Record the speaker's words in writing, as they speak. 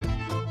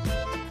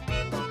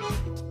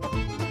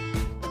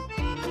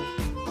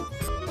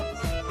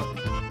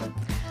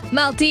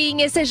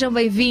Maltinha, sejam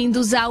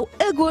bem-vindos ao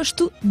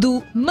Agosto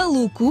do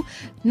Maluco.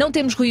 Não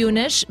temos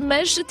Ruiunas,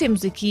 mas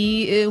temos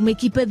aqui uma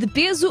equipa de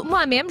peso.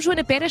 Moamem,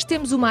 Joana Pérez,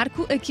 temos o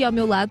Marco aqui ao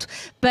meu lado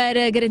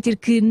para garantir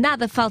que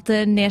nada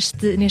falta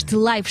neste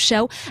live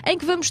show, em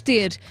que vamos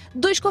ter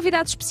dois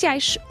convidados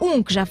especiais.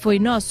 Um que já foi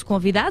nosso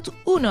convidado,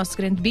 o nosso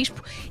grande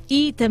Bispo,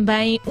 e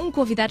também um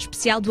convidado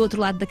especial do outro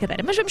lado da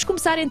cadeira. Mas vamos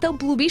começar então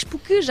pelo Bispo,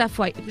 que já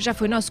foi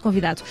nosso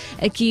convidado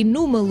aqui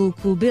no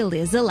Maluco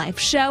Beleza Live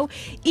Show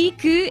e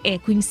que é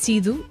conhecido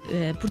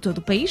por todo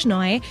o país,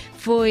 não é?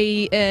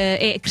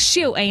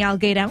 Cresceu em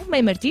Algueirão,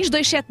 Mãe Martins,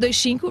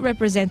 2725,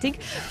 representing.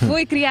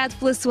 Foi criado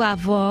pela sua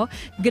avó,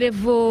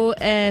 gravou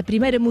a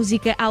primeira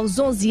música aos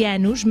 11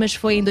 anos, mas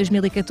foi em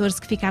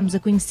 2014 que ficámos a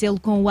conhecê-lo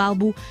com o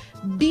álbum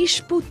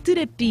Bispo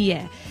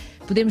Terapia.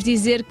 Podemos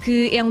dizer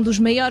que é um dos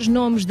maiores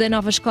nomes da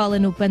nova escola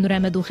no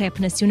panorama do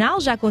rap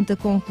nacional. Já conta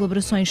com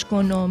colaborações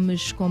com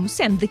nomes como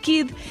Sam the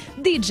Kid,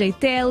 DJ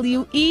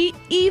Télio e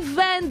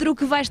Ivandro,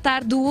 que vai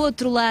estar do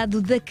outro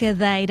lado da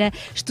cadeira,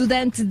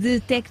 estudante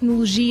de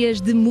tecnologias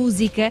de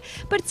música.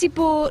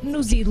 Participou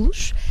nos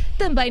Ídolos,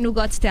 também no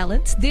Got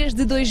Talent,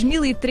 desde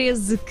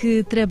 2013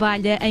 que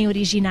trabalha em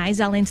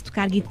originais, além de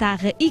tocar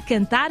guitarra e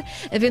cantar.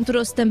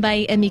 Aventurou-se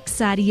também a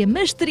mixar e a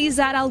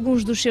masterizar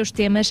alguns dos seus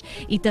temas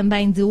e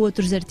também de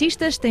outros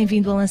artistas. Tem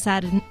vindo a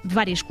lançar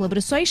várias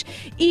colaborações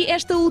e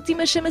esta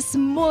última chama-se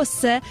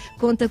Moça,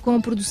 conta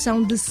com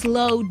produção de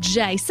Slow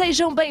J.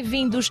 Sejam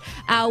bem-vindos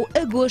ao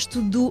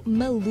Agosto do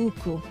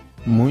Maluco.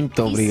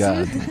 Muito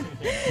obrigado.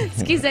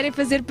 Se quiserem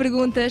fazer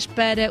perguntas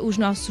para os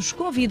nossos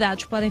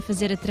convidados, podem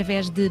fazer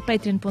através de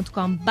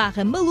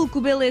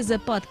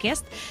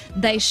patreon.com/malucobelezapodcast.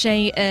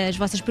 Deixem as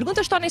vossas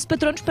perguntas, tornem-se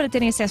patronos para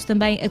terem acesso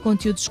também a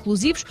conteúdos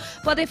exclusivos.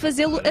 Podem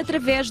fazê-lo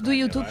através do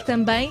YouTube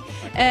também.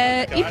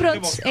 E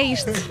pronto, é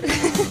isto.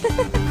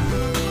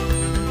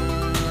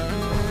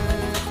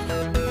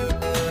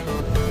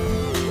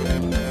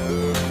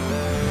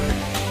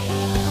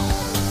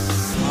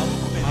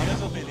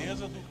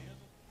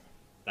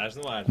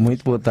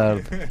 Muito boa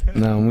tarde.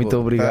 Não, muito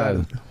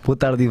obrigado. Boa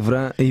tarde,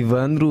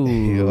 Ivandro.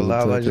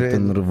 Olá, estou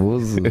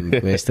nervoso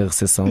com esta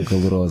recepção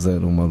calorosa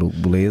no Maluco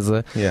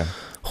Beleza.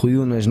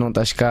 Ruiunas, não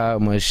estás cá,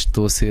 mas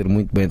estou a ser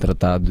muito bem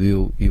tratado,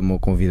 eu e o meu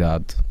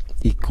convidado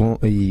e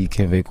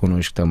quem veio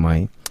connosco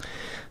também.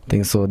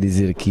 Tenho só a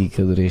dizer aqui que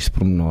adorei este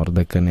pormenor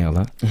da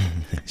canela.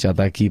 Já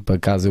está aqui para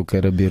caso eu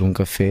queira beber um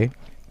café.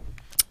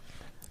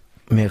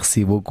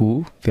 Merci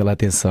beaucoup pela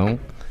atenção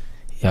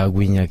e a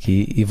aguinha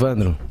aqui.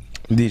 Ivandro,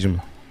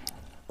 diz-me.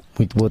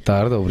 Muito boa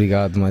tarde,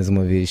 obrigado mais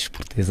uma vez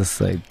por teres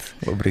aceito.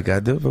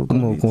 Obrigado pelo o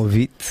meu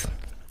convite.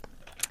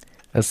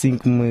 Assim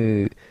que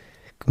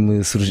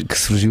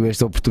surgiu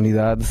esta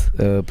oportunidade,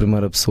 a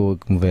primeira pessoa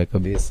que me veio à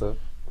cabeça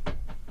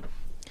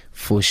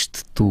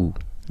foste tu.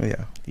 Meu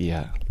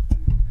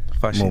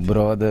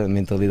brother,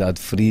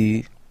 mentalidade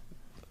free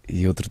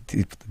e outro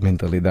tipo de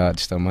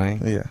mentalidades também.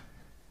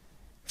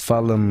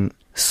 Fala-me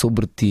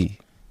sobre ti.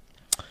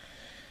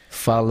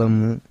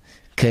 Fala-me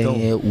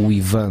quem é o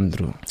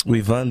Ivandro. O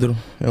Ivandro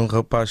é um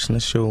rapaz que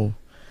nasceu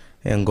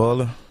em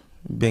Angola,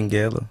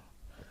 Benguela,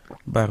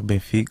 bairro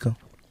Benfica.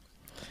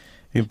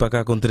 Vim para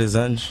cá com 3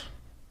 anos.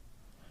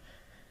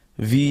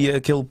 Vi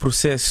aquele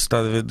processo, tá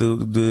a ver,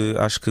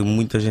 acho que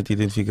muita gente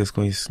identifica-se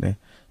com isso, né?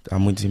 Há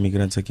muitos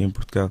imigrantes aqui em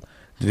Portugal,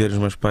 de ver os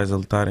meus pais a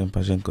lutarem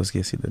para a gente conseguir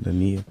a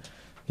cidadania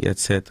e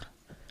etc.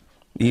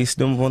 E isso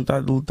deu-me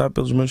vontade de lutar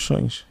pelos meus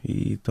sonhos.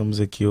 E estamos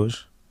aqui hoje.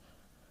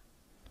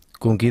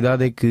 Com que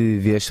idade é que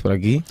vieste para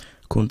aqui?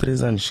 Com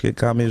 3 anos, cheguei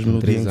cá mesmo no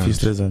dia em que fiz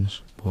 3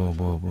 anos.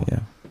 Boa.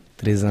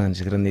 3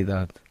 anos, grande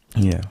idade.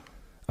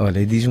 Olha,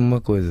 e diz-me uma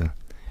coisa.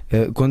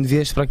 Quando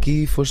vieste para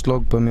aqui, foste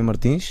logo para Mãe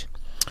Martins?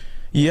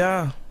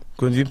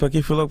 Quando vim para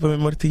aqui fui logo para Mãe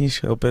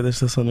Martins, ao pé da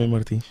estação de Mãe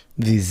Martins.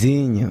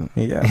 Vizinho.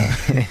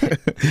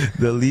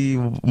 Dali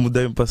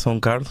mudei-me para São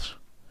Carlos,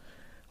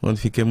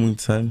 onde fiquei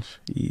muitos anos.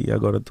 E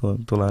agora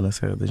estou lá na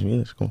Serra das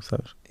Minas, como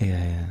sabes.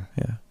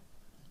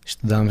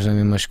 Estudámos na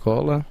mesma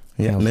escola.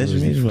 Nas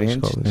mesmas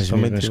escolas.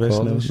 Também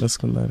estiveste na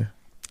secundária.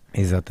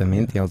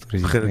 Exatamente, em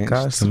alturas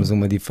diferentes. Temos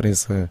uma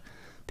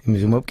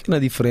pequena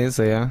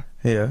diferença,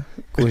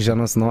 que hoje já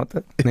não se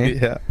nota, né?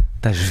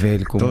 Estás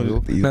velho como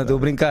eu. Não, estou a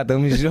brincar,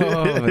 estamos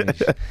jovens.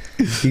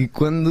 E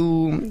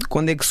quando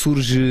é que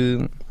surge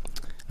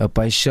a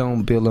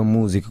paixão pela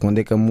música? Quando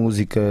é que a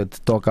música te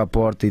toca à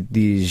porta e te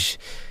diz: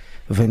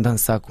 vem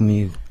dançar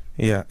comigo?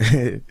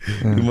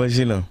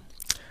 Imagina.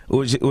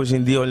 Hoje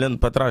em dia, olhando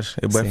para trás,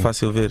 é bem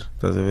fácil ver,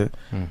 estás a ver?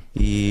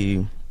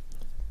 E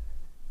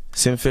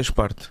sempre fez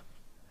parte.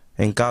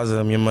 Em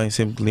casa, a minha mãe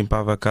sempre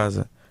limpava a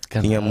casa,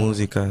 tinha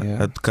música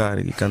a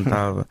tocar e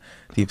cantava,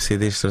 tipo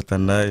CDs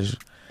sertanejos.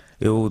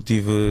 Eu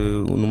tive,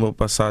 no meu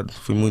passado,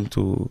 eu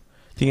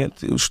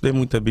estudei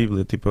muito a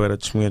Bíblia, tipo, eu era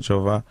testemunha de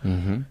Jeová.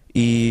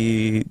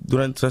 E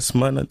durante a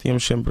semana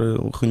tínhamos sempre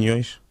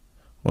reuniões,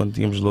 onde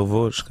tínhamos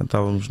louvores,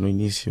 cantávamos no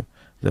início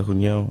da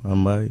reunião, a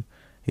meio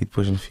e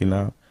depois no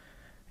final.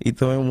 E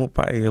também o meu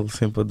pai, ele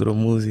sempre adorou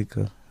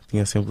música,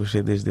 tinha sempre os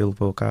CDs dele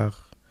para o carro.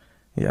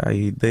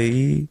 E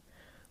daí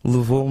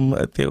levou-me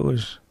até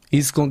hoje.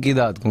 Isso com que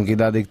idade? Com que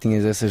idade é que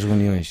tinhas essas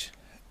reuniões?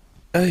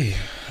 Ei,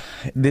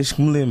 desde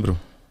que me lembro.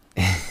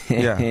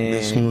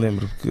 Desde que me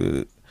lembro.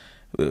 Que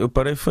eu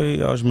parei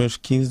foi aos meus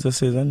 15,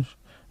 16 anos.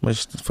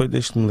 Mas foi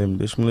desde que me lembro.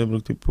 Desde que me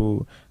lembro que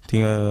tipo,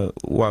 tinha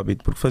o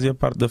hábito. Porque fazia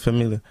parte da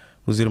família.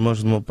 Os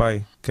irmãos do meu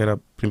pai, que era a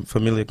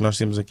família que nós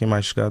tínhamos aqui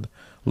mais chegada,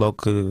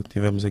 logo que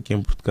estivemos aqui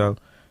em Portugal,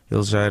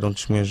 eles já eram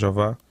testemunhas de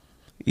Jeová.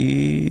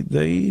 E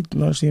daí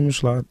nós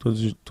íamos lá.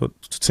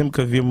 Sempre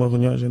que havia uma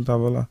reunião a gente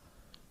estava lá.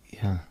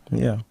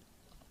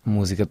 A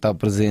música está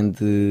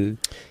presente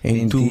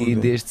em ti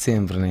desde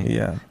sempre,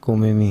 né?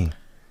 Como em mim.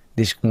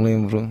 Desde que me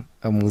lembro,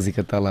 a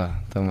música está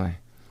lá também.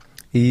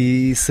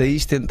 E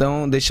saíste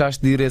então,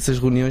 deixaste de ir a essas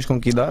reuniões com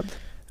que idade?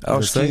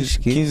 Aos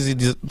 15,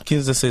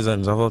 16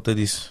 anos, à volta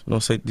disso. Não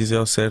sei te dizer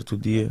ao certo o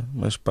dia,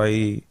 mas para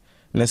aí,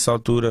 nessa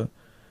altura,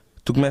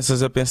 tu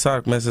começas a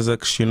pensar, começas a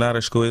questionar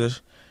as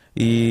coisas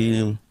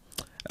e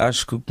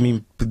acho que o que me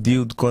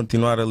impediu de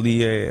continuar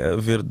ali é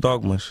haver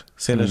dogmas,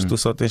 cenas que tu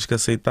só tens que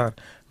aceitar,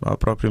 não há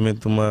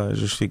propriamente uma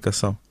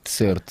justificação.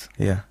 Certo.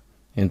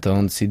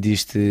 Então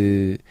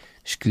decidiste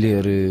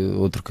escolher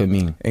outro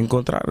caminho.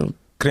 Encontrar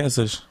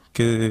crenças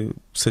que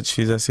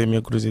satisfizessem a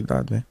minha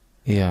curiosidade, né?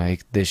 E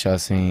que te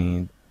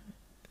deixassem,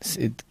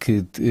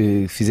 que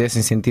te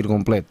fizessem sentir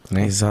completo,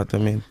 né?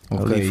 Exatamente.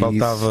 Ali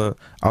faltava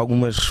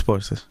algumas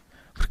respostas.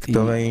 Porque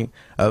também,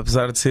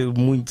 apesar de ser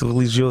muito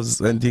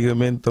religioso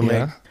antigamente,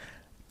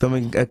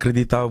 também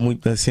acreditava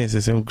muito na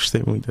ciência, sempre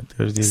gostei muito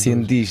até os dias.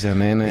 Cientista,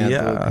 né? Não é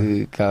à toa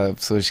que há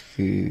pessoas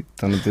que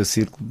estão no teu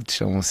círculo te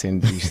chamam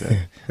cientista.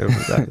 É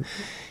verdade.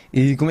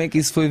 E como é que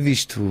isso foi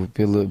visto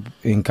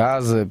em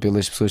casa,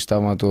 pelas pessoas que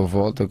estavam à tua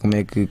volta? Como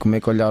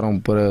é que olharam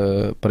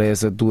para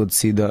essa tua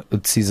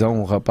decisão,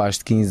 um rapaz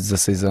de 15,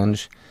 16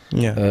 anos,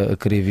 a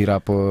querer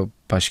virar para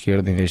a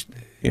esquerda em vez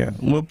de...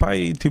 O meu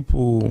pai,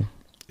 tipo,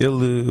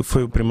 ele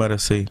foi o primeiro a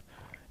sair.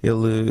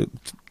 Ele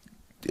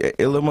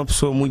é uma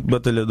pessoa muito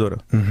batalhadora.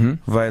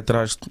 Vai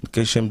atrás,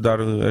 quer sempre dar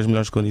as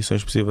melhores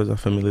condições possíveis à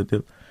família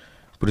dele.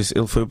 Por isso,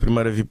 ele foi o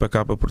primeiro a vir para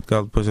cá, para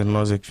Portugal, depois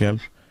nós é que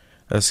viemos.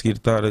 A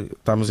seguir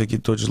estamos aqui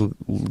todos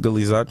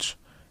legalizados.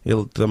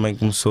 Ele também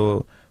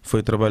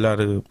foi trabalhar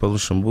para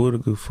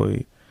Luxemburgo,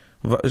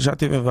 já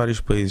esteve em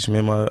vários países,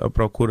 mesmo à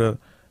procura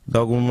de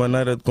alguma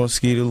maneira de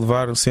conseguir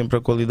elevar sempre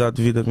a qualidade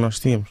de vida que nós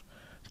tínhamos,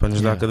 para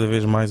nos dar cada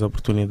vez mais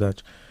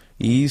oportunidades.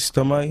 E isso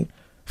também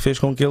fez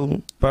com que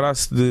ele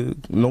parasse de...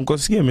 Não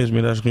conseguia mesmo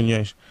ir às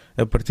reuniões.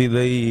 A partir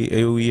daí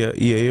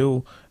ia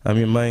eu, a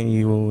minha mãe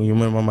e o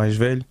meu irmão mais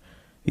velho.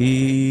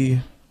 E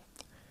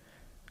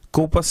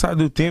com o passar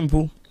do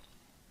tempo,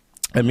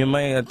 a minha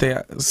mãe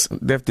até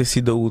deve ter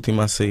sido a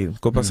última a sair.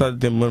 Com o passar do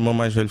tempo, o meu irmão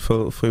mais velho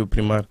foi o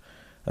primeiro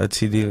a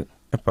decidir: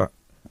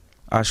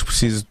 acho que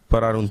preciso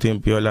parar um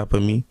tempo e olhar para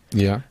mim.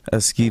 A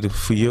seguir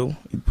fui eu,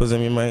 e depois a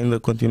minha mãe ainda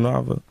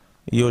continuava.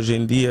 E hoje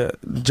em dia,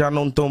 já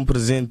não tão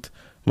presente,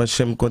 mas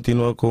sempre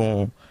continua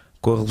com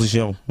a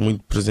religião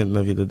muito presente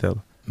na vida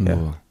dela.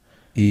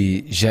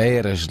 E já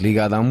eras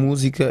ligado à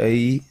música,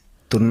 aí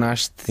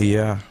tornaste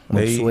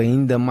uma pessoa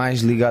ainda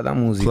mais ligada à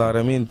música.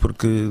 Claramente,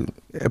 porque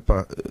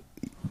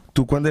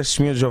tu, quando és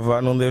testemunha de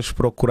Jeová, não deves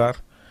procurar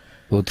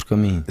outro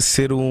caminho,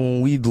 ser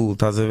um ídolo,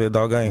 estás a ver, de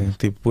alguém,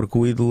 tipo, porque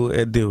o ídolo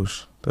é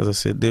Deus, estás a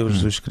ser Deus,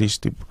 Jesus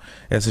Cristo, tipo,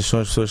 essas são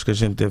as pessoas que a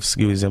gente deve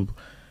seguir o exemplo.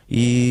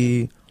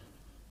 E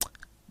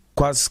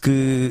quase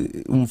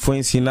que me foi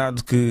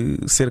ensinado que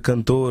ser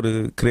cantor,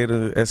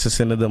 querer essa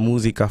cena da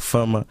música, a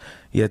fama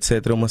e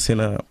etc, é uma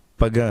cena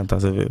pagã,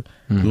 estás a ver,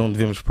 não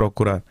devemos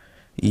procurar.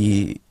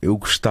 E eu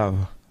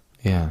gostava,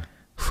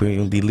 foi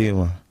um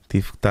dilema,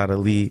 tive que estar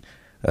ali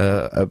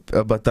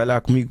a batalhar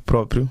comigo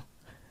próprio.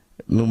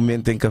 No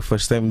momento em que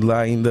afastei-me de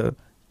lá, ainda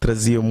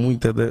trazia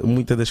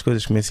muita das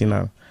coisas que me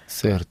ensinaram.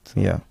 Certo.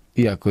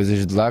 E há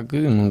coisas de lá que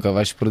nunca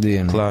vais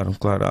perder, não é?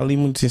 Claro. Há ali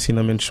muitos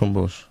ensinamentos que são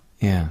bons.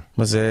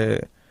 Mas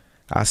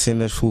há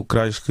cenas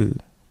fulcrais que,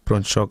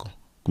 pronto, chocam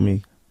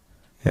comigo.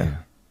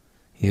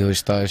 E hoje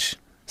estás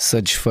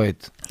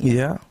satisfeito?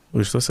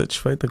 Hoje estou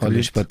satisfeito.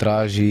 Olhas para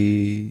trás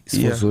e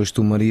se fosse hoje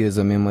tomarias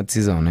a mesma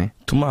decisão, não é?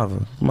 Tomava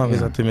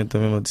exatamente a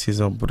mesma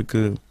decisão,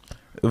 porque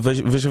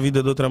vejo a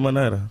vida de outra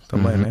maneira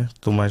também, né?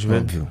 Estou mais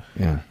velho. Óbvio.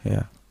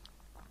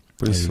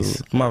 Por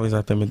isso tomava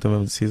exatamente a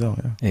mesma decisão.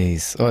 É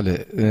isso.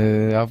 Olha,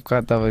 há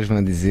bocado estavas-me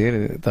a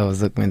dizer,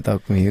 estavas a comentar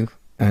comigo,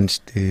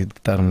 antes de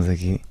estarmos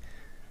aqui,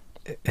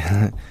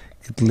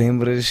 que te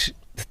lembras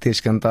de teres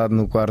cantado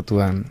no 4º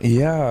ano.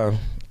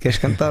 Queres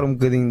cantar um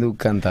bocadinho do que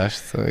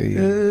cantaste?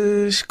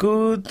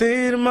 Escuta,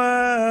 irmão,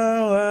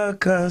 a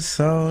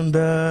canção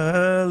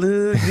da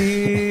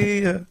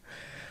alegria,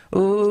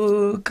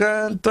 o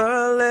canto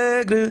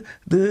alegre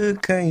de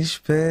quem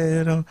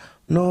espera um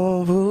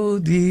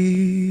novo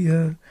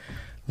dia.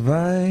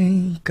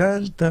 Vem,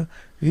 canta,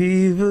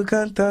 vive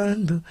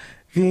cantando,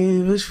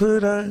 vive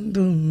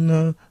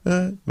esperando.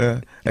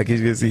 Aqui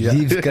esqueci.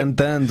 Vive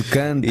cantando,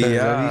 canta.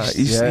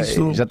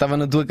 Já estava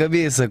na tua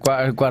cabeça.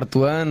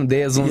 4º ano,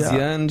 10, 11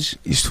 anos.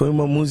 Isto foi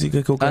uma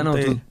música que eu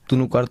cantei. Tu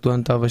no 4º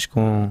ano estavas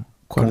com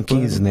Com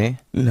 15, né?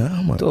 Não,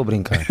 mano. Estou a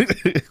brincar.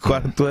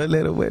 Quarto ano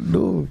era bem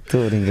novo.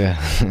 Estou a brincar.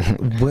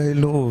 Bem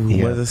novo.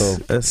 Mas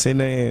a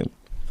cena é...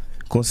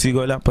 Consigo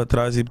olhar para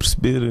trás e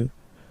perceber...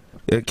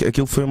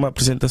 Aquilo foi uma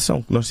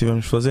apresentação que nós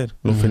tivemos de fazer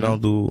no final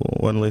do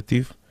ano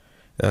letivo.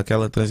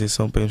 Aquela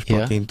transição para irmos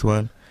para o 5º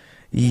ano.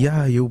 E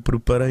eu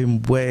preparei-me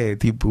bué,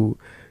 tipo...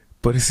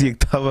 Parecia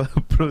que estava,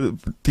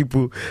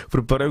 tipo,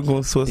 preparei-me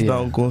como se fosse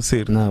dar um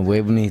concerto. Não,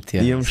 é bonito.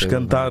 Íamos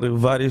cantar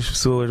várias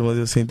pessoas, mas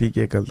eu senti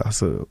que ia cantar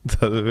só eu.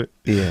 Estás a ver?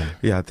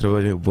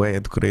 Trabalhei bué,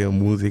 decorei a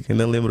música,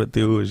 ainda lembro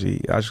até hoje.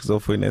 E acho que só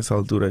foi nessa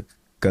altura que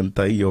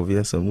cantei e ouvi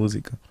essa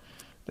música.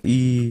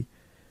 E,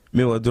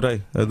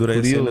 adorei curioso,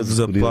 a cena dos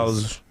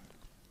aplausos,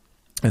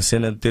 a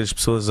cena de ter as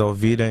pessoas a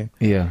ouvirem.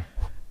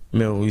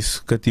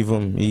 Isso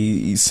cativou-me.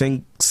 E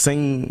sem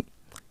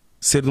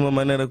ser de uma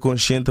maneira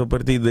consciente, a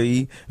partir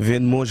daí,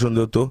 vendo-me hoje onde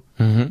eu estou,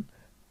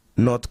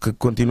 noto que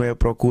continuei à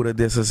procura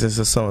dessa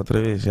sensação outra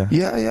vez.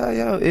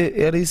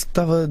 Era isso que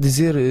estava a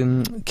dizer,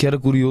 que era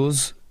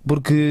curioso,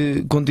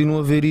 porque continuo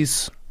a ver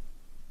isso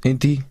em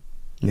ti.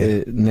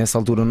 Nessa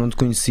altura eu não te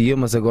conhecia,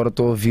 mas agora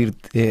estou a ouvir,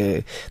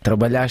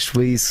 trabalhaste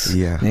para isso,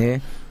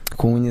 né?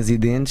 Com unhas e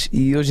dentes,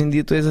 e hoje em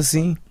dia tu és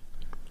assim.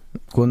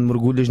 Quando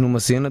mergulhas numa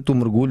cena, tu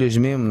mergulhas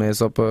mesmo, não é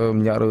só para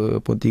molhar a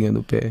pontinha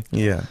do pé.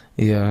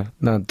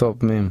 Não,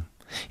 top mesmo.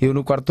 Eu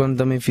no 4º ano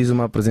também fiz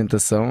uma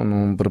apresentação,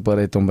 não me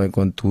preparei tão bem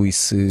quanto tu, e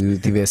se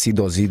tivesse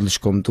ido aos ídolos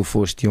como tu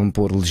foste, iam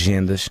pôr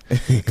legendas.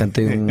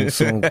 Cantei um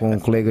som com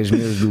colegas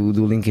meus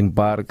do Linkin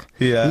Park.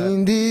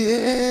 In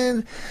the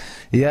end.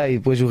 E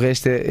depois o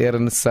resto era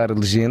necessário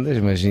legendas,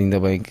 mas ainda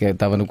bem que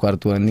estava no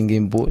 4º ano,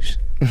 ninguém pôs.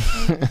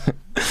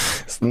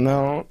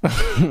 Senão.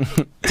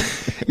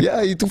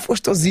 E tu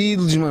foste aos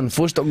ídolos, mano,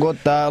 foste ao Got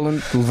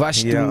Talent,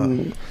 levaste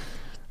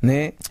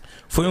né?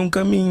 Foi um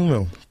caminho,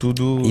 meu.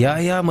 Tudo.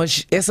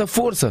 Mas essa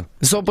força,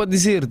 só para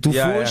dizer, tu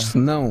foste,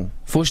 não.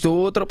 Foste a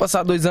outra,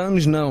 passar 2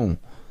 anos, não.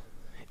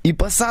 E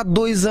passado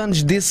 2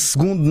 anos desse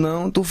segundo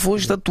não, tu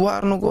foste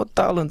atuar no Got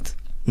Talent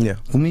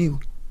comigo.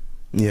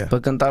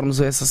 Para cantarmos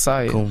essa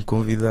saia. Como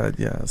convidado,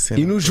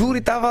 E no júri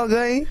estava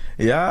alguém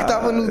que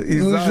estava no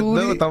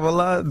júri. Não, estava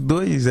lá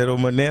 2, era o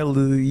Manel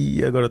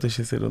e agora estou a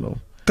esquecer o nome.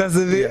 Estás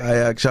a ver?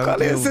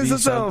 Qual é a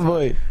sensação,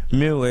 boy?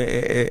 Meu,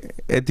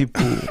 é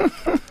tipo...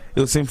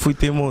 Eu sempre fui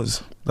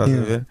teimoso, estás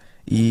a ver?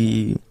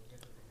 E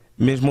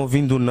mesmo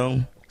ouvindo o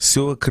não, se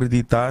eu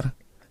acreditar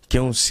que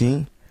é um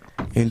sim,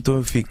 então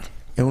eu fico,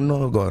 é um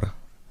não agora.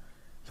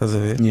 Estás a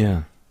ver?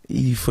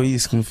 E foi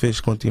isso que me fez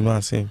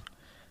continuar sempre.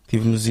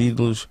 Estive nos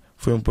ídolos,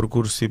 foi um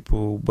percurso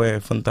tipo,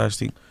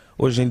 fantástico.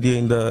 Hoje em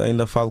dia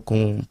ainda falo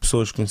com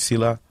pessoas que conheci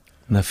lá.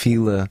 Na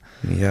fila.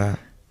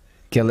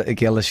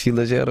 Aquelas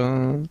filas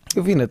eram...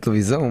 Eu vi na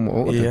televisão uma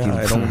outra,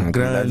 eram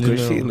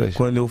grandes.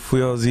 Quando eu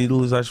fui aos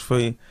ídolos, acho que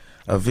foi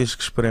a vez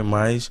que esperei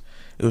mais.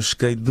 Eu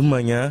cheguei de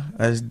manhã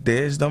às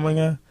 10 da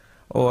manhã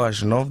ou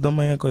às 9 da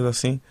manhã, coisa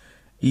assim,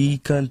 e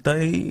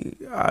cantei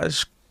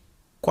às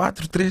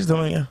 4, 3 da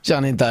manhã. Já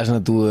nem estás na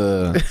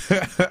tua...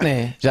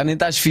 né? Já nem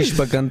estás fixe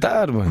para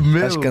cantar, mano.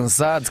 Estás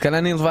cansado, se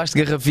calhar nem levaste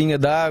garrafinha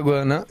de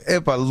água, não?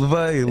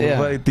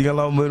 Levei. Tinha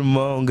lá o meu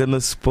irmão, Gana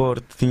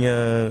Sport, tinha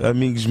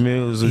amigos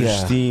meus, o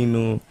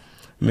Justino,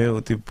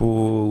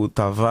 tipo o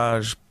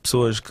Tavares,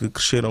 pessoas que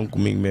cresceram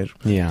comigo mesmo.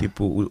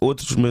 Tipo,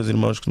 outros meus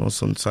irmãos que não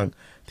são de sangue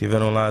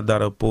tiveram lá a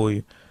dar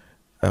apoio,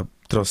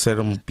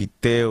 trouxeram-me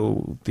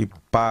pitel, tipo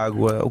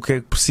água, o que é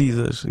que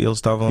precisas? E eles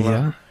estavam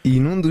lá. E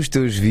num dos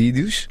teus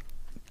vídeos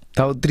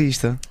está o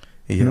Trista.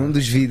 Num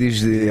dos vídeos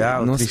de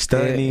o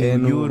Tristani,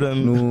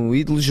 no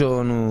Ídolos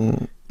ou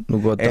no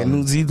Got Talent?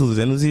 Nos ídolos.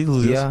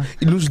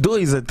 E nos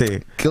dois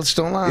até. Que eles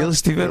estão lá. Eles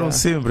estiveram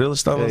sempre,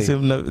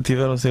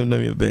 tiveram sempre na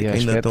minha beca.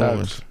 Ainda estão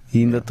hoje. E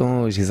ainda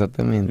estão hoje,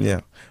 exatamente.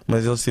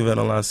 Mas eles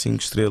estiveram lá 5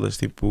 estrelas,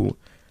 tipo,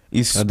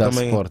 isso a dar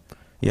também suporte.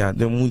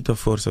 Deu muita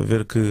força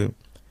ver que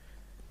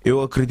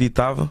eu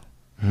acreditava.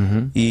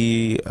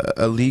 E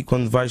ali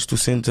quando vais tu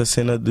sentes a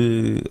cena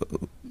de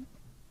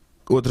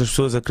outras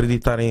pessoas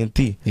acreditarem em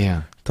ti.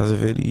 Estás a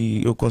ver?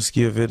 E eu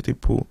conseguia ver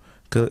tipo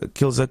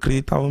que eles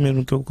acreditavam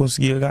mesmo que eu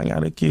conseguia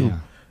ganhar aquilo.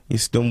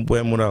 Isso deu-me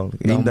boa moral.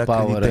 Dá ainda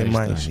acreditei extra.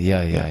 mais.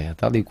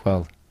 Tal e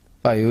qual.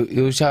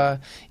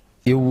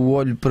 Eu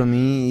olho para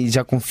mim e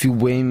já confio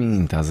bem em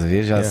mim, estás a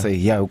ver? Já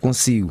sei, eu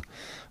consigo.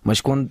 Mas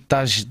quando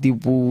estás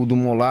tipo do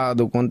meu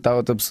lado, ou quando está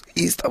outra pessoa,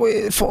 isso está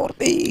bem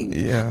forte,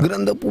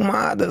 grande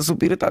pomada, a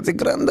Supira está a dizer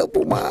grande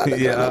pomada,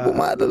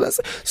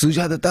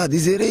 Sujada está a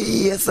dizer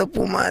essa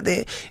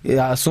pomada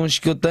há sons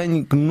que eu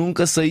tenho que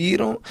nunca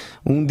saíram.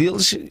 Um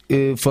deles,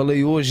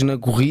 falei hoje na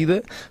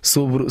corrida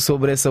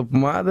sobre essa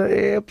pomada,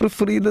 é a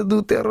preferida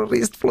do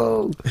Terrorist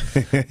Flow.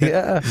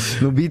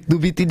 No beat do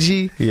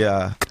BTG,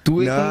 que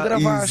tu é que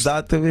gravaste.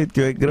 Exatamente, que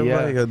eu é que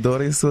gravei,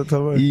 adoro isso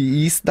também.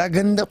 E isso dá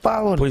grande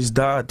power. Pois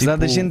dá, tipo...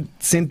 da gente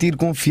sentir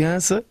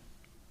confiança,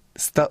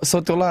 só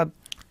ao teu lado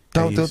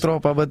está o teu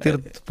tropa a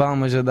bater-te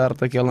palmas, a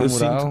dar-te aquela moral.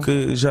 Eu sinto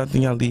que já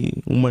tinha ali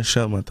uma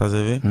chama, estás a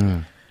ver?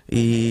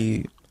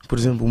 E, por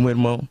exemplo, o meu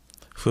irmão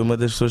foi uma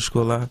das pessoas que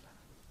ficou lá,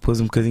 pôs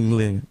um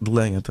bocadinho de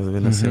lenha, estás a ver,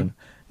 na cena.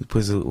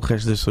 depois o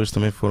resto das pessoas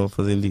também foram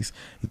fazendo isso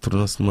e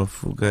tornou-se uma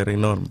fogueira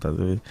enorme, estás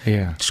a ver?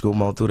 Chegou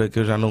uma altura que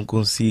eu já não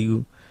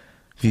consigo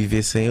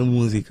viver sem a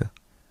música.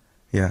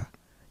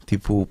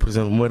 Tipo, por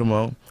exemplo, o meu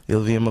irmão,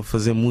 ele vinha-me a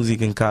fazer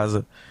música em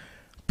casa.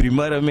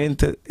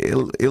 Primeiramente,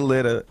 ele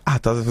era...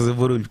 estás a fazer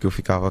barulho, porque eu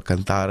ficava a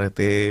cantar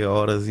até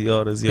horas e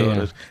horas e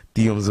horas.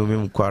 Tínhamos o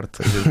mesmo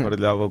quarto, às vezes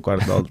partilhava o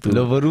quarto da altura.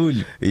 Olha o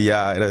barulho.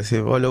 Era assim,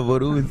 olha o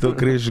barulho, estou a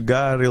querer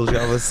jogar. Ele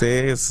jogava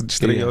CS,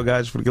 distraía o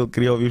gajo porque ele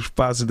queria ouvir os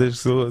passos das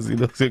pessoas e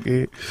não sei o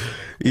quê.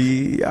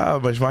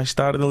 Mas mais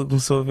tarde ele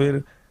começou a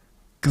ver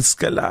que se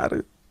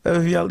calhar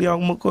havia ali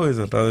alguma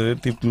coisa, estás a ver?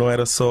 Tipo, não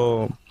era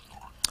só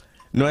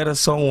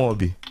um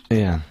hobby.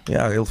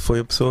 Ele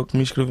foi a pessoa que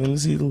me inscreveu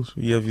nos Ídolos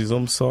e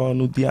avisou-me só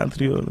no dia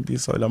anterior.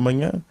 Disse: olha,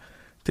 amanhã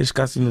tens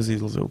casting nos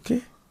Ídolos. Eu: o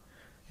quê?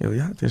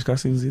 Tens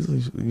casting nos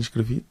Ídolos,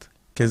 inscrevi-te,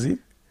 queres ir?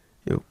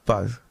 Eu: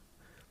 paz.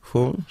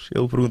 Fomos.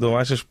 Ele perguntou: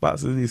 achas que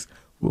passa? Eu disse: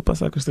 vou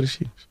passar com os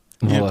trechinhos.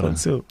 E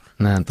aconteceu.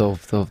 Não,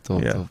 top.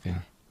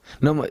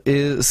 Não, mas,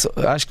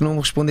 acho que não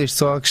me respondeste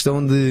só a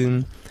questão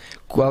de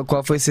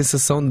qual foi a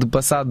sensação de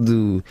passar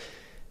de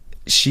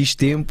X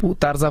tempo,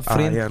 estares à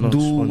frente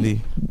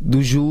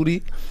do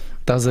júri,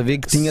 estás a ver,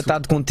 que tinha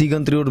estado contigo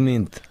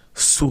anteriormente.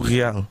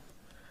 Surreal.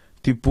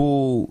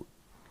 Tipo,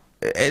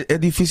 é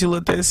difícil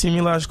até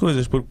assimilar as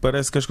coisas, porque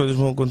parece que as coisas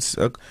vão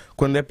acontecer.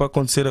 Quando é para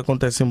acontecer,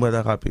 acontecem bem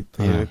rápido.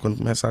 Quando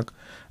começa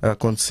a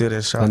acontecer,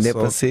 é chato. Quando é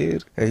para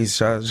ser, é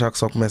isso, já que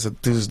só começa,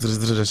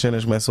 as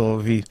cenas começam a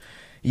ouvir.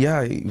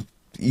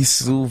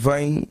 Isso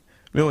vem.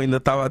 Ainda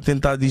estava a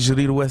tentar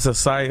digerir essa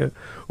saia,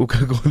 o que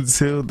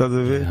aconteceu, estás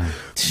a ver?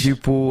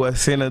 Tipo, a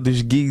cena dos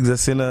gigs, a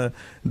cena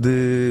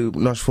de...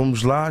 Nós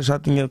fomos lá, já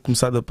tinha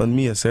começado a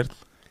pandemia, certo?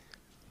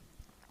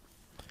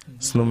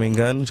 Se não me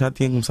engano, já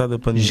tinha começado a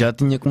pandemia. Já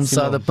tinha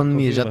começado a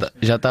pandemia,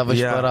 já estava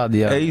parado.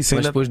 É isso,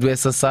 mas depois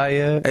dessa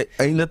saia...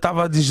 Ainda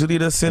estava a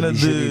digerir a cena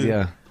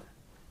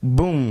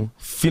Bum,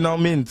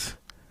 finalmente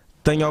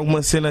tenho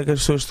alguma cena que as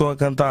pessoas estão a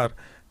cantar.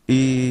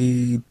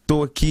 E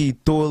estou aqui,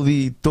 estou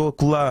ali, estou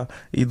acolá,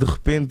 e de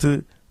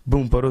repente,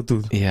 bum, parou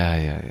tudo.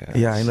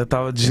 Ainda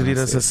estava a digerir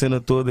essa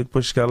cena toda, e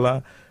depois chegar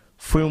lá,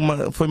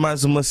 foi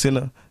mais uma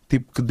cena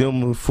tipo que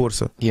deu-me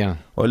força.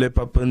 Olhei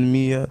para a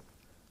pandemia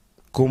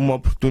como uma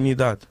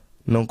oportunidade,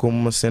 não como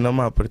uma cena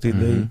má a partir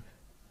daí.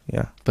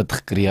 Para te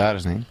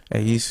recriares, né? É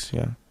isso.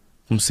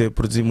 Comecei a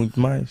produzir muito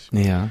mais.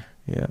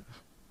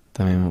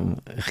 Também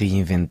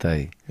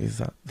reinventei.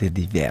 Exato. De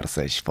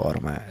diversas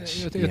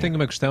formas. Eu tenho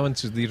uma questão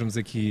antes de irmos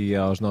aqui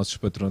aos nossos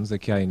patronos,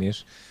 aqui à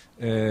Inês.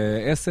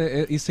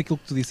 Isso aquilo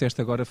que tu disseste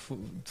agora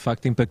de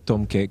facto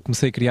impactou-me, que é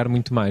comecei a criar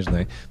muito mais, não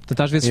é?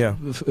 Portanto, às vezes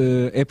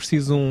é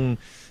preciso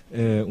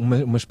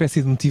uma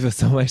espécie de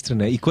motivação extra,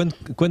 não é? E quando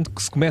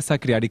se começa a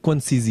criar e quando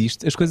se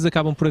existe, as coisas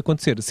acabam por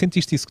acontecer.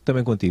 Sentiste isso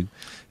também contigo?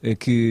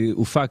 Que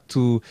o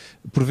facto,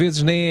 por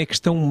vezes, nem é a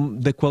questão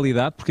da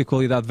qualidade, porque a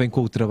qualidade vem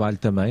com o trabalho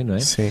também, não é?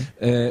 Sim.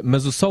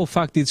 Mas só o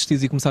facto de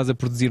existires e começares a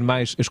produzir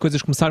mais, as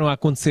coisas começaram a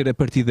acontecer a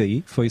partir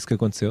daí? Foi isso que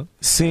aconteceu?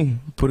 Sim,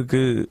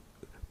 porque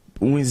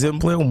um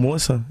exemplo é o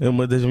Moça, é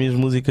uma das minhas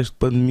músicas de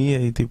pandemia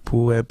e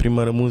tipo, é a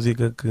primeira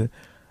música que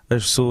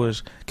as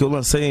pessoas, que eu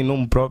lancei em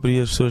nome próprio e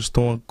as pessoas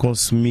estão a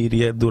consumir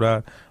e a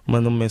adorar,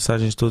 mandam-me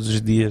mensagens todos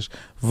os dias,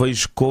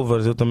 vejo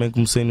covers, eu também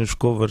comecei nos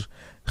covers,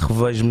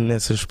 revejo-me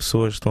nessas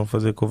pessoas que estão a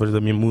fazer covers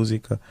da minha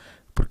música,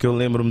 porque eu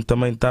lembro-me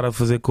também de estar a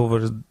fazer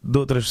covers de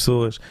outras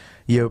pessoas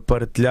e a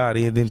partilhar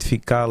e a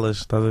identificá-las,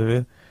 estás a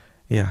ver?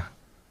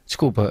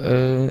 Desculpa,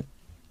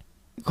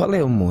 qual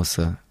é a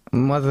Moça?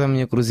 Mata a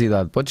minha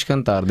curiosidade, podes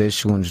cantar 10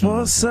 segundos.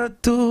 Moça,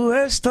 tu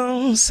és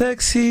tão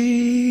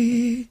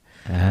sexy.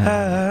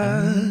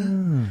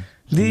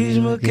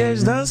 Diz-me que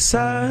queres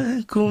dançar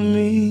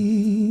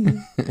comigo.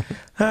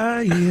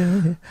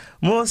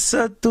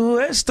 Moça, tu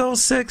és tão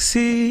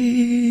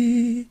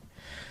sexy.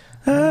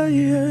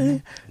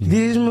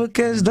 Diz-me que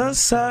queres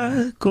dançar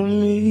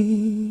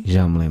comigo.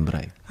 Já me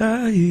lembrei.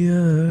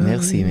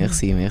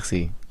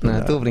 Merci. Não,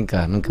 estou a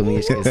brincar, nunca me ia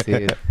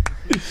esquecer.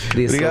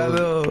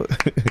 Obrigado.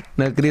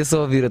 Não, queria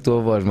só ouvir a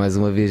tua voz mais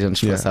uma vez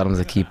antes de passarmos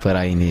aqui para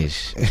a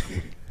Inês.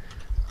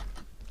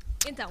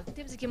 Então,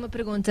 temos aqui uma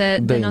pergunta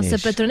da nossa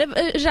patrona.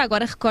 Já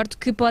agora recordo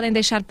que podem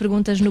deixar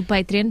perguntas no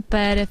Patreon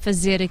para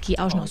fazer aqui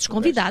aos nossos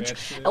convidados,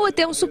 ou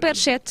até um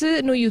superchat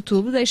no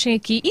YouTube. Deixem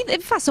aqui e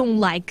façam um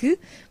like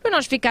para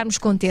nós ficarmos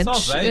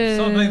contentes. Só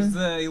veio-vos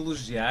a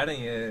elogiarem.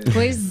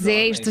 Pois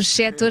é, este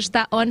chat hoje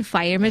está on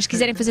fire. Mas se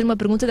quiserem fazer uma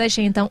pergunta,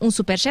 deixem então um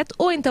superchat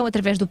ou então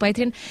através do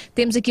Patreon.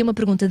 Temos aqui uma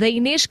pergunta da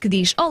Inês que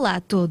diz: olá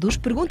a todos,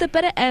 pergunta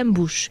para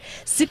ambos.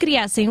 Se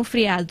criassem um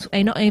feriado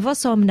em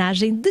vossa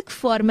homenagem, de que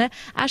forma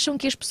acham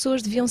que as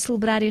pessoas deviam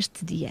celebrar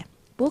este dia?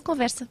 Boa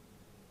conversa.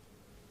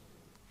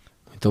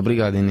 Muito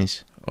obrigado,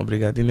 Inês.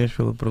 Obrigado, Inês,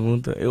 pela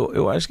pergunta.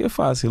 Eu acho que é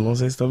fácil, não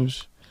sei se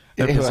estamos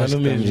a pensar eu acho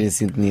no que mesmo. Estamos em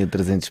sintonia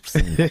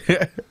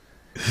 300%.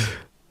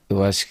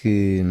 Eu acho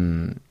que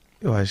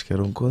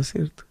era um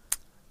concerto.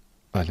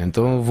 Olha,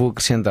 então eu vou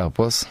acrescentar,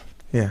 posso?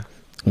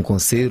 Um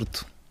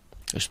concerto.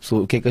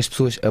 O que é que as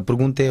pessoas... A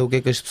pergunta é o que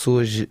é que as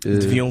pessoas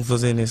deviam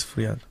fazer nesse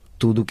feriado.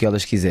 Tudo o que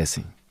elas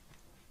quisessem.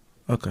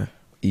 Ok.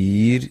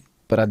 E ir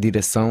para a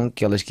direção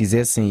que elas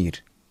quisessem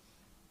ir,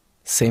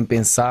 sem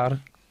pensar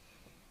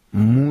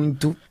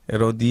muito.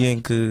 Era o dia em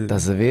que...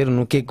 Estás a ver?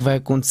 No que é que vai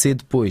acontecer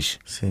depois.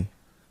 Sim.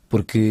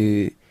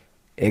 Porque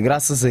é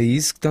graças a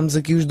isso que estamos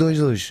aqui os dois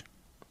hoje.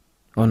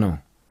 Ou não?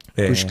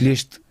 Tu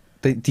escolheste,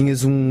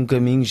 tinhas um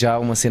caminho já,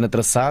 uma cena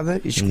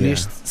traçada, e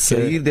escolheste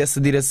sair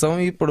dessa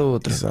direção e ir para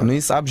outra. Exato. Nem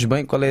sabes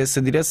bem qual é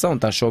essa direção,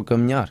 estás só a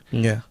caminhar.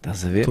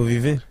 Estás a ver? Estou a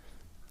viver.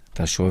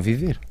 Estás só a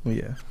viver.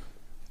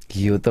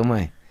 E eu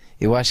também.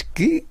 Eu acho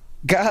que,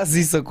 caso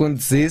isso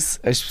acontecesse,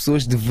 as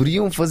pessoas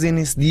deveriam fazer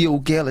nesse dia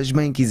o que elas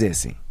bem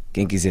quisessem.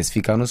 Quem quisesse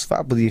ficar no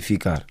sofá podia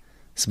ficar.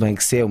 Se bem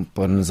que se é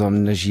para nos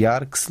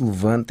homenagear, que se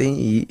levantem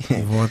e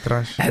vão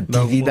atrás.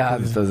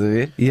 Atividade, estás a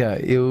ver?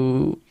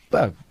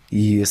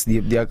 E esse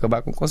dia podia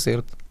acabar com o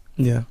concerto.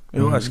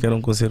 Eu acho que era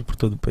um concerto por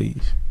todo o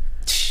país.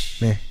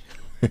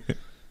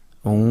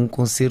 Ou um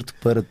concerto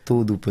para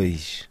todo o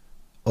país.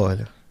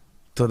 Olha,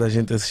 toda a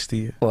gente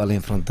assistia. Ou além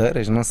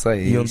fronteiras, não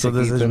sei. Iam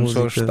todas as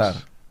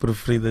músicas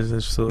preferidas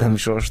das pessoas.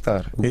 Damos só a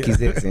estar. O que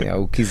quisessem,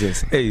 o que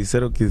quisessem. É isso,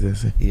 era o que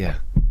quisessem.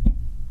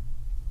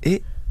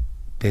 E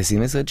peço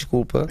imensa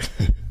desculpa.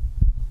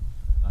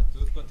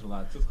 Tudo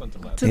controlado, tudo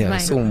controlado. Tudo bem.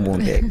 Sou um bom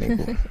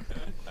técnico.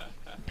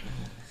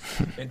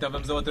 Então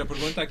vamos a outra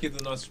pergunta aqui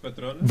dos nossos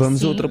patronos.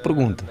 Vamos a outra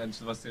pergunta. Antes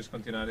de vocês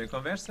continuarem a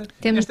conversa.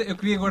 Temos... Eu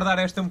queria guardar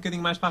esta um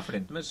bocadinho mais para a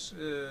frente, mas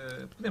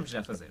podemos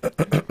já fazer.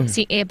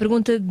 Sim, é a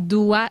pergunta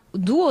do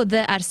ou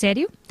da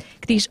Arsério,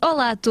 que diz: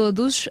 olá a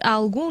todos, há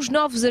alguns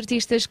novos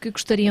artistas que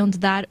gostariam de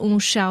dar um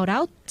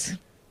shout-out?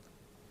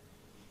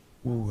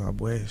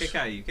 Abués. O que é que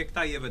há aí? O que é que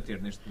está aí a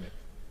bater neste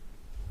momento?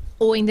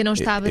 Ou ainda não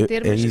está a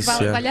bater, mas isso,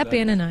 vale a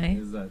pena, não é?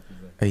 Exato.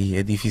 Aí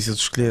é difícil de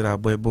escolher, há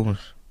bué bons.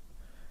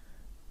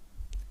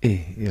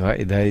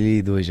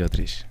 Dá-lhe 2 ou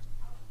 3.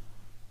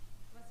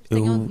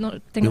 Eu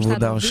vou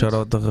dar um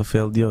shout-out a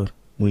Rafael Dior.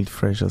 Muito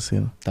fresh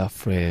assim. Está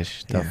fresh,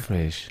 está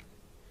fresh.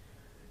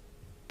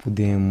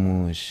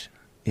 Podemos...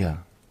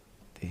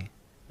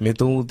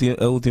 Metam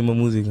a última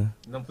música.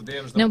 Não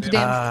podemos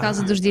por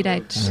causa dos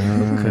direitos.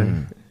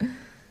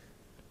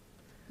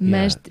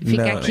 Mas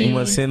fica aqui...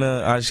 Uma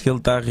cena, acho que ele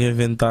está a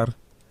reinventar,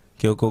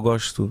 que é o que eu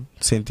gosto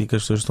de sentir que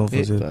as pessoas estão a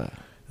fazer.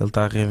 Ele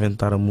está a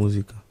reinventar a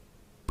música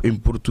em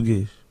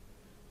português.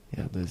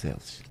 2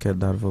 L's. Quer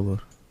dar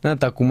valor. Não,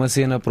 está com uma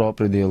cena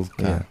própria dele,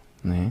 cara.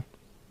 Né?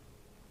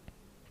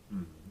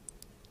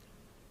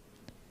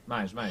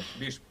 Mais,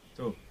 Bispo,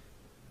 tu.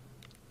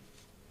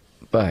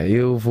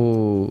 Eu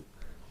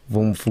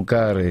vou-me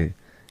focar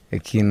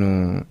aqui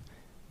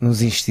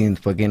nos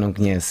Instinto, para quem não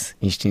conhece,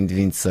 Instinto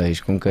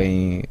 26, com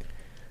quem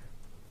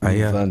o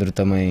Ivandro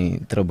também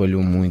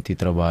trabalhou muito e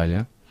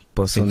trabalha.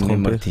 Posso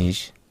interromper?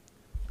 Martins.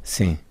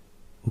 Sim.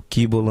 O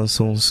Kibo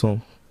lançou um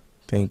som,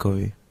 tem que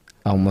ouvir.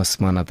 Há uma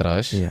semana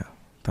atrás.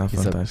 Está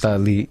fantástico. Está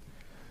ali,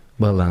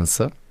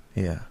 balança.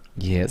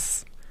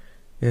 Yes.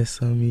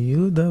 Essa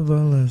miúda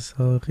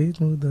balança ao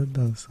ritmo da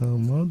dança,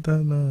 monta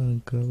na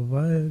anca,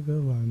 vai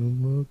acabar no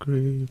meu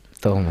crib.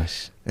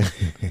 Tomas.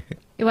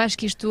 Eu acho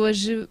que isto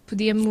hoje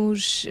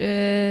podíamos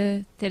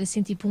ter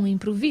assim tipo um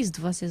improviso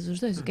de vocês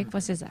os dois. O que é que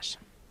vocês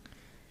acham?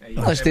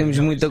 Nós temos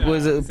muita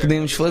coisa,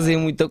 podemos fazer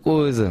muita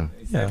coisa.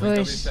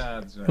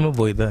 É uma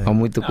boa ideia. Há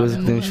muita coisa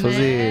que podemos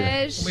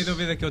fazer. Uma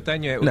dúvida que eu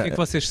tenho é: o que é que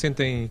vocês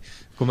sentem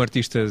como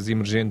artistas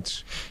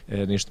emergentes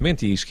neste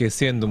momento, e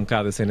esquecendo um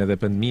bocado a cena da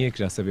pandemia, que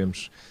já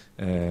sabemos,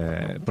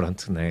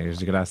 pronto, né, as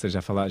desgraças,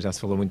 já se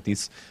falou muito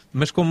disso,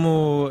 mas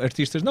como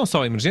artistas, não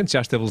só emergentes,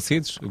 já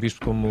estabelecidos, o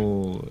Bispo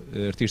como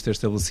artista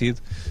estabelecido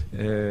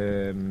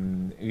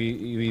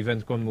e o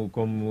Ivandro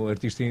como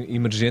artista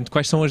emergente,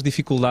 quais são as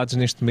dificuldades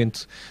neste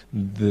momento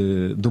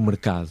do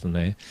mercado,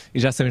 né? E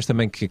já sabemos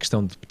também que a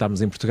questão de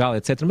estarmos em Portugal,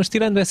 etc., mas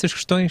tirando essas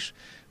questões,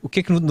 o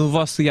que é que no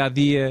vosso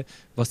dia-a-dia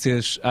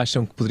vocês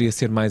acham que poderia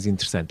ser mais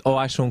interessante? Ou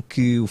acham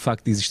que o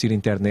facto de existir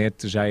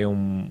internet já é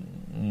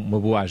uma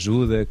boa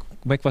ajuda?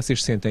 Como é que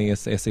vocês sentem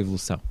essa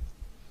evolução?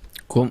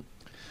 Como?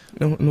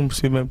 Eu não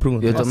percebi bem a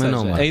pergunta. Eu também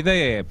não. A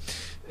ideia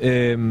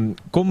é,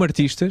 como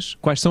artistas,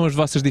 quais são as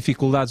vossas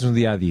dificuldades no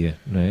dia-a-dia,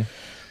 não é?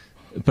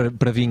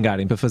 Para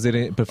vingarem, para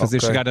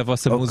fazer chegar a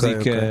vossa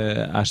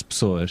música às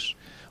pessoas?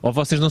 Ou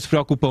vocês não se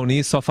preocupam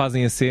nisso, só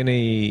fazem a cena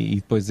e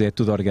depois é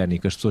tudo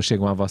orgânico? As pessoas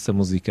chegam à vossa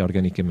música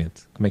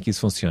organicamente? Como é que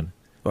isso funciona?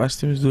 Eu acho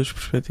que temos 2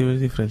 perspectivas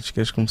diferentes.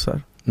 Queres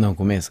começar? Não,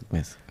 começa.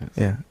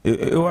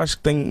 Eu acho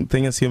que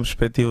tem assim a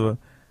perspectiva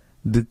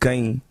de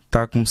quem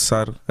está a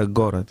começar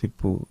agora,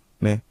 tipo,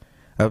 né?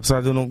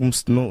 Apesar de eu não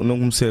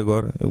comecei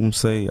agora, eu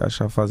comecei, acho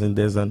que já fazem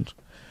 10 anos,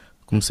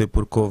 comecei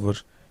por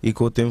covers e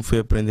com o tempo fui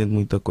aprendendo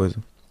muita coisa.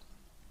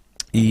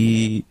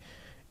 E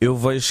eu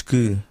vejo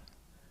que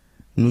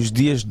nos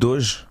dias de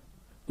hoje,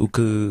 o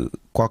que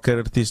qualquer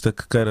artista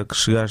que queira que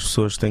chegue às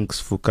pessoas tem que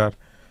se focar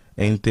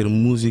é em ter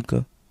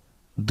música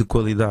de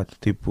qualidade.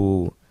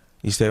 Tipo,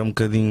 isto é um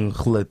bocadinho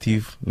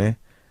relativo, né?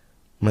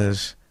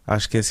 Mas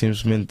acho que é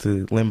simplesmente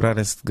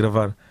lembrarem-se de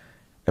gravar.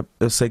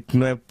 Eu sei que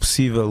não é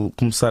possível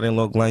começarem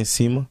logo lá em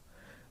cima,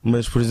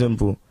 mas, por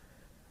exemplo,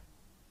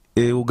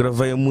 eu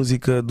gravei a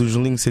música do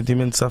Julinho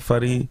Sentimento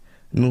Safari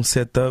num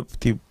setup,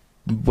 tipo,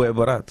 é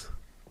barato.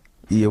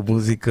 e a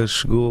música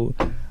chegou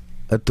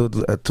a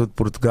todo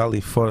Portugal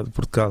e fora de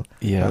Portugal.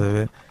 Yeah. A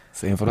ver?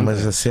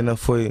 Mas a cena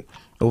foi,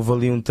 houve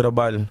ali um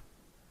trabalho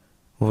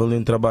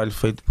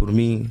feito por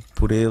mim,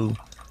 por ele,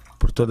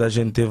 por toda a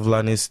gente que esteve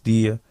lá nesse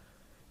dia,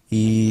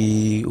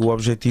 e o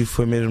objetivo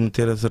foi mesmo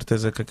ter a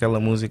certeza que aquela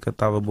música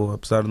estava boa,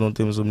 apesar de não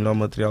termos o melhor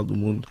material do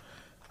mundo.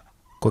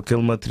 Com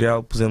aquele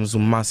material pusemos o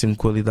máximo de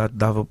qualidade que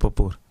dava para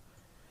pôr,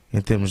 em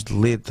termos de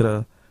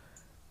letra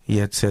e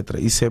etc.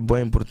 Isso é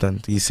bem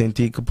importante, e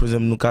senti que, por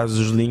exemplo, no caso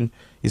do Julinho,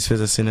 isso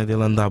fez a cena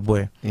dele andar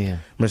bué.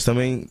 Mas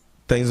também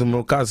tens o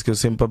meu caso, que eu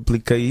sempre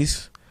apliquei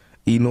isso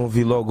e não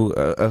vi logo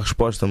a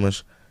resposta,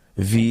 mas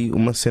vi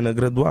uma cena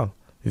gradual.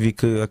 Vi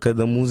que a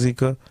cada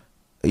música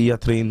ia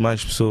atraindo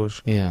mais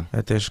pessoas,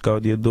 até chegar ao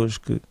dia de hoje,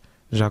 que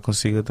já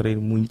consigo atrair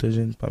muita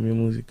gente para a minha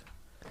música.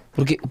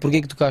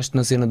 Porquê que tocaste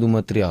na cena do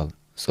material?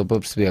 Só para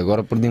perceber,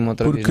 agora perdi-me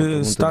outra vez.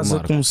 Porque se estás a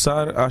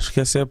começar, acho que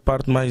essa é a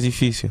parte mais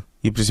difícil,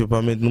 e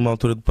principalmente numa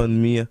altura de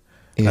pandemia.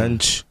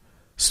 Antes,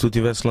 se tu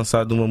tivesse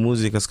lançado uma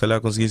música, se calhar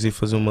conseguias ir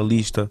fazer uma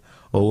lista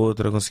ou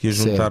outra, conseguias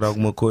juntar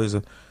alguma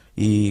coisa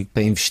e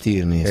para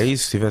investir nisso. É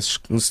isso,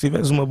 se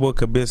tiveres uma boa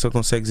cabeça,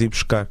 consegues ir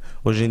buscar.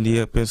 Hoje em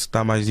dia penso que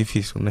está mais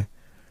difícil, né?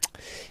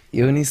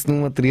 Eu nisso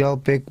no material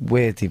peco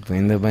bué, tipo,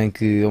 ainda bem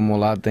que ao meu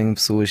lado tenho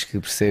pessoas que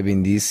percebem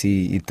disso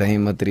e têm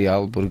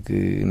material,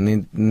 porque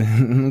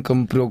nunca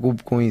me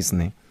preocupo com isso,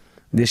 né?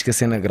 Desde que a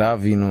cena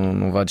grave e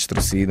não vá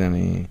destruída,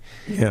 né?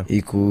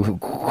 E que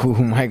o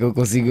Michael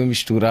consiga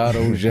misturar,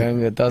 ou o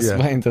Janga, está-se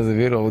bem, estás a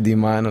ver? Ou o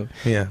Dimano,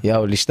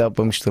 olha, isto dá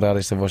para misturar,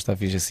 esta voz está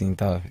fixe assim,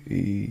 tá?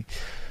 E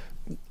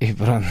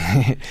pronto,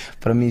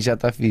 para mim já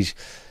está fixe.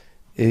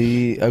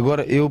 E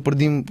agora eu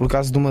perdi-me, por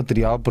causa do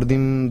material,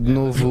 perdi-me de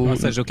novo. Ou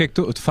seja, o que é que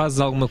tu fazes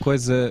alguma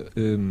coisa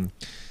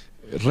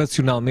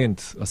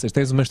racionalmente? Ou seja,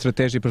 tens uma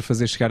estratégia para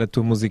fazer chegar a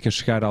tua música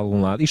a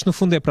algum lado? Isto no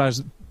fundo é para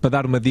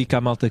dar uma dica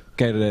à malta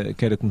que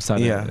queira começar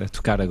a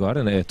tocar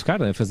agora, né?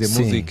 A fazer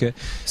música.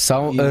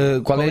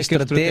 Qual é a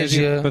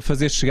estratégia para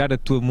fazer chegar a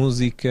tua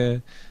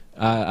música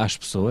às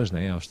pessoas,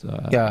 né?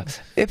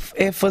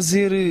 É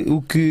fazer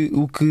o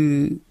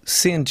que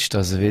sentes,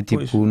 estás a ver?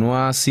 Tipo, não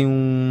há assim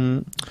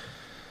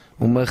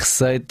uma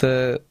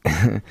receita.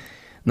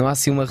 Não há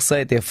assim uma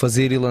receita, é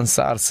fazer e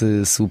lançar.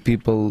 Se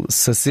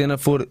a cena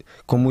for,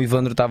 como o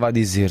Ivandro estava a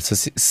dizer,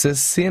 se a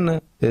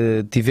cena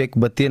tiver que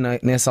bater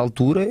nessa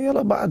altura,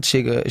 ela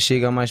bate,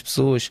 chega a mais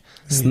pessoas.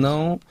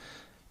 Senão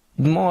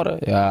demora.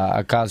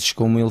 Há casos,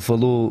 como ele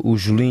falou, o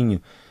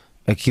Julinho,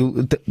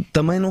 aquilo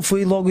também não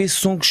foi logo esse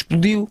som que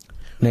explodiu,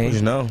 né?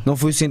 Não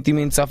foi o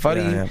Sentimento de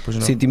Safari.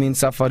 O Sentimento de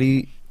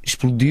Safari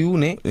explodiu,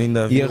 né?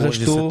 Ainda havia e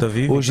arrastou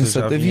hoje em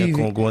Santa Vive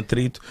com algum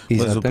atrito.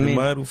 Mas o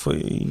primeiro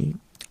foi.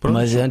 Pronto,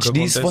 mas antes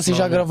disso vocês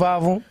já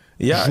gravavam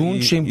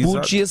juntos em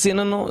putos, e a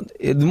cena não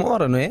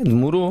demora, não é?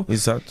 Demorou.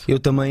 Exato. Eu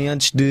também,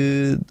 antes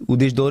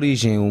Desde a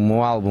Origem, o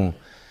meu álbum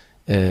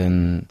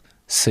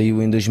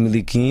saiu em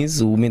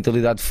 2015, o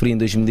Mentalidade Fria em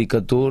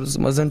 2014,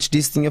 mas antes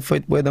disso tinha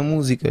feito bué da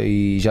música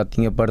e já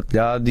tinha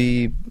partilhado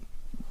e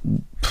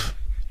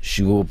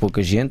chegou a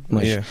pouca gente,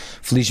 mas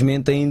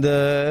felizmente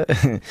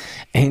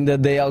ainda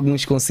dei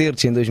alguns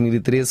concertos. Em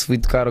 2013 fui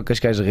tocar ao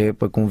Cascais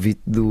Rap a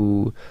convite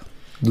do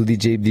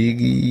DJ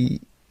Big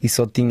e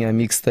só tinha a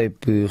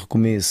mixtape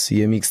Recomeço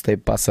e a mixtape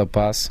Passo a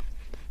Passo,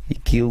 e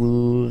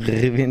aquilo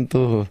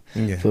rebentou.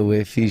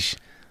 Foi fixe.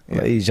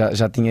 E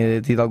já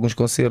tinha tido alguns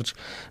concertos.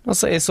 Não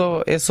sei,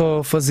 é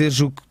só fazeres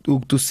o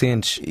que tu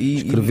sentes e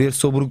escrever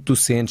sobre o que tu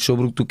sentes,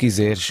 sobre o que tu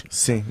quiseres.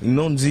 Sim, e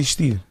não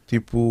desistir.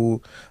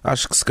 Tipo,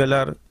 acho que se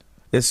calhar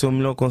esse é o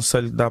melhor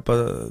conselho que dá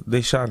para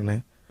deixar,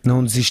 né?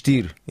 Não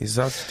desistir.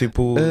 Exato,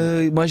 tipo...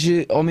 mas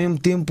ao mesmo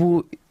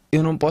tempo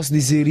eu não posso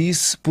dizer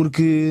isso,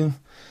 porque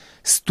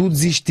se tu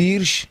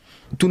desistires,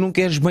 tu não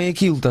queres bem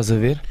aquilo, estás a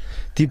ver?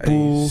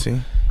 Tipo...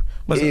 Sim.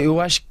 Mas, eu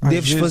acho que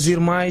deves fazer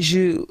mais.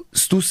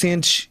 Se tu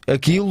sentes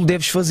aquilo,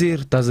 deves fazer,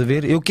 estás a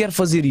ver? Eu quero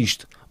fazer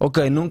isto,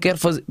 ok, não quero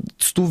fazer.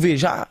 Se tu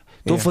vês,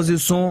 estou a fazer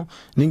som,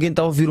 ninguém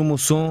está a ouvir o meu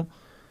som,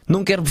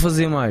 não quero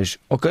fazer mais,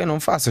 ok, não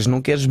faças,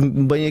 não queres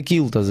bem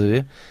aquilo, estás a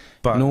ver?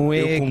 Pá, não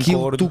é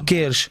aquilo que tu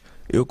queres.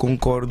 Eu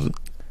concordo,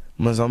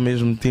 mas ao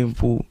mesmo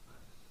tempo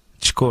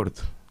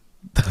discordo.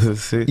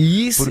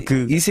 E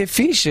isso é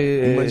fixe,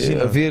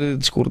 imagina, haver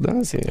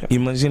discordância.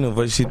 Imagina, eu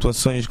vejo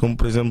situações como,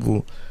 por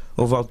exemplo,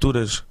 houve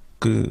alturas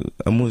que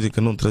a música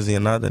não trazia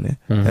nada, né?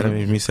 Era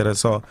mesmo isso,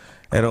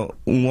 era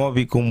um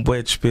hobby com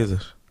bué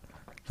despesas.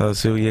 Então,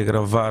 se eu ia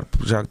gravar,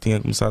 já que tinha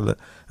começado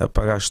a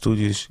pagar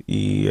estúdios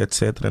e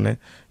etc, né?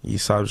 E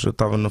sabes, eu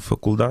estava na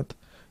faculdade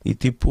e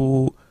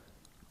tipo,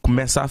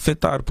 começa a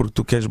afetar, porque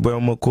tu queres bué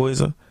uma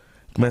coisa,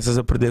 começas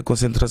a perder a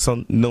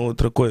concentração na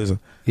outra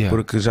coisa,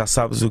 porque já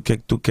sabes o que é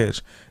que tu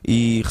queres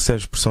e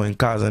recebes pressão em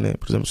casa, né?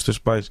 Por exemplo, os teus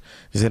pais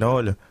dizem,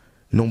 olha,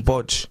 não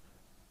podes,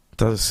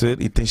 estás a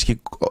ser, e tens que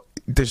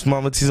de tomar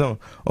uma decisão,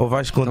 ou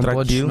vais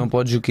contra aquilo. Não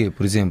podes o quê,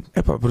 por exemplo?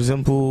 Por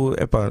exemplo,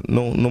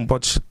 não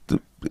podes.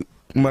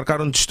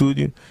 Marcaram de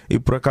estúdio e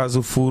por acaso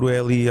o furo é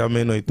ali à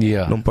meia-noite.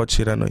 Não podes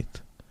ir à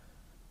noite.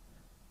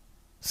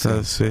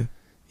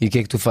 E o que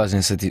é que tu fazes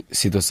nessa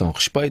situação?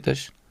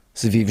 Respeitas?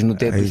 Se vives no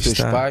teto Aí dos teus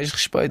está. pais,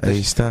 respeitas. Aí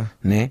está.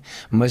 Né?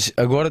 Mas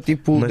agora,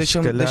 tipo, Mas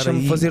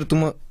deixa-me fazer-te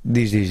uma.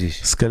 Diz.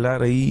 Se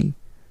calhar aí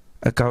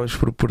acabas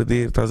por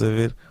perder, estás a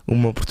ver,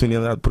 uma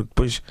oportunidade, porque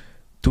depois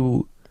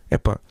tu,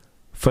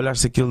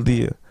 falhaste aquele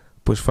dia,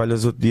 depois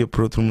falhas outro dia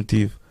por outro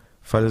motivo,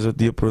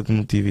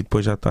 e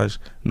depois já estás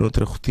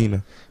noutra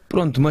rotina.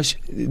 Pronto, mas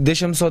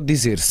deixa-me só te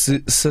dizer,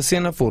 se a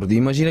cena for de,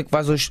 imagina que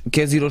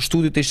queres ir ao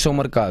estúdio, tens sessão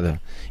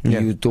marcada, e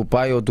o teu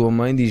pai ou a tua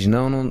mãe diz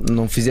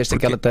não fizeste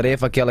aquela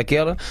tarefa,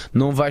 aquela,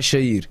 não vais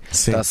sair,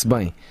 está-se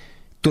bem.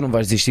 Tu não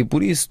vais desistir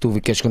por isso, tu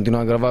queres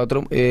continuar a gravar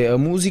a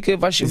música,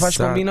 vais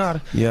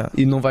combinar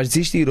e não vais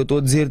desistir. Eu estou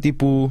a dizer,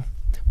 tipo,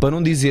 para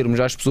não dizermos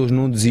às pessoas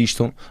não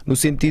desistam, no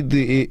sentido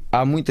de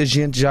há muita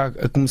gente já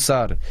a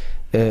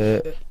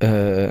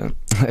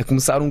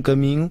começar um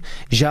caminho,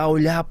 já a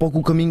olhar para o que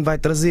o caminho vai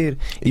trazer,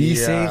 e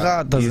isso é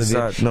errado, estás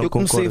a ver? Eu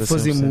comecei a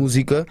fazer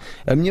música,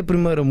 a minha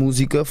primeira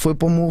música foi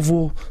para o meu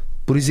avô.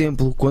 Por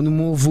exemplo, quando o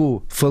meu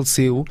avô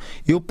faleceu,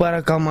 eu, para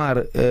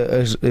acalmar,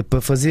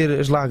 para fazer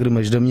as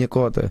lágrimas da minha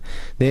cota,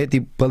 né,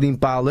 tipo, para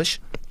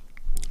limpá-las,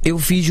 eu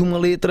fiz uma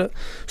letra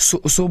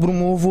sobre o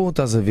meu avô,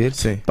 estás a ver?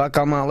 Sim. Para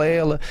acalmá-la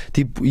ela.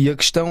 Tipo, e a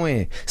questão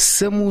é,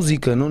 se a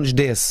música não nos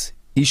desse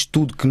isto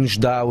tudo que nos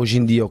dá hoje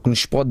em dia, ou que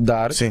nos pode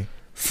dar,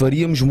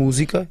 faríamos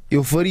música,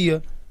 eu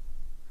faria.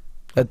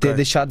 Até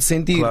deixar de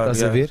sentir,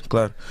 estás a ver?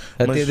 Claro.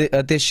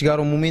 Até chegar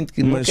ao momento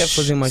que não quero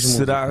fazer mais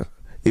música.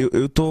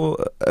 Eu estou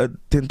a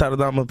tentar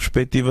dar uma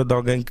perspectiva de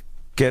alguém que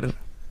quer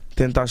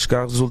tentar chegar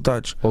a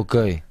resultados.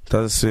 Ok.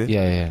 Estás a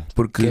ver?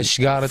 Porque quer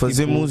chegar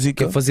fazer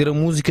música, quer fazer a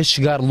música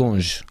chegar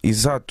longe.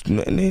 Exato.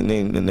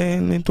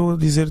 Nem estou a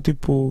dizer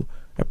tipo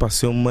para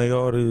ser o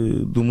maior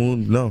do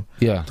mundo, não.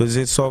 Estou a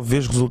dizer só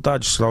ver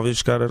resultados.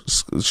 Talvez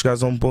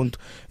chegares a um ponto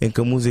em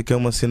que a música é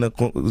uma cena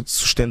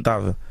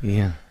sustentável.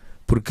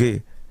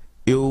 Porque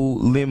eu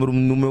lembro-me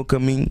no meu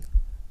caminho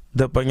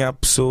de apanhar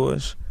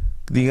pessoas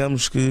que,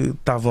 digamos, que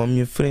estavam à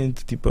minha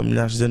frente, tipo, a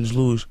milhares de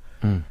anos-luz.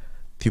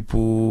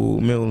 Tipo,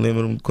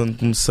 lembro-me quando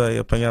comecei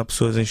a apanhar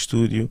pessoas em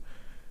estúdio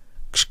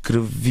que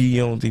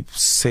escreviam, tipo,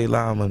 sei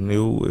lá, mano,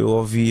 eu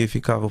ouvia e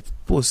ficava,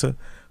 poça,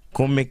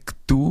 como é que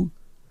tu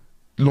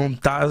não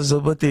estás a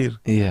bater?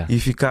 E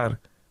ficar,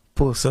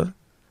 poça,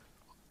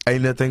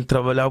 ainda tenho que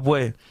trabalhar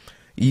bué.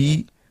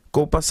 E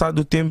com o passar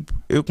do tempo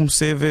eu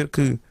comecei a ver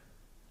que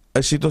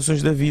as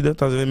situações da vida,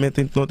 estás a ver,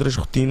 metem-te noutras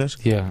rotinas,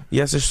 e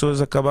essas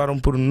pessoas acabaram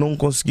por não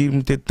conseguir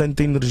meter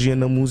tanta energia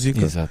na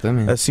música,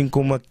 assim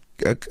como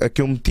a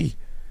que eu meti.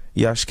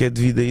 E acho que é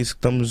devido a isso que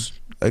estamos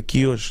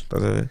aqui hoje,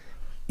 estás a ver?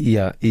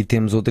 E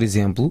temos outro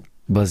exemplo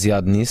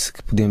baseado nisso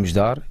que podemos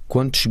dar.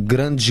 Quantos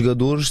grandes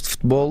jogadores de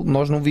futebol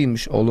nós não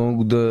vimos ao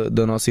longo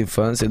da nossa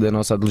infância, da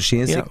nossa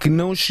adolescência, que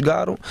não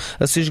chegaram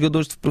a ser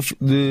jogadores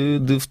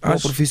de futebol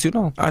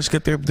profissional. Acho que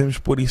até podemos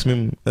pôr isso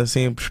mesmo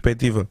assim em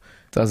perspectiva.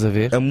 Estás a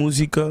ver? A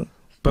música,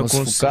 para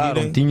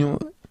conseguirem...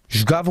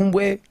 jogavam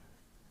bué,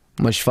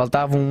 mas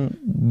faltavam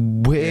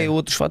bué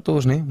outros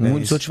fatores, né?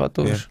 Muitos outros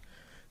fatores.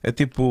 É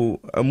tipo,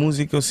 a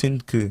música, eu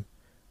sinto que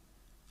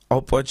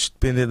ou podes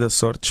depender da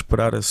sorte,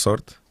 esperar a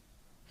sorte,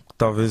 que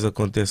talvez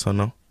aconteça ou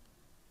não,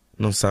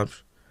 não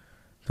sabes,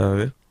 estás a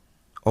ver?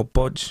 Ou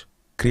podes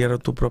criar a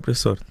tua própria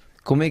sorte.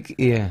 Como é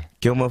que é?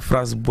 Que é uma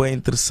frase bem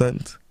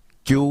interessante,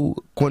 que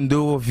quando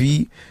eu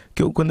ouvi,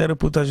 quando era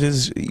puto, às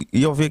vezes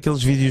ia ouvir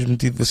aqueles vídeos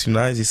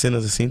motivacionais e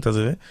cenas assim, estás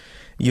a ver?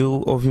 E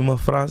eu ouvi uma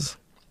frase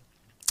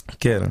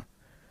que era: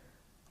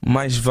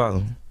 mais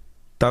vale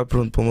estar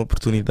pronto para uma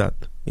oportunidade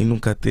e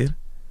nunca ter,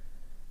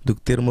 do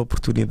que ter uma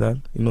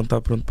oportunidade e não estar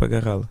pronto para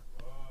agarrá-la.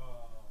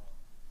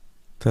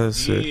 Estás a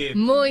ser?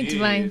 Muito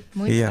bem,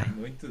 muito bem.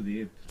 Muito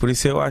deep. Por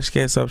isso eu acho que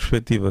é essa a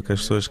perspectiva que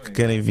as pessoas que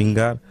querem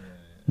vingar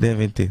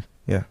devem ter.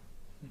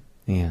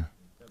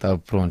 Estar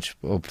prontos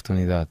para a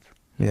oportunidade.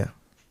 Yeah.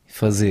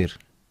 Fazer,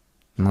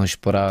 não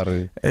esperar.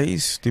 É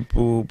isso,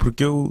 tipo,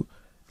 porque eu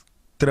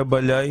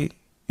trabalhei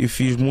e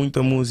fiz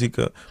muita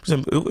música. Por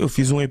exemplo, eu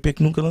fiz um EP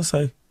que nunca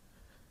lancei.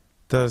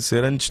 Está a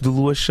ser antes de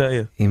Lua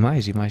Cheia. E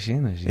mais,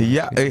 imaginas?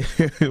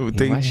 Eu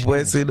tenho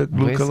boa cena que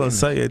nunca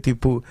lancei. É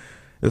tipo,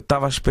 eu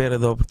estava à espera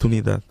da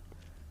oportunidade,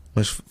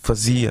 mas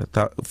fazia,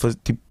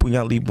 tipo,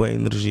 punha ali boa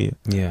energia,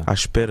 à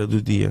espera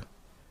do dia.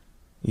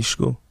 E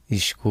chegou.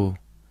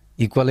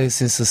 E qual é a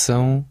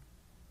sensação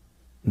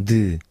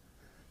de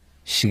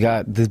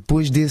chegar,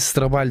 depois desse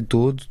trabalho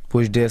todo,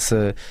 depois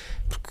dessa,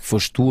 porque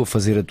foste tu a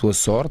fazer a tua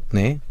sorte,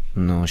 né?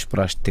 Não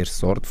esperaste ter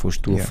sorte,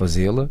 foste tu a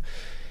fazê-la.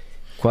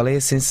 Qual é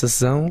a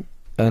sensação,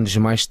 anos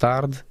mais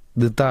tarde,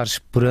 de estares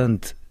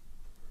perante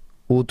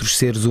outros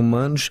seres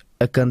humanos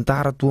a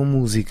cantar a tua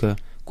música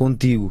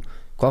contigo?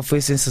 Qual foi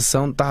a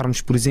sensação de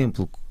estarmos, por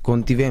exemplo,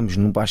 quando estivemos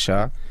no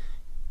Baixá,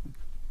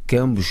 que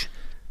ambos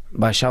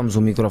baixámos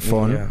o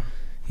microfone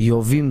e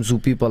ouvimos o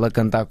people a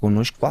cantar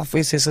connosco? Qual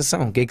foi a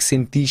sensação? O que é que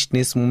sentiste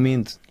nesse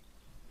momento?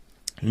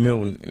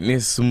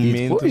 Nesse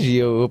momento...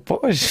 E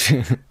depois,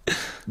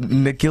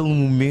 naquele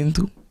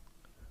momento,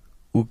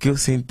 o que eu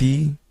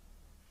senti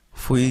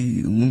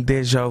foi um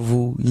déjà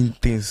vu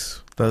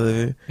intenso, estás a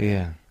ver?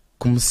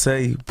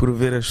 Comecei por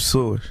ver as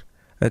pessoas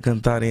a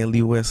cantarem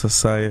ali o Essa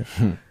Saia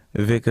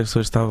ver que as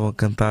pessoas estavam a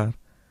cantar.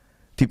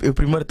 Tipo, eu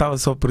primeiro estava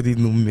só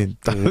perdido no momento.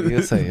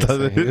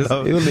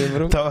 Eu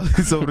lembro. Estava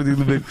só perdido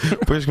no momento.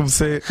 Depois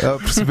comecei a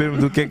perceber-me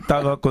do que é que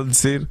estava a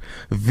acontecer.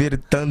 Ver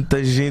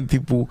tanta gente,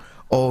 tipo,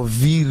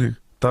 ouvir.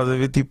 Estás a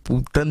ver,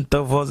 tipo,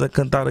 tanta voz a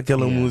cantar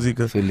aquela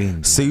música. Foi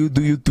lindo. Saiu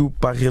do YouTube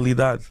para a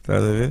realidade.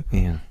 Estás a ver?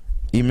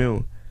 E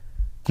meu,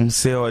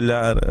 comecei a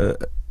olhar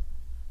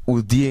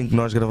o dia em que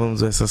nós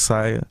gravamos essa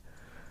saia.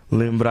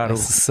 Lembrar a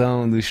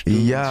sessão do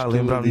estúdio.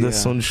 Lembrar-me da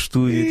sessão do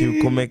estúdio.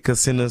 Tipo, como é que a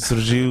cena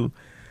surgiu.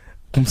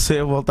 Comecei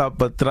a voltar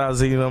para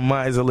trás ainda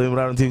mais, a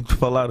lembrar-me, tipo, de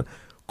falar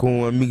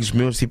com amigos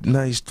meus, tipo,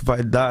 não, isto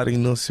vai dar e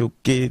não sei o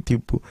quê,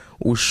 tipo,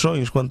 os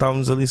sonhos, quando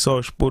estávamos ali só a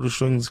expor os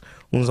sonhos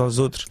uns aos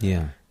outros,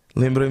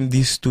 lembrei-me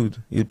disso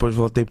tudo e depois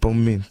voltei para o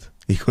momento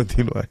e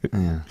continuei.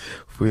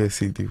 Foi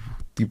assim,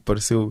 tipo,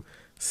 pareceu,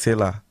 sei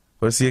lá,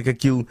 parecia que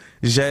aquilo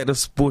já era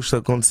suposto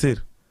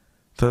acontecer,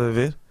 estás a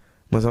ver?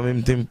 Mas ao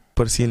mesmo tempo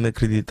parecia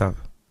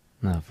inacreditável.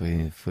 Não,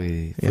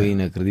 foi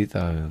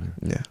inacreditável.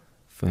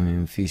 Foi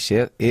mesmo fixe.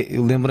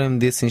 Eu lembrei-me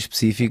desse em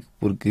específico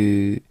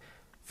porque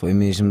foi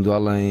mesmo do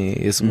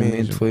além. Esse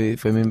momento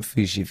foi mesmo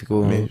fixe e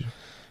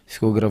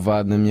ficou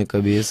gravado na minha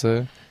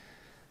cabeça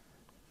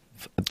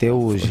até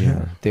hoje.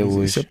 Até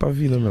hoje. Isso é para a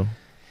vida, meu.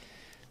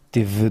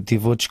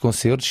 Tive outros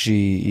concertos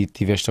e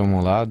tiveste ao meu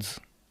lado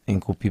em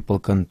que o People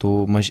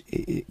cantou, mas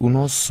o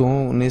nosso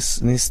som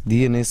nesse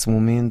dia, nesse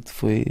momento,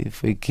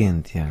 foi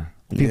quente.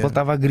 O People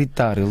estava a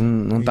gritar, ele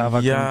não estava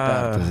a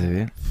cantar, estás a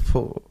ver?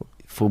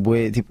 Foi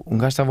bué, tipo, um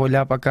gajo estava a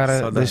olhar para a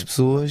cara das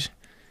pessoas.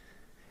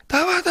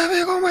 Estava a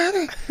ver como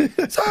é,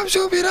 sabes,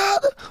 seu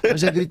virado.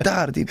 Mas a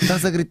gritar, tipo,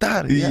 estás a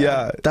gritar.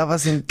 Estava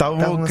assim,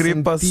 estavam a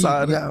querer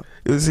passar.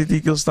 Eu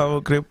senti que eles estavam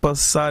a querer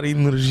passar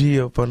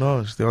energia para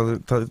nós.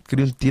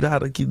 Queriam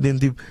tirar aqui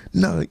dentro, tipo,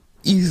 não,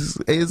 isso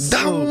é só.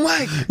 Dá-me um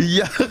mic!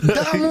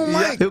 Dá-me um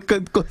mic! Eu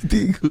canto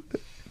contigo.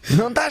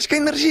 Não estás com a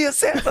energia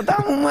certa,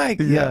 dá-me um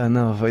mic!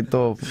 Não, foi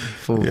top.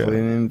 Foi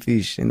mesmo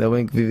fixe. Ainda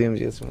bem que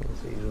vivemos esses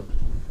momentos.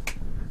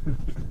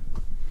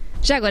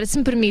 Já agora, se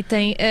me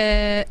permitem,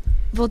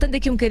 voltando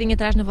aqui um bocadinho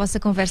atrás na vossa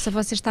conversa,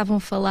 vocês estavam a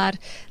falar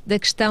da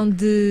questão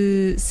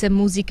de se a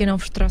música não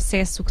vos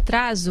trouxesse o que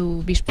traz,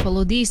 o Bispo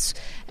falou disso,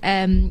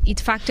 e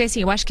de facto é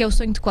assim, eu acho que é o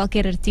sonho de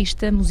qualquer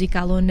artista,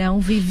 musical ou não,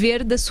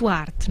 viver da sua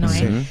arte, não é?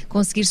 Sim.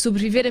 Conseguir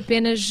sobreviver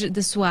apenas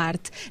da sua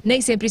arte. Nem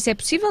sempre isso é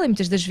possível e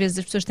muitas das vezes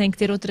as pessoas têm que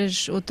ter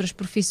outras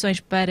profissões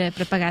para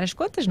pagar as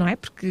contas, não é?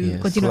 Porque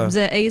continuamos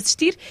a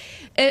existir.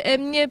 A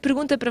minha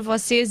pergunta para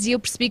vocês, e eu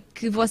percebi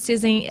que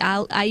vocês,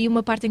 há aí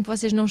uma parte em que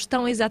vocês não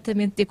estão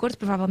exatamente de acordo,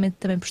 provavelmente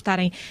também por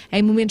estarem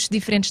em momentos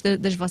diferentes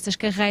das vossas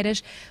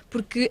carreiras,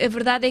 porque a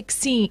verdade é que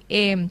sim,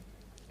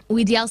 o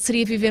ideal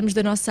seria vivermos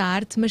da nossa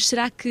arte, mas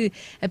será que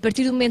a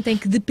partir do momento em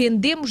que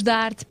dependemos da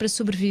arte para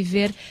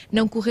sobreviver,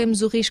 não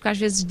corremos o risco às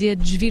vezes de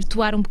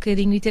desvirtuar um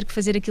bocadinho e ter que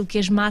fazer aquilo que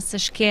as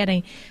massas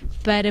querem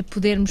para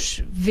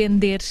podermos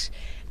vender?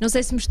 Não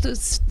sei se me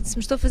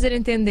estou a fazer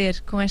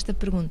entender com esta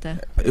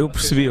pergunta. Eu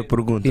percebi a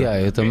pergunta.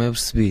 Eu também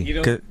percebi.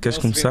 Queres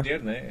começar?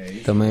 Vender, não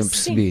é? Também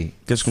percebi. Sim.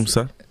 Queres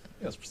começar?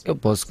 Eu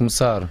posso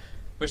começar.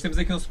 Depois temos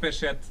aqui um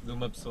superchat de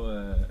uma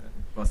pessoa.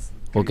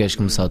 Ou queres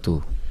começar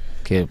tu?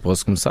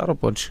 Posso começar ou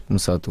podes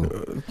começar tu?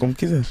 Como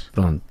quiseres.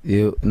 Pronto,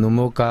 no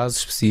meu caso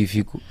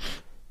específico,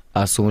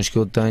 há sons que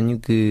eu tenho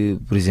que,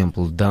 por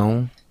exemplo,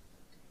 dão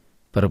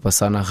para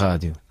passar na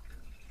rádio.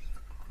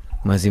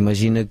 Mas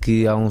imagina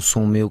que há um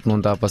som meu que não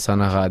está a passar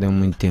na rádio há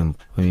muito tempo.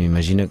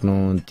 Imagina que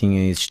não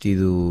tinha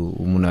existido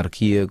o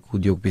Monarquia, que o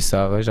Diogo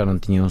Pissarra já não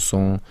tinha um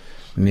som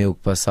meu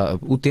que passava.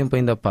 O tempo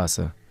ainda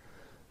passa.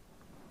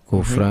 Com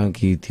o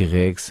Frank e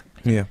T-Rex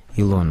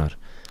e Lonar.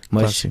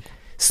 Mas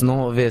se não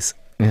houvesse...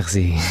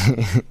 Merci.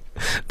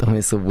 Também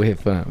sou bué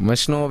fã. Mas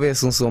se não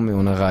houvesse um som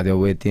meu na rádio há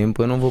bué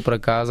tempo, eu não vou para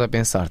casa a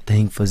pensar,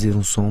 tenho que fazer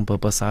um som para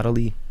passar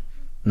ali.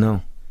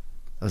 Não.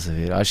 Estás a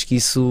ver? Acho que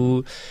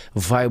isso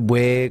vai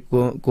bué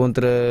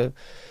contra...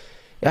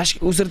 Acho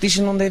que os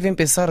artistas não devem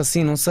pensar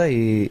assim, não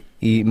sei.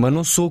 Mas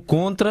não sou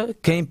contra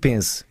quem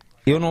pense.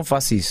 Eu não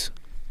faço isso.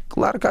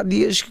 Claro que há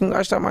dias que um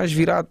gajo está mais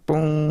virado para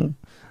um...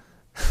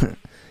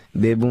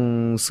 bebe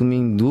um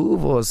suminho de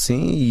uva ou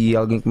assim e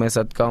alguém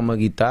começa a tocar uma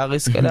guitarra e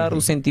se calhar o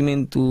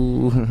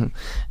sentimento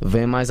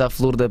vem mais à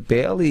flor da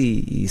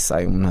pele e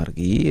sai uma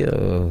Monarquia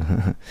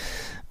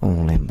ou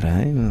um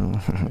Lembrei-me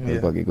ou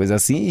qualquer coisa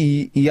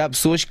assim e há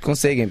pessoas que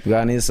conseguem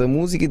pegar nessa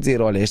música e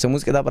dizer, olha, esta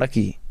música dá para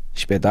aqui,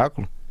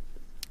 espetáculo.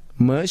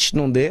 Mas se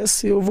não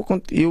desse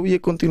eu ia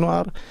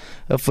continuar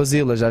a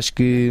fazê-las. Acho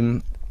que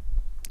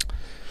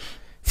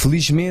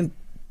felizmente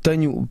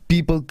tenho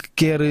people que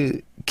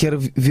quer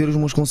ver os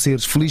meus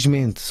concertos.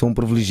 Felizmente, sou um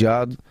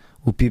privilegiado.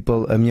 O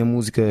people, a minha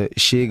música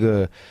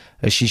chega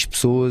a X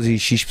pessoas e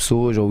X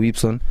pessoas, ou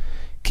Y,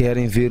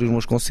 querem ver os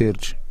meus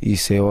concertos.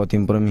 Isso é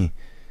ótimo para mim.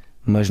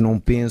 Mas não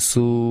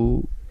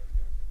penso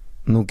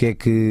no que é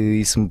que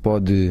isso me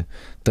pode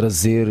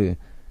trazer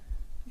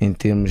em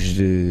termos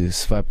de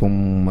se vai para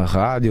uma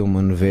rádio,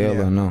 uma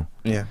novela, não.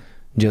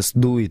 Just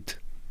do it.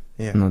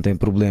 Não tem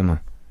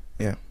problema.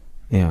 E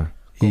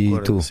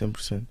concordo, tu?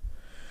 100%.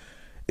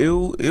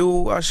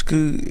 Eu acho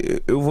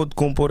que eu vou-te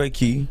compor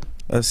aqui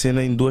a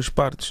cena em duas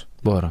partes.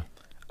 Bora.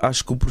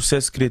 Acho que o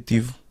processo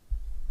criativo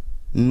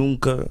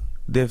nunca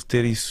deve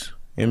ter isso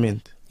em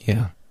mente.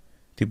 Yeah.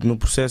 Tipo, no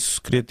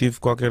processo criativo,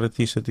 qualquer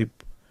artista tipo,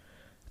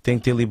 tem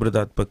que ter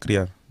liberdade para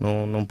criar.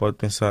 Não pode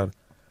pensar,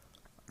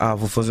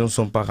 vou fazer um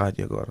som para a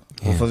rádio agora,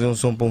 vou fazer um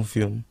som para um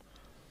filme,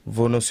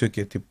 vou não sei o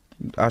quê. Tipo,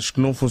 acho que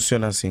não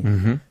funciona assim.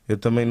 Eu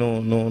também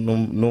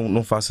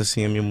não faço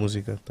assim a minha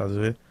música, estás a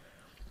ver?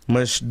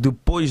 Mas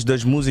depois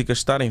das músicas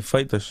estarem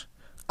feitas,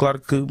 claro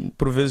que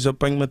por vezes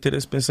apanho-me a ter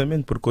esse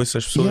pensamento, porque ouço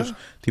as pessoas,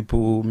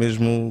 tipo,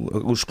 mesmo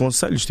os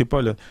conselhos, tipo,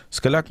 olha,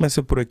 se calhar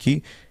começa por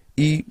aqui,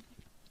 e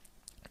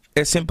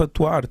é sempre a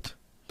tua arte.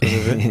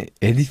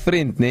 É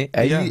diferente, né?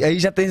 Aí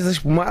já tens as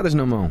pomadas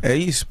na mão. É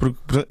isso, porque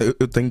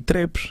eu tenho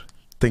trapes,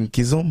 tenho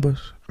quizombas.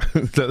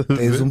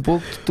 Tens um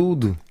pouco de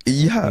tudo.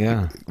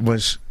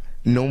 Mas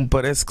não me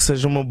parece que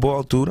seja uma boa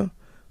altura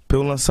para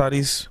eu lançar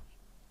isso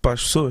para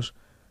as pessoas.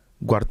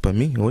 Guardo para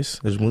mim, ouço,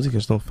 as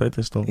músicas estão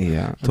feitas, estão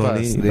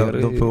ali,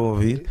 dão para eu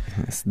ouvir.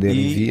 Se der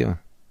envio.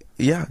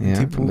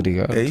 Tipo,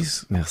 obrigado. É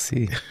isso.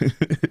 Merci.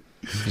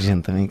 A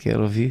gente também quer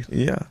ouvir.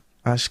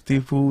 Acho que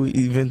tipo,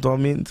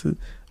 eventualmente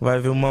vai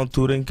haver uma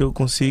altura em que eu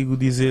consigo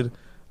dizer,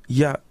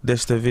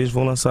 desta vez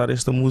vou lançar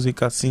esta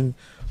música assim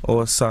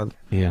ou assado.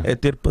 É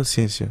ter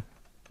paciência.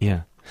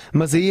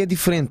 Mas aí é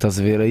diferente, estás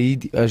a ver? Aí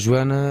a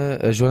Joana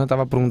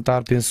estava a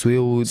perguntar, penso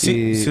eu,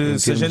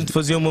 se a gente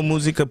fazia uma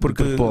música por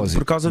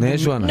causa né,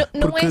 Joana?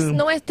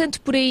 Não é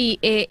tanto por aí,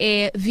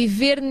 é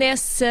viver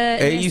nessa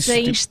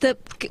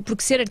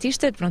porque ser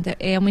artista, pronto,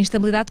 é uma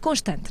instabilidade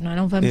constante, não é?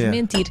 Não vamos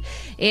mentir.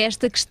 É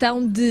esta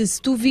questão de, se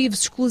tu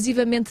vives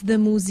exclusivamente da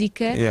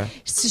música,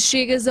 se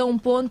chegas a um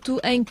ponto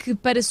em que,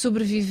 para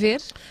sobreviver,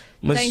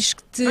 tens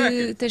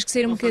que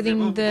sair um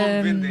bocadinho da...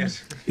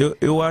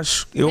 Eu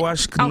acho que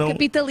ao não...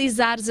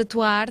 capitalizares a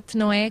tua arte,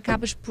 não é?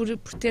 Acabas por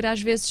ter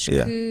às vezes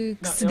que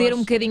ceder um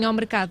bocadinho ao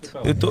mercado.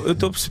 Eu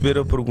estou a perceber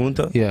a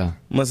pergunta,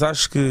 mas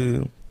acho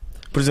que,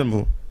 por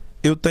exemplo,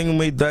 eu tenho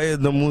uma ideia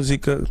da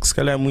música que se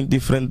calhar é muito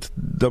diferente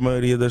da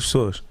maioria das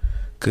pessoas.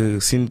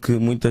 Que sinto que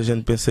muita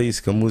gente pensa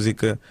isso, que a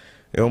música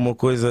é uma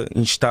coisa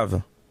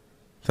instável.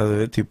 Estás a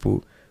ver?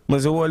 Tipo,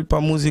 mas eu olho para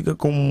a música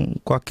como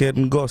qualquer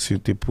negócio,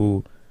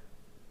 tipo...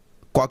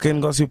 Qualquer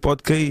negócio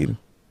pode cair.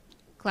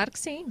 Claro que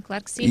sim,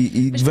 claro que sim.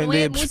 E mas vem não é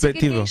daí a a música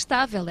perspectiva. que é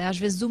instável, é às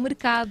vezes o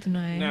mercado, não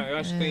é? Não, eu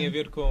acho que tem a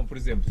ver com, por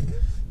exemplo,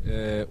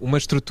 uma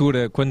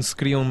estrutura, quando se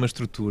cria uma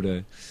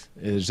estrutura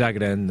já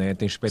grande, né?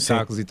 Tens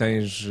espetáculos e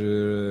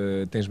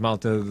tens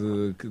malta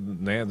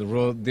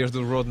desde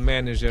o road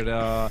manager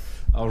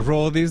aos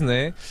roadies,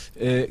 né?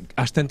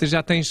 Às tantas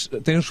já tens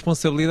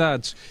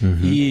responsabilidades.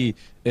 E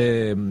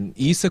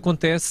isso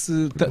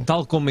acontece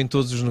tal como em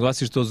todos os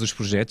negócios, todos os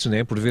projetos,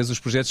 né? Por vezes os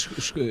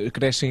projetos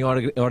crescem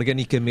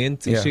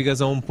organicamente e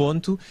chegas a um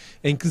ponto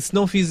em que, se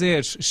não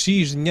fizeres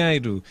X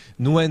dinheiro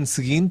no ano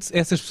seguinte,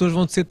 essas pessoas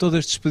vão ser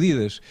todas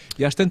despedidas.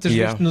 E às tantas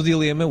vezes no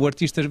dilema, o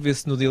artista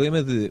vê-se no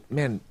dilema de,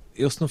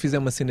 eu se não fizer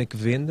uma cena que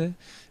venda,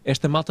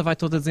 esta malta vai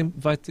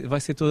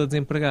ser toda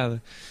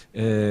desempregada.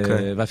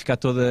 Vai ficar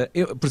toda...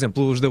 por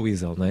exemplo, os da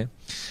Weasel, não é?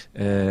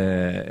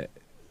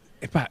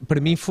 Para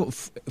mim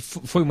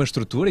foi uma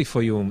estrutura, e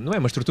não é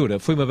uma estrutura,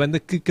 foi uma banda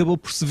que acabou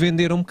por se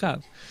vender um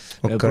bocado.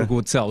 Porque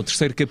o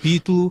terceiro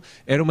capítulo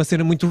era uma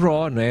cena muito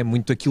raw, não é?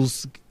 Muito aquilo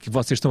que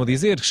vocês estão a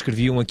dizer, que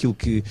escreviam aquilo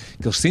que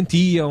eles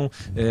sentiam,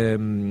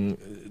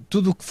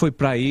 tudo o que foi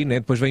para aí, né?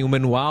 Depois vem o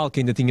manual, que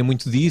ainda tinha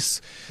muito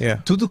disso.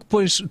 Tudo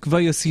que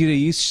veio a seguir a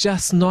isso, já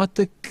se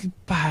nota que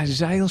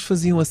já eles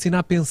faziam a cena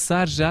a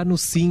pensar já no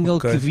single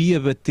que via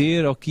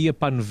bater, ou que ia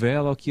para a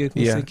novela, ou que ia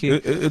não sei o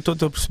quê. Eu estou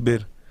a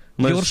perceber.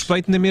 Mas... eu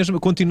respeito na mesma,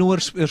 continuo a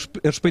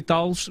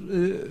respeitá-los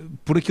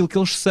por aquilo que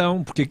eles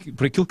são,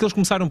 por aquilo que eles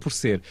começaram por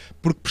ser,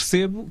 porque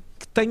percebo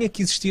que tenha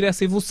que existir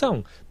essa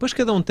evolução. Pois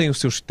cada um tem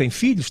tem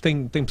filhos,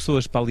 tem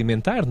pessoas para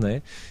alimentar, não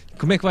é?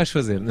 Como é que vais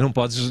fazer? Não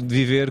podes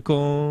viver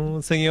com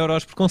 100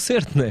 euros por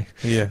concerto, não é?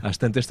 Às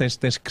tantas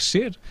tens que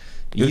crescer.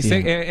 E isso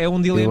é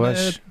um dilema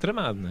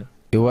tramado, não é?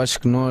 Eu acho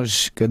que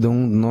cada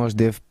um de nós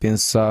deve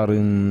pensar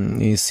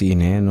em si,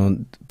 né?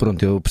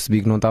 Pronto, eu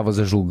percebi que não estavas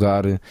a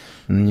julgar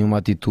nenhuma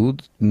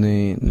atitude,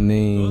 nem...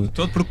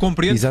 Todo porque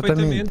compreendo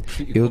perfeitamente.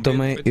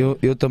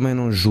 Eu também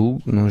não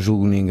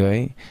julgo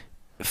ninguém.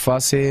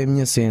 Faço a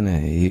minha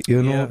cena.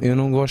 Eu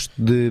não gosto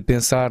de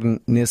pensar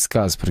nesse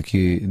caso,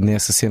 porque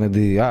nessa cena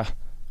de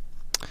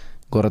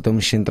agora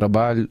estamos sem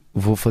trabalho,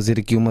 vou fazer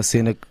aqui uma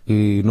cena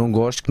que não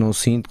gosto, que não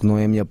sinto, que não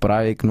é a minha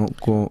praia, que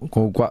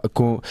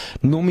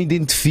não me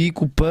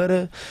identifico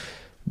para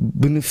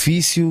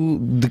benefício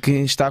de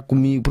quem está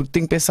comigo, porque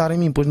tenho que pensar em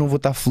mim, pois não vou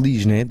estar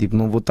feliz, né? Tipo,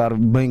 não vou estar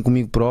bem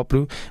comigo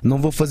próprio, não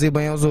vou fazer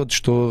bem aos outros,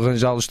 estou a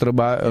arranjar-lhes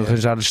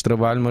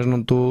trabalho, mas não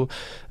estou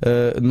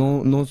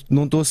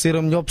a ser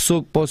a melhor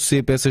pessoa que posso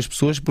ser para essas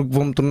pessoas, porque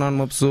vou me tornar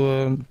uma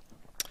pessoa...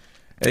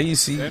 É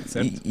isso,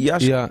 certo. E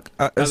acho que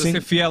estás a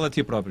ser fiel a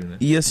ti próprio, né?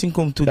 E assim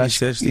como tu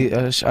disseste,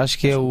 acho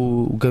que é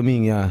o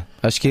caminho.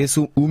 Acho que é esse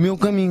o meu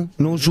caminho.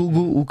 Não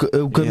julgo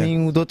o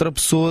caminho de outra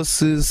pessoa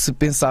se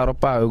pensar,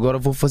 agora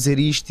vou fazer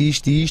isto,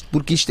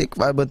 porque isto é que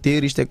vai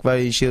bater, isto é que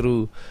vai encher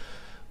o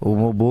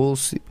meu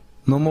bolso.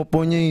 não me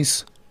oponho a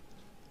isso.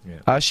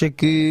 Acha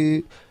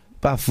que,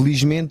 pá,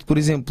 felizmente, por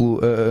exemplo,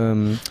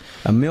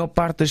 a maior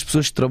parte das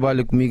pessoas que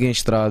trabalham comigo em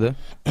estrada,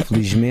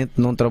 felizmente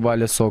não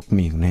trabalha só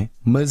comigo, né?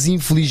 Mas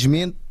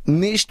infelizmente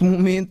neste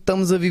momento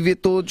estamos a viver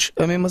todos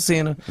a mesma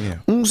cena.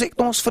 Uns é que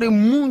estão a sofrer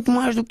muito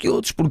mais do que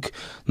outros, porque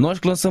nós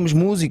que lançamos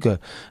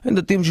música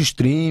ainda temos os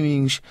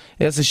streamings,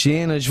 essas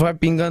cenas, vai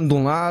pingando de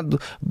um lado,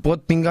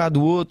 pode pingar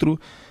do outro,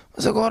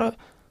 mas agora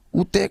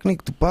o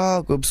técnico de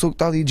palco, a pessoa que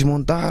está ali a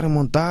desmontar, a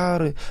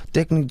montar,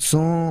 técnico de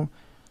som,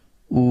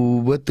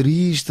 o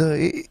baterista,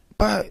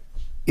 pá,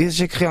 esses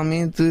é que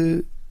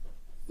realmente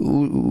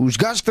os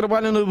gajos que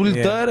trabalham na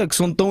bilheteira, que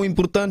são tão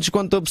importantes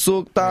quanto a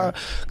pessoa que está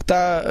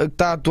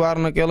a atuar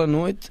naquela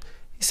noite,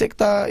 isso é que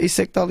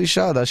está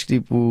lixado. Acho que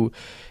tipo,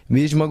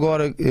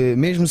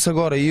 mesmo se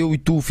agora eu e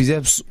tu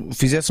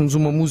fizéssemos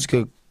uma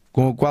música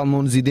com a qual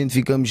não nos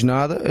identificamos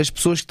nada, as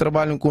pessoas que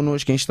trabalham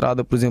connosco em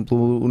estrada, por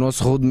exemplo, o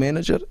nosso road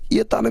manager,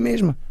 ia estar na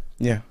mesma.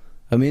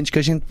 A menos que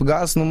a gente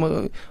pegasse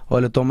numa,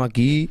 olha, toma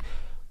aqui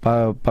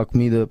para a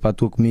comida, para a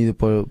tua comida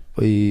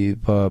e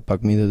para a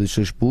comida dos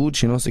seus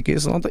putos e não sei o que,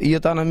 senão ia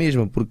estar na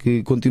mesma,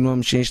 porque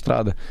continuamos sem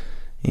estrada.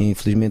 E,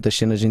 infelizmente as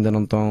cenas ainda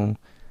não estão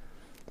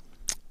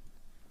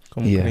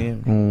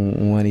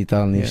um ano e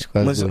tal nisto.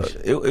 Mas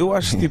eu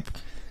acho tipo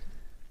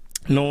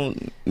não.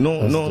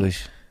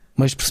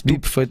 Mas percebi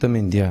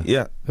perfeitamente.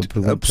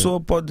 A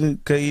pessoa pode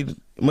cair,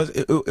 mas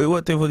eu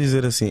até vou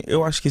dizer assim,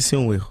 eu acho que isso é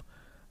um erro,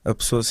 a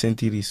pessoa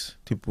sentir isso,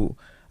 tipo,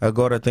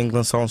 agora tem que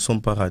lançar um som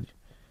para a rádio.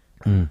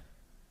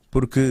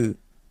 Porque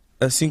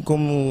assim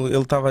como ele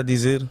estava a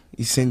dizer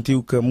e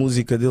sentiu que a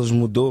música deles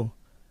mudou,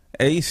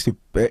 é isso, tipo,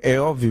 é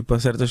óbvio, para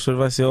certas pessoas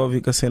vai ser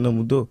óbvio que a cena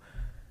mudou.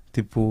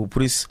 Tipo,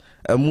 por isso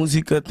a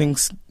música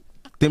temos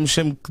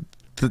sempre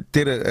que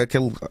ter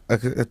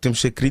temos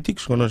que ser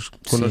críticos connosco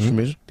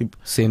mesmos, tipo,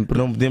 sempre.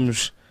 Não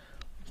podemos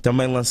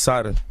também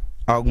lançar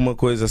alguma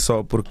coisa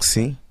só porque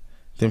sim.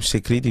 Temos que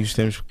ser críticos,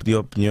 temos que pedir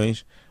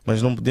opiniões,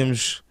 mas não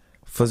podemos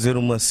fazer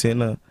uma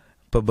cena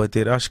para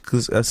bater. Acho que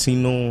assim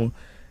não.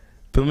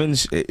 Pelo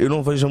menos eu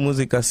não vejo a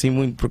música assim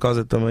muito por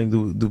causa também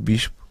do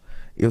Bispo.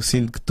 Eu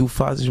sinto que tu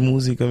fazes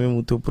música mesmo,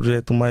 o teu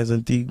projeto mais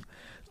antigo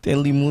tem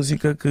ali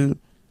música que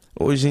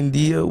hoje em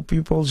dia o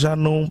people já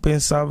não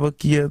pensava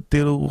que ia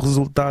ter o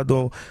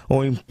resultado ou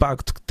o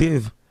impacto que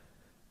teve,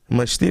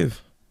 mas teve.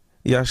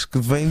 E acho que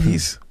vem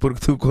disso,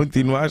 porque tu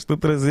continuaste a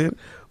trazer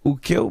o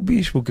que é o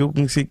Bispo, o que eu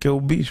conheci que é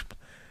o Bispo.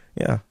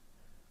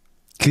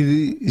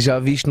 Que já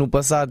viste no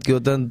passado, que eu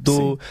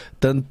tanto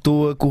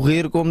estou a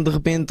correr como de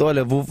repente,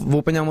 olha, vou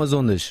apanhar umas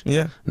ondas,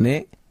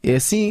 né? É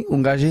assim,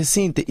 um gajo é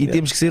assim, e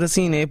temos que ser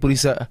assim, né? Por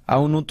isso há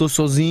um não estou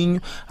sozinho,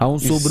 há um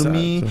sobre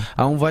mim,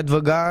 há um vai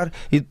devagar,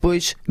 e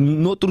depois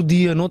no outro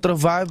dia, noutra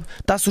vibe,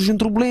 está surgindo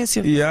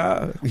turbulência,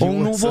 ou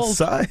um não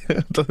volta,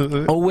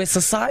 ou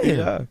essa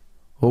saia.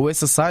 Ou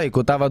essa saia, que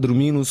eu estava a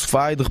dormir no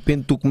sofá e de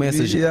repente tu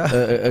começas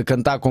a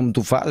cantar como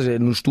tu fazes,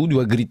 no estúdio,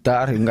 a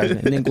gritar,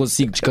 nem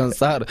consigo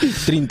descansar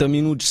 30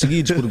 minutos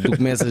seguidos porque tu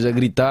começas a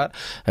gritar,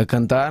 a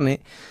cantar, né?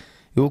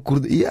 Eu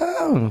acordei,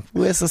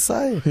 essa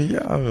saia.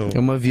 É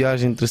uma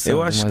viagem interessante.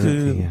 Eu acho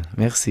que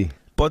merci.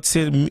 Pode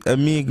ser a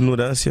minha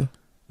ignorância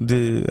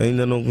de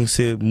ainda não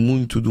conhecer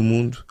muito do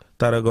mundo,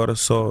 estar agora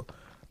só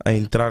a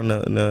entrar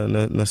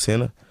na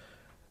cena,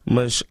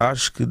 mas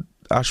acho que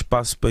há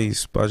espaço para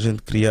isso, para a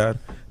gente criar,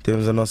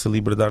 termos a nossa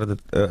liberdade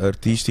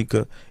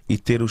artística e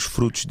ter os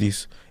frutos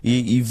disso.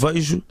 E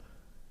vejo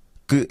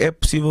que é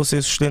possível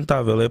ser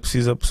sustentável, é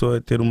preciso a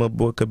pessoa ter uma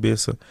boa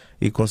cabeça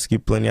e conseguir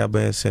planear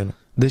bem a cena.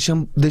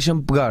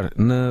 Deixa-me pegar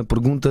na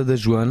pergunta da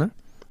Joana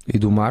e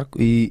do Marco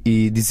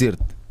e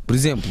dizer-te, por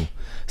exemplo,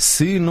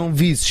 se não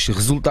visses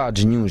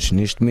resultados nenhuns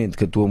neste momento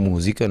com a tua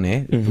música,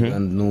 né?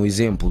 Pegando no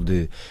exemplo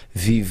de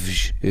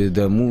vives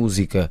da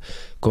música,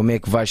 como é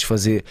que vais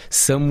fazer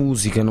se a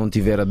música não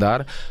tiver a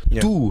dar?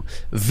 Tu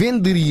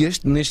venderias,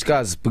 neste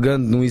caso,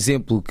 pegando no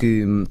exemplo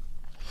que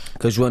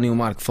a Joana e o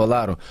Marco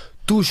falaram,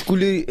 tu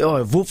escolher,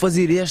 vou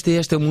fazer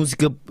esta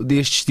música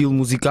deste estilo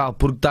musical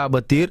porque está a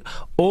bater,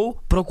 ou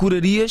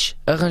procurarias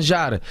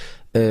arranjar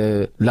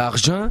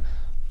l'argent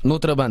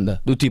noutra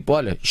banda, do tipo,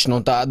 olha, isto não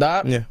está a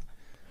dar,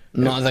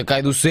 nada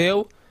cai do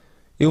céu,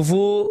 eu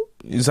vou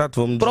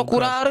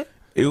procurar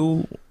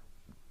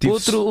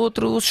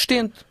outro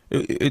sustento.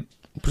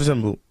 Por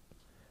exemplo,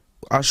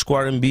 acho que o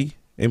R&B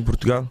em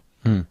Portugal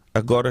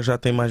agora já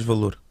tem mais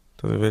valor.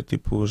 Estás a ver?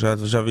 Tipo, já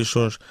vi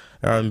sons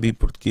R&B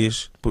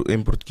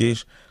em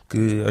português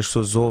que as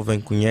pessoas ouvem,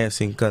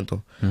 conhecem,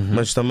 cantam.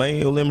 Mas também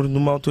eu lembro de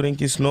uma altura em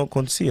que isso não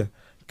acontecia,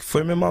 que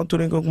foi a mesma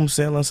altura em que eu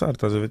comecei a lançar,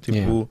 estás a ver?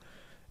 Tipo,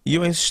 e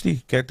eu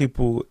insisti, que é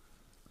tipo,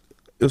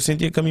 eu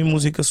sentia que a minha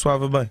música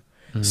soava bem.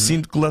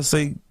 Sinto que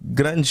lancei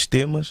grandes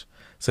temas.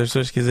 Se as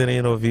pessoas quiserem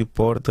ir ouvir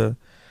Porta,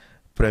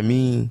 para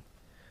mim,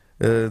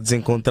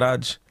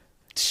 Desencontrados,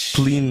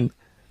 Clean,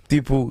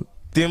 tipo,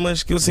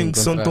 temas que eu sinto que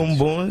são tão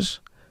bons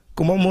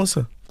como a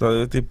moça.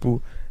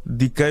 Tipo,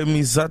 dediquei-me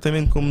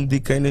exatamente como me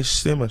dediquei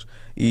nestes temas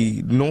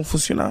e não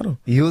funcionaram.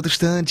 E outros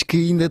tantos que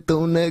ainda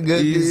estão na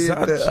gaveta.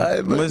 Exato.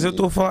 Mas eu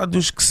estou a falar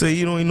dos que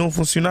saíram e não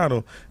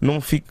funcionaram.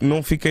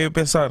 Não fiquei a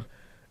pensar,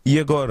 e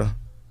agora?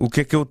 O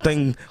que é que eu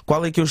tenho?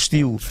 Qual é que é o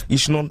estilo?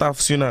 Isto não está a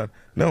funcionar.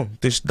 Não,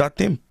 tens de dar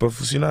tempo para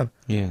funcionar.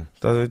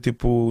 Tá a ver?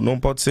 Tipo, não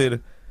pode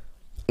ser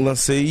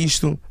lancei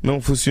isto,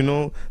 não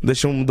funcionou,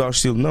 deixa-me mudar o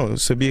estilo. Não, eu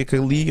sabia que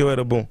ali eu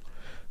era bom.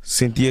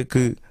 Sentia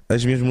que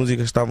as minhas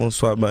músicas estavam a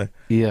soar bem.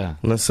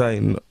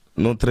 Lancei,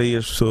 não traí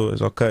as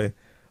pessoas, ok.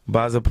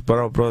 Base a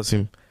preparar o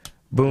próximo.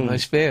 Boom.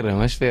 Mas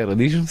espera,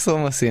 diz-me só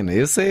uma cena.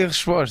 Eu sei a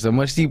resposta,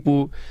 mas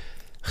tipo,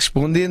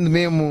 respondendo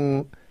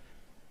mesmo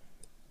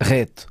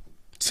reto.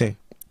 Sim.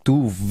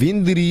 Tu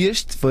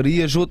venderias-te,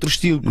 farias outro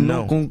estilo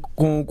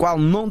com o qual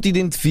não te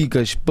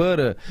identificas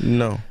para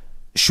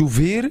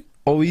chover,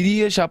 ou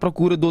irias à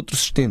procura de outro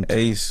sustento?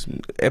 É isso.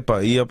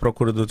 Ia à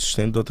procura de outro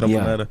sustento de outra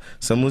maneira.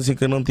 Se a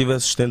música não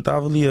tivesse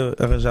sustentável, ia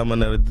arranjar a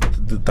maneira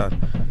de estar.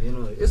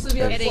 Eu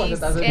sabia a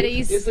resposta. Era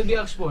isso. Eu sabia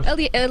a resposta.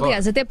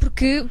 Aliás, até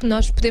porque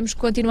nós podemos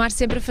continuar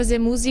sempre a fazer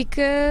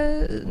música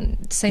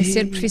sem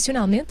ser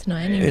profissionalmente, não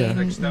é?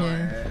 A questão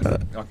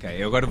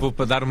ok, agora vou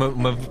para dar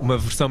uma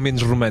versão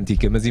menos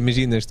romântica, mas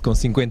imaginas-te com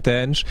 50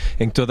 anos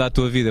em que toda a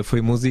tua vida foi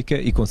música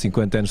e com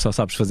 50 anos só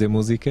sabes fazer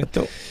música,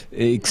 então,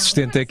 e que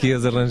sustento é que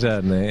ias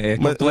arranjar, não é? É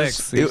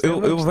complexo.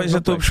 Eu vejo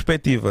a tua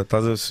perspectiva,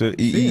 estás a ver?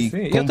 Sim.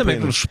 Eu também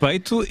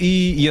respeito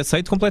e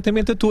aceito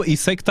completamente a tua. E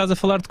sei que estás a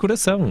falar de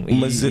coração.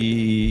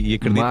 E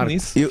acredito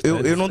nisso.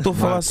 Eu não estou a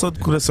falar só de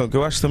coração, que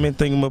eu acho que também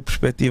tenho uma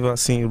perspectiva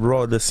assim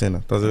raw da cena,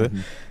 estás a ver?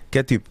 Que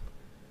é tipo,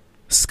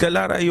 se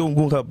calhar há aí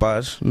algum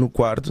rapaz no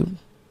quarto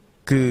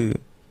que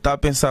está a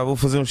pensar, vou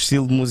fazer um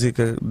estilo de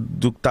música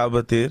do que está a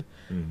bater,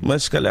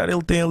 mas se calhar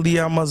ele tem ali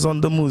a Amazon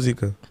da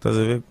música, estás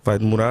a ver? Vai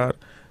demorar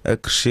a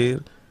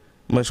crescer,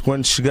 mas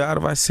quando chegar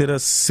vai ser a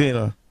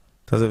cena,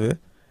 estás a ver?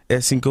 É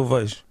assim que eu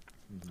vejo.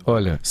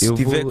 Olha, se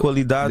tiver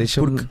qualidade,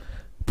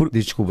 porque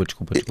desculpa.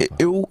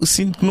 Eu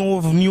sinto que não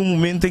houve nenhum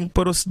momento em que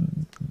parou-se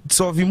de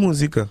só ouvir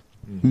música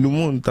no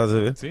mundo, estás a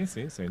ver? Sim,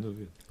 sem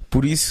dúvida.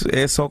 Por isso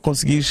é só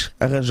conseguires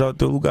arranjar o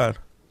teu lugar.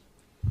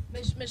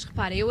 Mas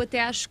repara, eu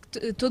até acho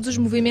que todos os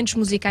movimentos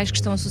musicais que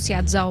estão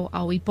associados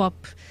ao hip-hop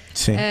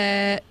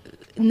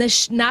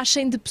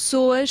nascem de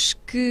pessoas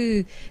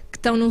que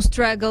estão num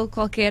struggle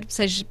qualquer,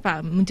 seja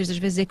muitas das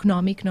vezes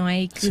económico, não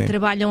é? E que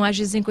trabalham às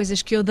vezes em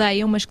coisas que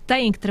odeiam, mas que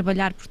têm que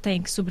trabalhar porque têm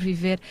que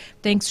sobreviver,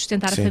 têm que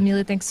sustentar a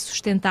família, têm que se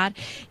sustentar.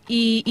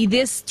 E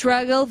desse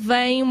struggle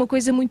vem uma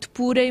coisa muito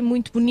pura e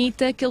muito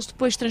bonita que eles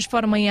depois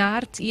transformam em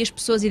arte e as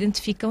pessoas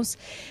identificam-se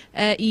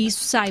e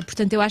isso sai.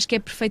 Portanto, eu acho que é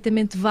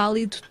perfeitamente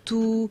válido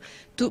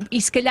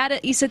e se calhar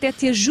isso até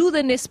te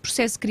ajuda nesse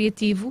processo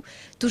criativo.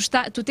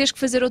 Tu tens que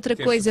fazer outra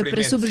coisa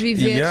para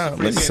sobreviver.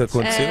 Mas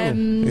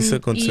isso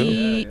aconteceu.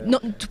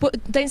 Tu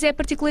tens a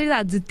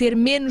particularidade de ter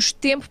menos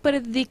tempo para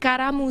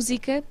dedicar à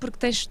música porque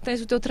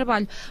tens o teu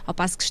trabalho. Ao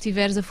passo que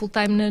estiveres a full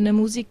time na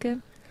música,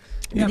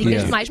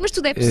 dedicas mais. Mas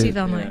tudo é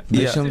possível, não é?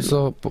 Deixa-me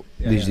só.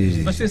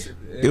 Diz.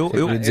 Eu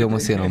queria dizer uma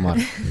cena ao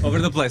Marco.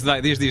 Over the place,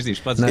 diz.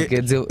 Podes não,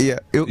 quer dizer.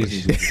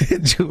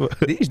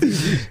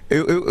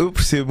 Eu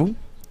percebo,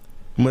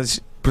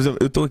 mas, por exemplo,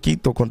 eu estou aqui,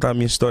 estou a contar a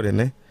minha história,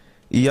 né?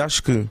 E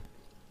acho que,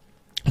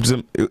 por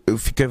exemplo, eu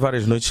fiquei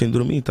várias noites sem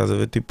dormir, estás a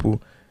ver? Tipo,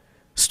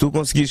 se tu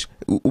conseguires.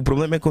 O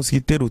problema é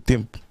conseguir ter o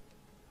tempo.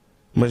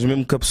 Mas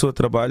mesmo que a pessoa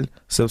trabalhe,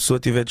 se a pessoa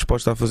estiver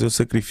disposta a fazer o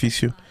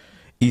sacrifício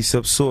e se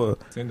a pessoa.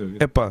 Sem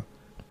dúvida.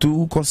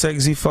 Tu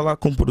consegues ir falar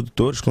com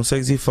produtores,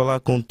 consegues ir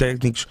falar com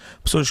técnicos,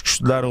 pessoas que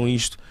estudaram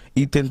isto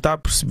e tentar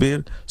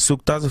perceber se o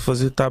que estás a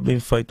fazer está bem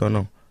feito ou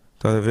não.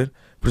 Estás a ver?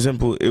 Por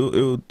exemplo,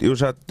 eu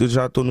já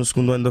estou no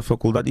segundo ano da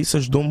faculdade e isso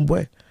ajudou-me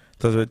bué.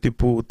 Estás a ver?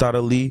 Tipo, estar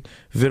ali,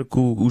 ver que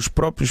os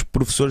próprios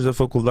professores da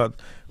faculdade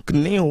que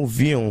nem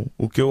ouviam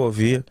o que eu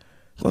ouvia,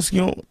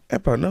 conseguiam,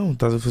 não,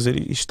 estás a fazer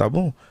isto, está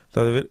bom.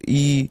 Estás a ver?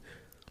 E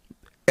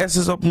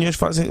essas opiniões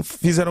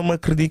fizeram-me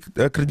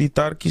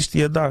acreditar que isto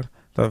ia dar.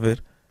 Estás a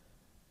ver?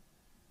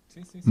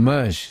 Sim.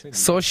 Mas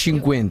só aos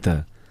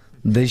 50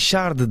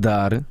 deixar de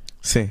dar,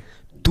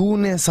 tu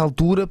nessa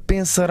altura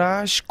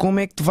pensarás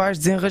como é que te vais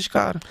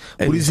desenrascar.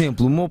 Por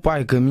exemplo, o meu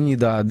pai com a minha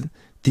idade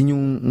tinha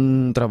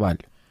um trabalho,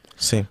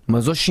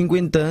 mas aos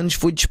 50 anos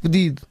foi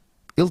despedido.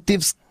 Ele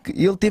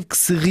teve que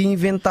se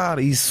reinventar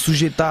e se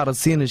sujeitar a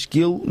cenas que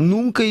ele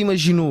nunca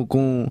imaginou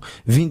com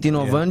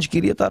 29 anos que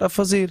iria estar a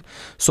fazer.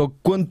 Só que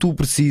quando tu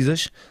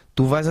precisas,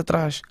 tu vais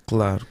atrás.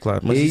 Claro.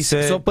 Mas isso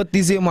só para te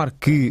dizer, Marco,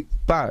 que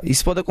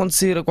isso pode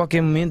acontecer a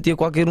qualquer momento e a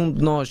qualquer um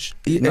de nós.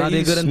 Nada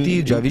é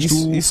garantido. Já viste?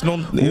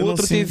 O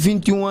outro teve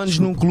 21 anos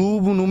num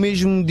clube, no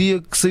mesmo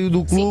dia que saiu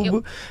do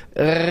clube,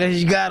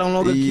 rasgaram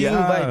logo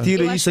aquilo,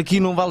 tira isso aqui,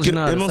 não vales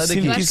nada. Eu não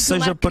sinto que isso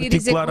seja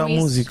particular à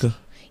música.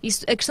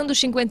 A questão dos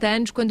 50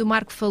 anos, quando o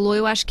Marco falou,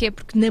 eu acho que é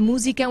porque na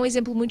música é um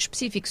exemplo muito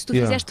específico. Se tu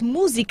fizeste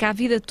música a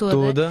vida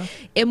toda,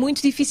 é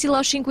muito difícil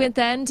aos 50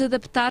 anos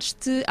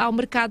adaptar-te ao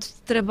mercado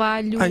de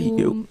trabalho.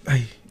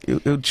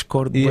 Eu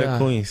discordo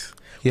com isso.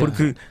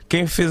 Porque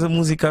quem fez a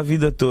música a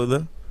vida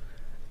toda,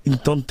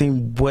 então tem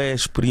boa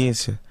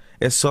experiência.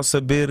 É só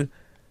saber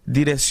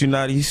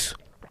direcionar isso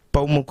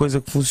para uma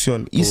coisa que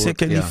funcione. Isso é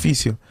que é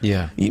difícil.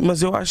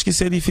 Mas eu acho que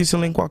isso é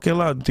difícil em qualquer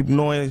lado. Tipo,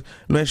 não é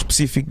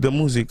específico da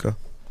música.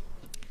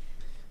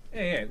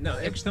 Não,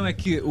 a questão é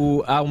que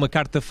há uma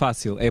carta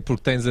fácil, é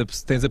porque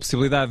tens a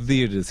possibilidade de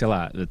ir, sei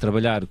lá,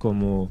 trabalhar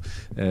como,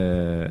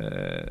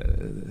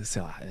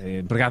 sei lá,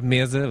 empregado de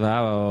mesa,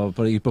 ou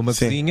para ir para uma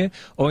cozinha,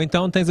 ou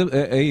então tens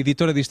a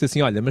editora diz-te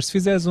assim, olha, mas se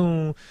fizeres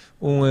um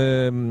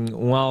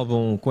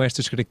álbum com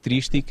estas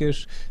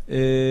características,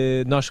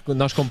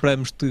 nós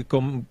compramos-te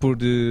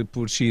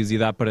por X e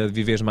dá para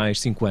viveres mais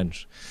 5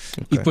 anos.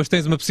 Okay. E depois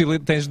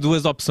tens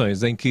duas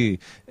opções, em que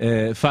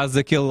fazes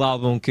aquele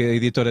álbum que a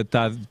editora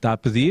está a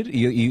pedir,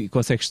 e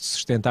consegues-te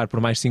sustentar por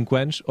mais 5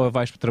 anos, ou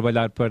vais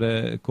trabalhar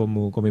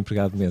como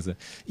empregado de mesa.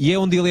 E é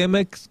um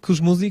dilema que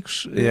os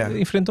músicos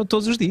enfrentam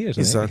todos os dias.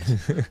 Exato.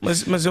 Não é?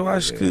 mas eu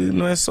acho que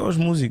não é só os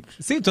músicos.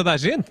 Sim, toda a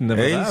gente, na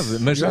verdade.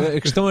 Mas a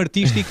questão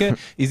artística,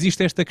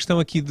 existe esta questão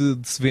aqui de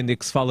se vender,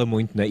 que se fala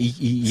muito, né?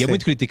 E é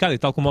muito criticada, e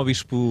tal como o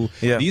Bispo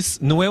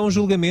disse, não é um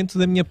julgamento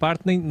da minha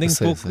parte,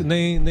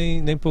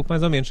 nem pouco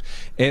mais ou menos.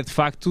 É de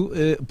facto,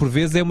 por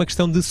vezes, é uma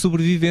questão de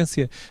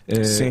sobrevivência.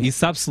 E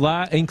sabe-se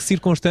lá em que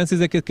circunstâncias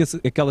é que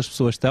aquelas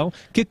pessoas estão,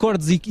 que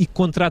acordos e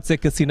contratos é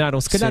que assinaram,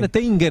 se calhar até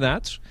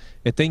enganados,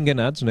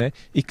 né?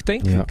 E que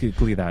têm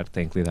que lidar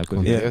com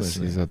a vida.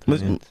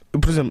 Mas,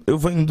 por exemplo, eu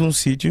venho de um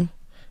sítio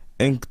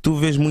em que tu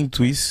vês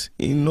muito isso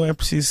e não é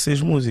preciso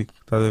seres músico,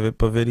 estás a ver,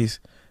 para ver isso.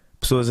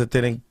 Pessoas a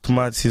terem que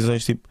tomar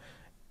decisões tipo,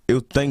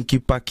 eu tenho que ir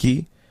para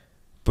aqui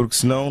porque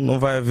senão não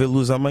vai haver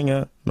luz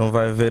amanhã, não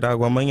vai haver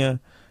água amanhã,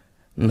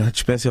 a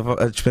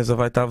despensa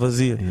vai estar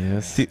vazia.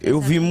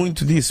 Eu vi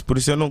muito disso, por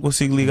isso eu não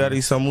consigo ligar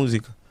isso à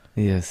música.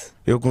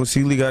 Eu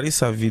consigo ligar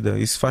isso à vida.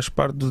 Isso faz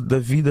parte da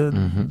vida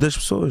das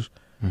pessoas,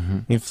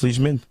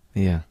 infelizmente.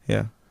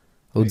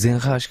 O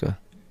desenrasca,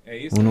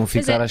 o não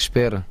ficar à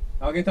espera.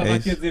 Alguém estava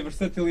aqui a dizer,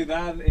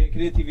 versatilidade é a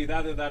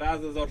criatividade a dar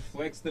asas ao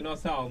reflexo da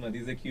nossa alma.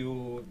 Diz aqui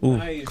o...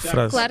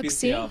 Claro que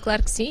sim,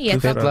 claro que sim.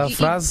 Tu lá a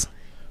frase?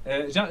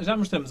 Já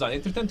mostramos, olha,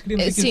 entretanto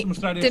queríamos aqui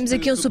mostrar temos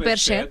aqui um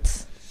superchat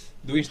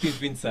do Instinto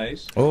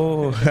 26.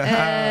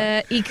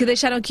 E que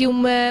deixaram aqui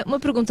uma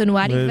pergunta no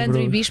ar. Ivandro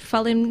e Bispo,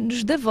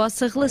 falem-nos da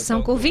vossa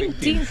relação com o vinho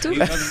tinto.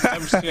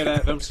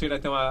 Vamos chegar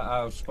então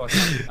à resposta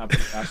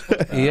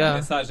à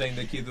mensagem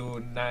daqui do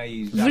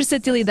Nai.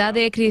 Versatilidade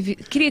é a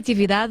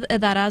criatividade a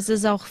dar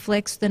asas ao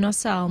reflexo da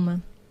nossa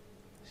alma.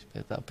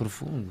 Está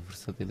profundo.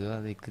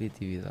 Versatilidade é a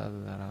criatividade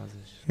a dar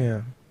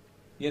asas.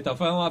 E então,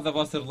 falam lá da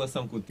vossa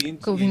relação com o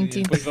tinto, com o vinho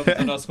tinto. Depois vamos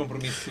ao nosso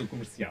compromisso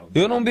comercial.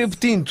 Eu não bebo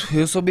tinto,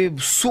 eu só bebo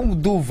sumo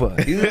de uva.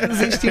 E os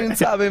instintos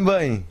sabem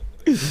bem.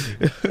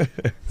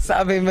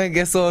 Sabem bem que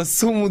é só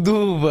sumo de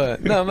uva.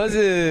 Não, mas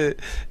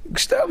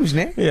gostamos,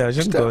 né? A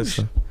gente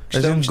gosta. A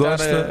gente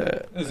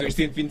gosta. Mas o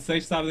Instinto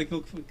 26 sabe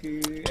daquilo que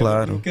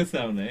claro. É uma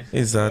provocação, não é?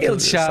 Exato.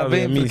 Eles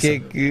sabem porque é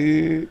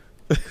que...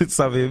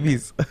 sabem a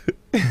missa.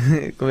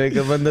 Como é que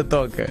a banda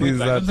toca?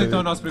 Vamos então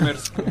ao nosso primeiro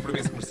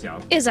compromisso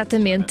comercial.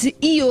 Exatamente.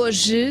 E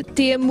hoje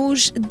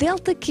temos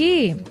Delta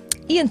Q.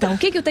 E então, o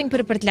que é que eu tenho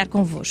para partilhar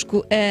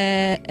convosco?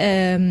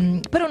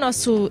 Para o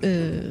nosso...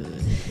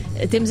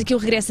 temos aqui o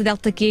regresso da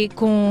Delta Q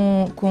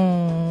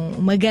com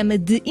uma gama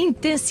de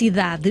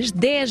intensidades,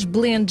 10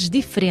 blends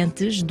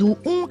diferentes, do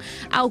 1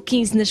 ao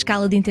 15 na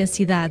escala de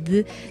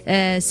intensidade.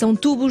 São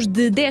tubos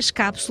de 10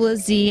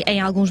 cápsulas e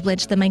em alguns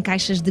blends também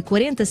caixas de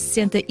 40,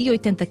 60 e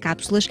 80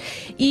 cápsulas.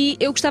 E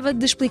eu gostava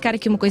de explicar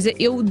aqui uma coisa.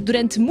 Eu,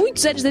 durante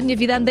muitos anos da minha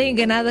vida, andei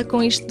enganada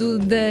com isto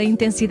da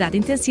intensidade.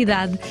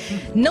 Intensidade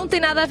não tem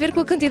nada a ver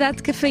com a quantidade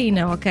de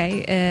cafeína,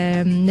 ok?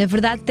 Na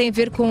verdade, tem a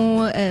ver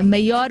com a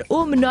maior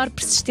ou menor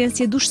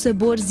persistência dos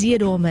sabores e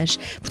aromas.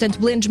 Portanto,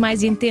 blends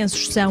mais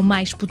intensos são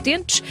mais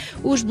potentes,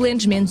 os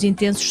blends menos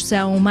intensos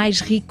são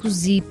mais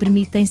ricos e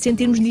permitem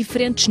sentirmos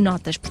diferentes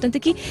notas. Portanto,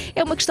 aqui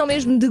é uma questão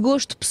mesmo de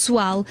gosto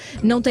pessoal,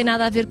 não tem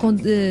nada a ver com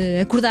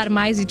acordar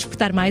mais e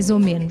despertar mais ou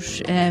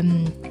menos.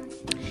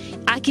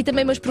 Há aqui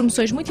também umas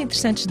promoções muito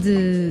interessantes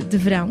de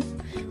verão.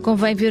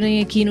 Convém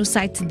verem aqui no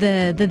site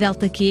da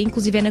Delta Q,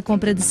 inclusive é na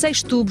compra de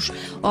 6 tubos,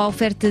 a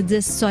oferta de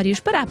acessórios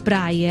para a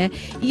praia.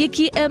 E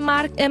aqui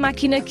a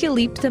máquina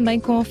Calip também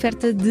com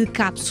oferta de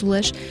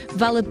cápsulas.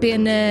 Vale a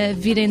pena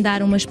virem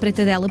dar uma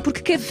espreitadela,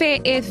 porque café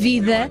é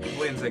vida.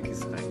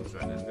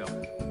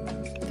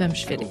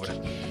 Vamos ver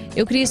aqui.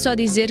 Eu queria só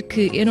dizer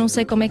que eu não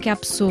sei como é que há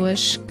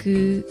pessoas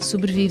que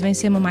sobrevivem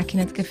sem uma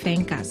máquina de café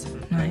em casa,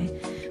 não é?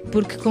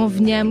 Porque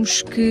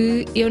convenhamos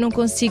que eu não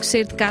consigo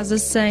sair de casa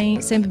sem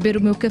beber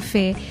o meu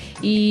café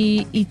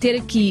e ter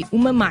aqui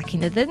uma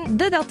máquina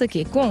da Delta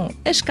Q com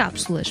as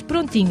cápsulas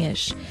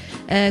prontinhas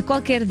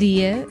qualquer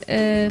dia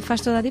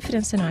faz toda a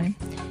diferença, não é?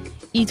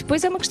 E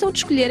depois é uma questão de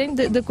escolherem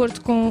de acordo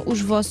com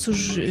os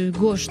vossos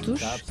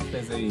gostos.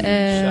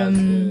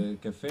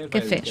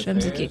 Cafés.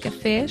 Vamos aqui a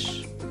cafés.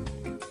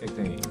 O que é que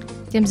tem aí?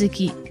 Temos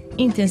aqui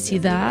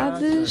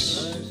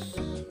intensidades.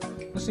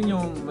 Eles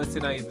tinham uma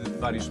cena aí de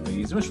vários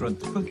países, mas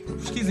pronto,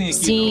 pesquisem aqui.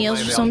 Sim,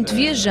 eles são muito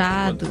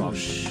viajados.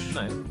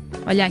 Não é?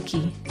 Olha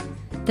aqui,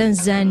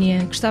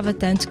 Tanzânia, gostava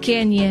tanto,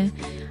 Quénia.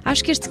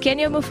 Acho que este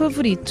Quénia é o meu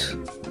favorito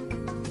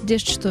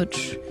destes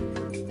todos.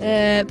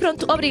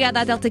 Pronto, obrigada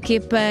à Delta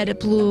Q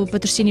pelo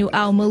patrocínio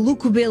ao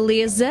Maluco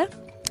Beleza.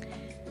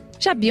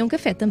 Já bebiam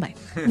café também.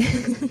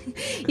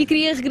 E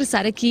queria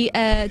regressar aqui,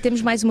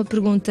 temos mais uma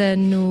pergunta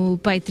no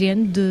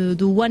Patreon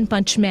do One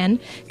Punch Man,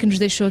 que nos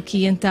deixou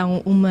aqui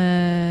então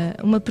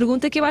uma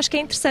pergunta que eu acho que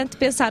é interessante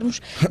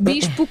pensarmos.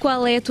 Bispo,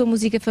 qual é a tua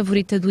música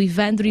favorita do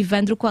Ivandro?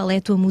 Ivandro, qual é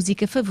a tua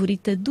música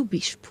favorita do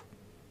Bispo?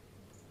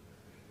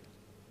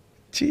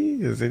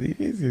 Isso é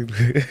difícil.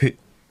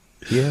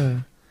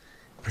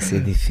 Isso é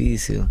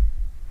difícil.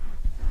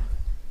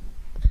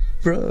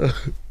 Bro.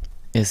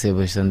 Esse é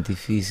bastante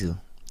difícil.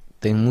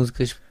 Tem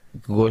músicas que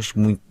gosto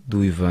muito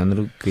do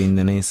Ivandro que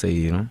ainda nem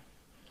saíram.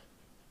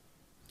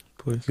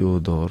 Pois. Que eu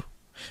adoro.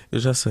 Eu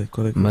já sei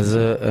qual é que mas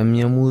a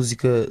minha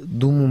música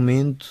do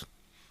momento,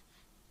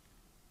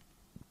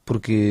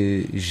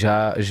 porque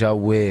já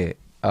o é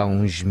há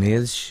uns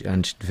meses,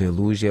 antes de ver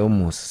luz, é o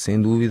Moço.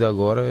 Sem dúvida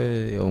agora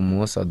é o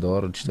Moço,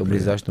 adoro.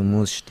 Destabilizaste o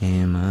meu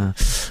sistema.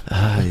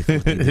 Ai,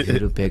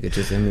 ver o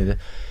package.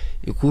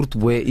 Eu curto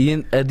bué.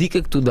 E a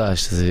dica que tu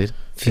dás, estás a ver?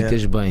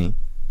 Ficas bem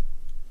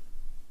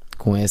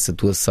com essa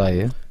tua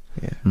saia,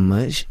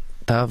 mas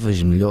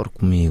estavas melhor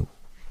comigo.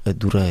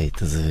 Adorei,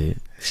 estás a ver?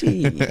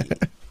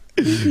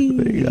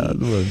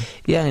 Obrigado, mano.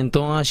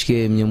 Então acho que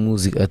é a minha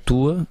música, a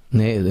tua,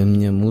 né? A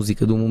minha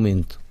música do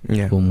momento.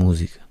 Boa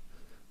música.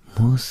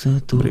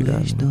 Moça, tu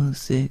és tão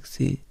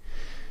sexy,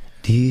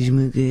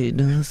 diz-me que és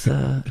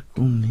dançar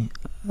comigo.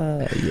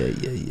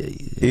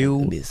 Eu,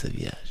 cabeça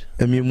viaja.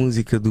 A minha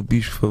música do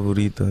Bispo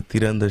favorita,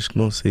 tirando as que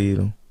não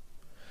saíram,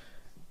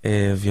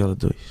 é a Viola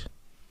 2.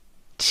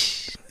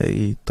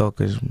 Aí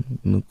tocas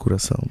no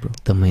coração, bro.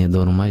 Também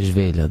adoro mais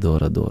velha,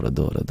 adoro.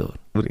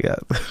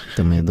 Obrigado.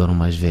 Também adoro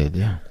mais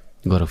velha.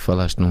 Agora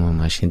falaste numa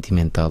mais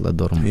sentimental,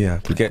 adoro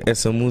muito. Porque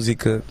essa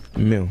música,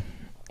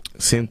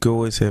 sempre que eu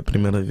ouço é a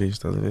primeira vez,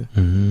 estás a ver?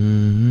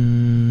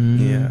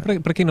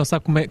 Para quem não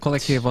sabe, qual é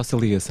que é a vossa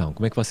ligação?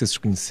 Como é que vocês se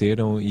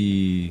conheceram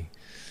e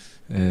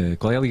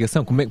qual é a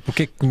ligação?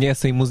 Porque é que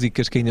conhecem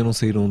músicas que ainda não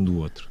saíram um do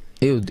outro?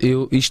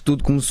 Isto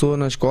tudo começou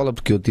na escola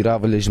porque eu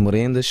tirava-lhe as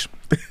merendas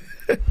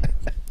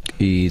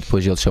e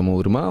depois ele chamou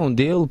o irmão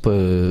dele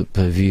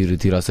para vir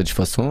tirar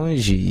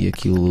satisfações e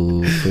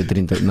aquilo foi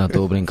 30. Não,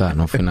 estou a brincar,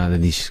 não foi nada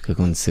disto que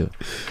aconteceu.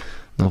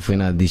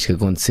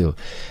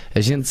 A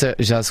gente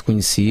já se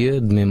conhecia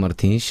de Mem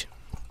Martins,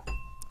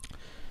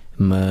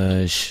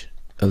 mas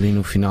ali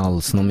no final,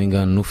 se não me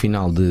engano, no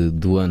final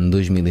do ano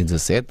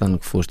 2017, ano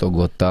que foste ao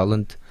Got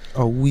Talent.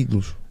 Ao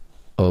Ídolos.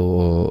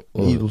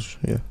 Ídolos,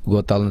 O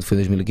Got Talent foi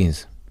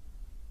 2015.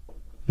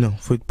 Não,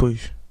 foi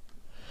depois.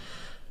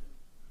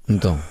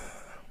 Então.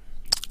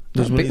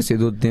 Pensei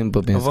do tempo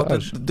a pensar. A volta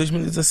de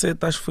 2017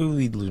 acho que foi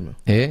o Ídolos, meu.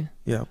 É?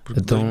 Porque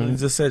então,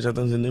 2017 já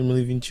estamos em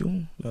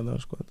 2021. Já dá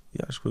uns 4.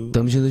 Acho que foi...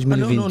 Estamos em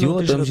 2021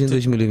 ou estamos em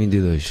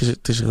 2022?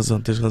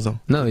 Tens razão.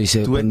 Não, isso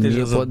é a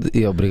pandemia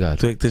pode... Obrigado.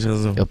 Tu é que tens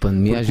razão. A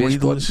pandemia às vezes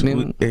Ídolos, pode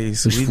mesmo... É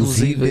isso, os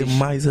fusíveis é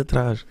mais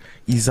atrás.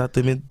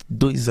 Exatamente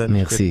 2 anos.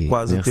 Merci, é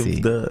quase o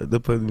tempo da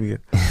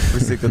pandemia.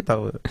 Por isso é que eu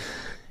estava...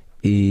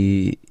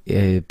 E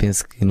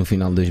penso que no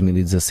final de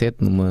 2017,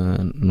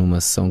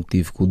 numa sessão que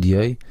tive com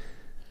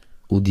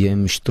o DA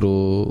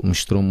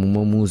mostrou-me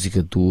uma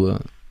música tua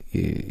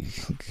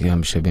que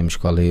ambos sabemos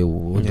qual é,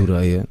 eu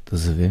adorei-a,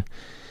 estás a ver?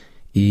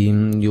 E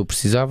eu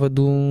precisava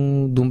de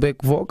um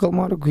back vocal,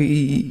 Marco,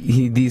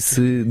 e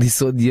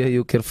disse ao DA: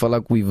 eu quero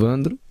falar com o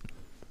Ivandro.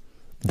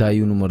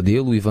 Dai o número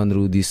dele. O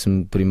Ivandro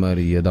disse-me primeiro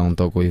ia dar um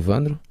toque ao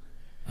Ivandro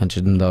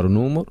antes de me dar o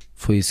número.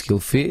 Foi isso que ele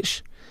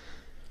fez.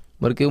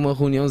 Marquei uma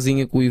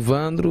reuniãozinha com o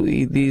Ivandro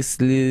e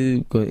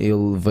disse-lhe,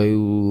 ele veio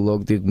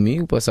logo ter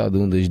comigo,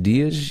 passado 2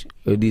 dias,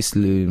 eu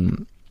disse-lhe: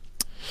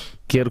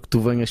 quero que tu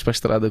venhas para a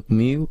estrada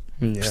comigo,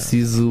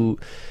 preciso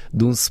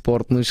de um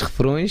suporte nos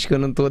refrões que eu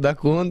não estou a dar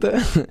conta.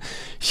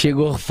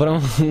 Chega o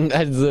refrão, um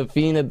gajo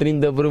desafina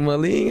 30 por uma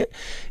linha,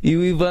 e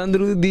o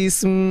Ivandro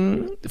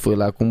disse-me, foi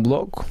lá com um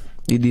bloco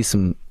e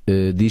disse-me: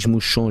 diz-me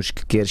os sons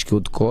que queres que eu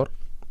decore.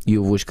 E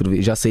eu vou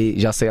escrever, já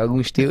sei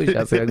alguns teus,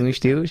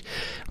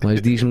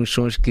 mas diz-me os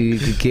sons que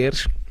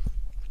queres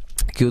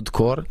que eu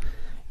decore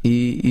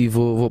e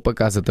vou para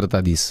casa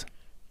tratar disso.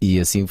 E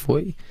assim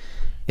foi.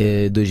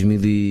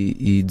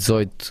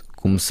 2018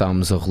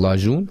 começámos a rolar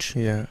juntos.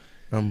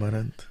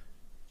 Amarante.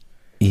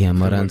 E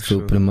Amarante foi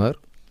o primeiro.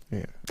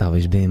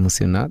 Estavas bem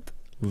emocionado.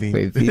 Lindo.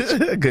 Foi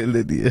fixe.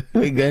 Ganda dia.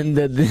 Foi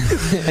ganda dia.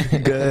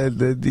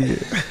 Ganda dia.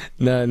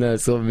 Não,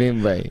 sou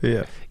bem.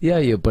 E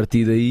aí, a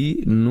partir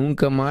daí,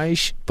 nunca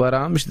mais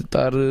parámos de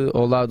estar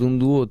ao lado um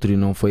do outro. E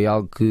não foi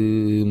algo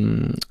que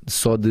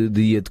só de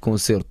dia de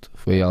concerto.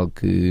 Foi algo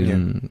que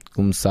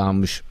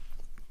começámos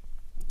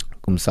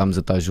a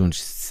estar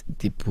juntos,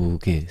 tipo, o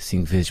quê?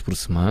 5 vezes por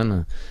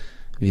semana.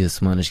 Havia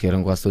semanas que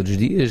eram quase todos os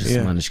dias,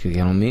 semanas que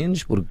eram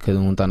menos, porque cada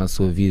um está na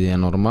sua vida e é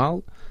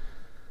normal.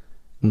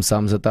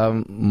 Começámos a estar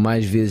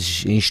mais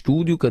vezes em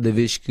estúdio. Cada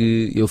vez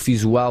que eu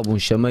fiz o álbum,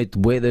 chamei-te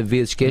bué de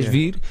vezes, queres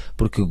vir?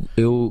 Porque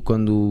eu,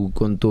 quando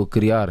estou a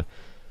criar,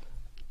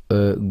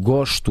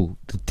 gosto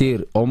de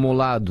ter ao meu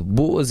lado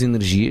boas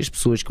energias,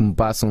 pessoas que me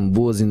passam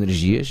boas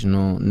energias,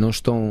 não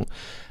estão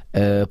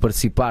a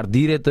participar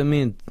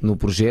diretamente no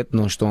projeto,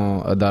 não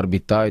estão a dar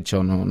bitites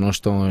ou não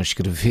estão a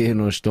escrever,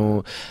 não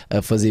estão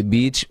a fazer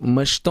beats,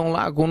 mas estão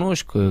lá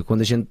connosco.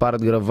 Quando a gente para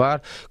de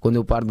gravar, quando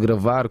eu paro de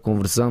gravar,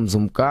 conversamos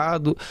um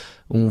bocado,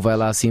 um vai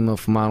lá acima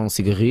fumar um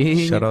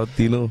cigarrinho. Shout out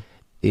Dino.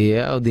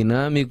 O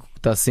dinâmico que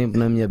está sempre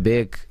na minha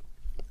back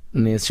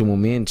nesses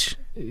momentos,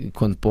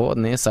 quando pode,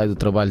 né? Sai do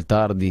trabalho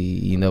tarde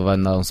e ainda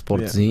vai dar um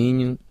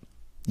sportzinho,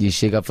 e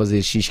chega a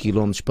fazer X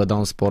quilómetros para dar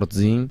um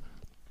sportzinho.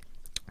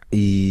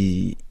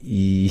 E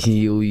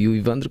eu e o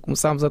Ivandro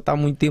começámos a estar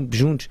muito tempo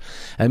juntos.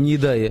 A minha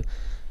ideia,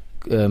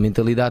 a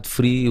mentalidade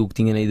free, o que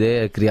tinha na ideia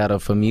era criar a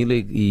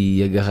família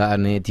e agarrar,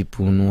 né,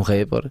 tipo num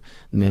rapper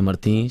de Mem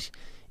Martins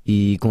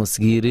e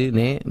conseguir,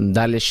 né,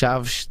 dar-lhe as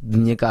chaves de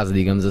minha casa,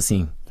 digamos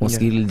assim,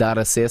 conseguir-lhe dar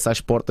acesso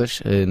às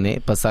portas, né,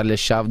 passar-lhe a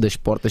chave das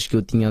portas que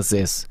eu tinha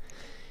acesso.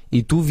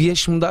 E tu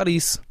vieste mudar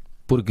isso,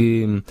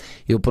 porque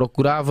eu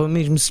procurava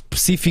mesmo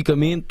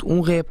especificamente um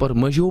rapper,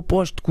 mas eu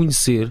posso te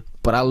conhecer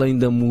para além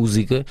da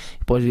música,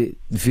 podes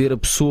ver a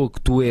pessoa que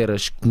tu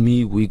eras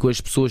comigo e com as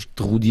pessoas que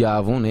te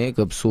rodeavam, né?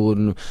 Com a pessoa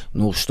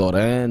no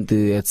restaurante,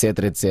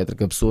 etc, etc,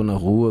 com a pessoa na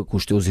rua, com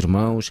os teus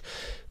irmãos,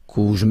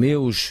 com os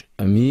meus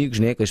amigos,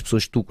 né? Com as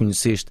pessoas que tu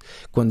conheceste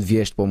quando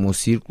vieste para o meu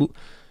círculo.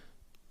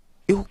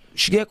 Eu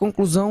cheguei à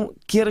conclusão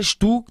que eras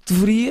tu que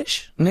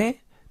deverias, né,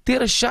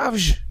 ter as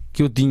chaves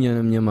que eu tinha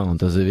na minha mão,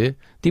 estás a ver?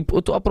 Tipo, eu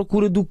estou à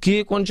procura do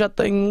quê quando já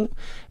tenho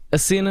a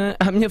cena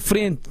à minha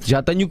frente,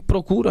 já tenho o que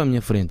procuro à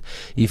minha frente.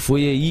 E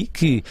foi aí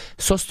que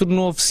só se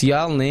tornou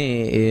oficial, né,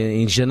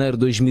 em janeiro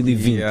de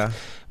 2020.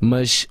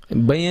 Mas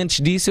bem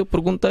antes disso eu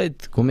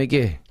perguntei-te como é que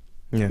é.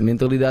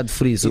 Mentalidade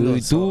free.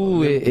 E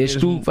tu és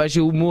tu que vais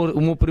ser o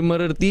meu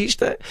primeiro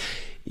artista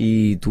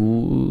e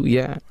tu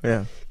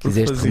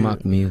quiseste remar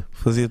comigo.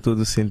 Fazia todo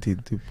o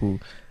sentido. Tipo,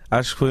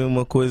 acho que foi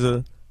uma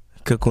coisa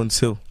que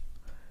aconteceu.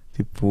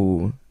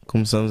 Tipo,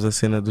 começamos a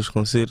cena dos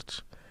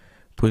concertos,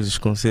 depois dos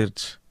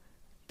concertos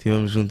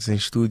estivemos juntos em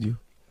estúdio.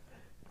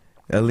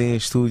 Ali em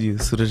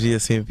estúdio surgia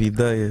sempre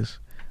ideias,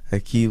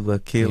 aquilo,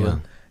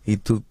 aquela, e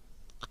tu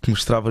que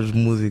mostravas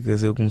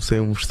músicas, eu comecei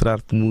a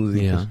mostrar-te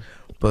músicas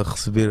para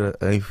receber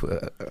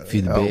a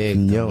feedback, a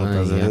opinião,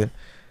 também, estás a ver?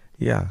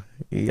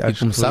 E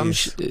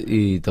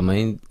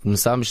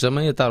começámos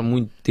também a estar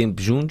muito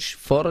tempo juntos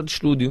fora de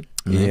estúdio,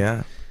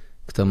 né?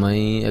 Que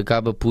também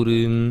acaba por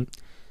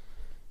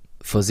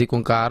fazer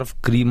com que a árvore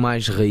crie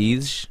mais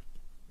raízes,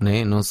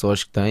 né? Não só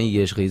as que tem,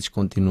 e as raízes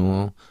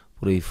continuam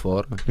por aí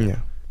fora.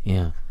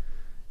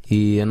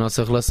 E a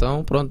nossa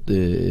relação, pronto,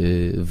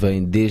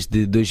 vem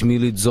desde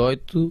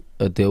 2018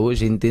 até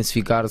hoje a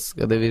intensificar-se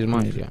cada vez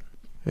mais.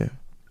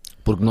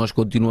 Porque nós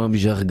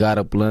continuamos a regar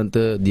a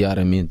planta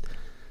diariamente.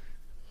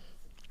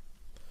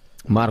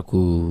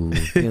 Marco,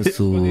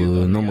 penso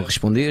não me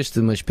respondeste,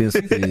 mas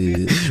penso que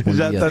respondi.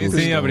 Já está,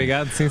 sim,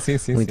 obrigado.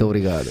 Sim. Muito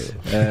obrigado.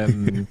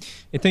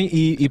 Então,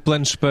 e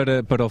planos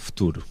para o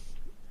futuro?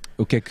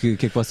 O que é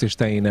que vocês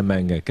têm na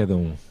manga, cada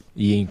um?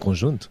 E em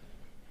conjunto?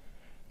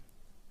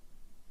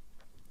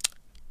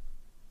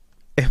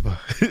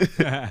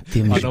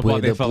 Temos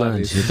bué de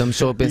planos. Estamos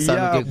só a pensar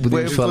no que é que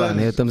podemos falar,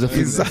 né? Estamos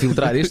a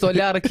filtrar. Este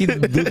olhar aqui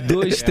de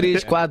 2,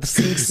 3, 4,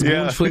 5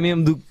 segundos foi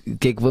mesmo do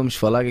que é que vamos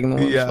falar, o que é que não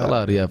vamos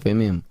falar. Foi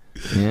mesmo.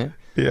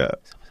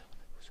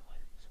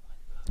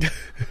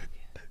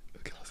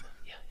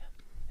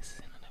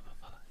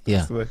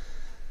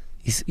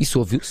 Isso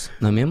ouviu-se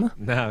na mesma?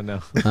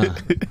 Não.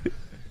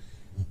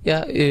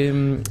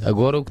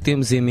 Agora o que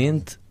temos em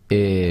mente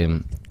é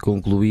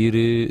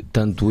concluir,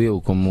 tanto eu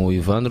como o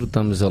Ivandro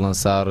estamos a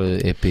lançar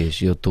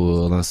EPs. Eu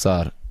estou a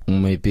lançar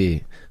uma EP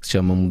que se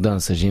chama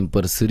Mudanças em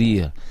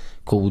parceria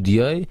com o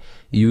DA,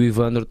 e o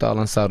Ivandro está a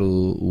lançar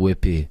o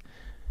EP,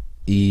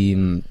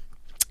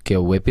 que é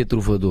o EP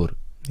Trovador.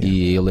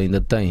 E ele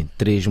ainda tem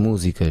 3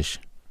 músicas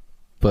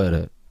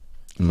para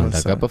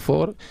mandar cá para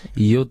fora,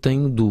 e eu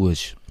tenho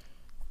 2.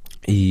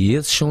 E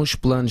esses são os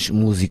planos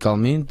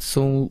musicalmente,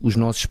 são os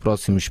nossos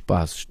próximos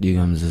passos,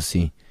 digamos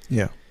assim.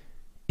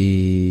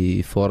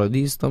 E fora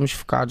disso estamos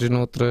focados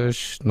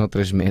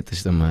noutras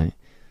metas também.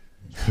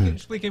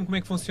 Expliquem-me como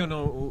é que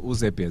funcionam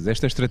os EPs.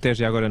 Esta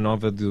estratégia agora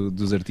nova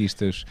dos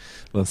artistas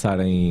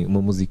lançarem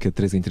uma música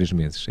 3 em 3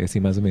 meses. É assim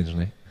mais ou menos,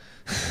 não é?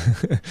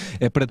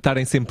 É para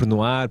estarem sempre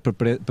no ar, para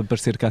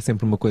parecer que há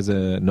sempre uma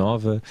coisa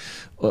nova.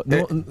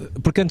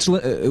 Porque antes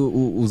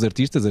os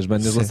artistas, as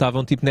bandas,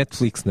 lançavam tipo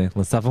Netflix, né?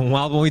 Lançavam um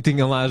álbum e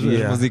tinham lá as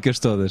músicas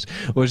todas.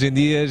 Hoje em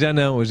dia já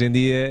não, hoje em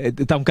dia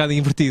está um bocado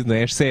invertido, não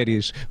é? As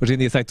séries, hoje em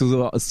dia sai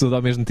tudo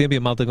ao mesmo tempo e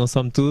a malta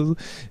consome tudo,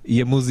 e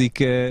a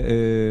música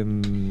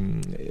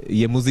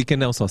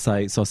não, só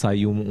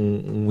sai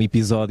um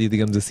episódio,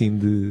 digamos assim,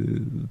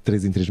 de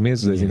 3 em 3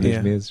 meses, 2 em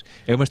 2 meses.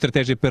 É uma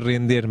estratégia para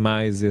render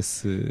mais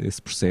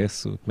esse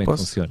processo? Como é que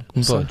funciona?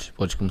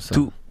 Podes começar.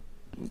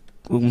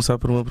 Vou começar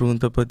por uma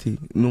pergunta para ti.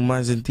 No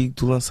mais antigo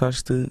tu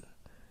lançaste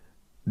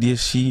dia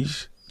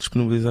X,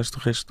 disponibilizaste o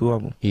resto do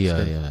álbum.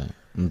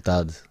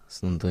 Metade,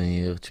 se não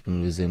tenho erro,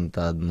 disponibilizei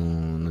metade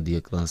no dia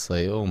que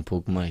lancei, ou um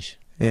pouco mais.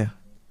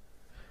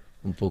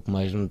 Um pouco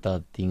mais de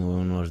metade. Tinha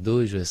nós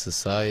dois, essa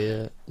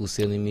saia, o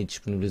Sem Limite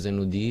disponibilizei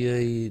no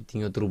dia e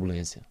tinha a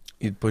Turbulência.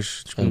 E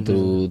depois...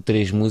 Portanto,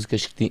 3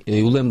 músicas que tinha...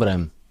 Eu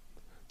lembrei-me.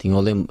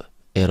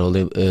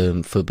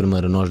 Foi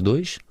primeiro nós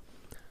dois,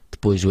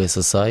 depois o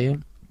Essa Saia,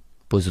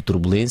 depois o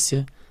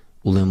Turbulência,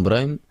 o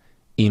Lembrei-me,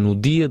 e no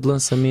dia de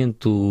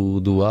lançamento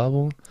do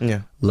álbum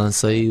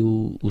lancei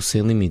o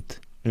Sem Limite.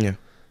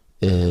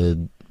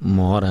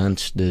 Uma hora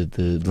antes de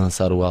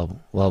lançar o álbum.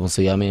 O álbum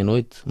saía à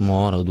meia-noite, 1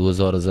 hora ou 2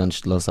 horas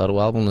antes de lançar o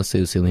álbum,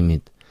 lancei o Sem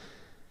Limite.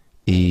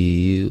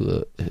 E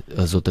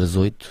as outras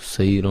 8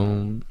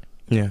 saíram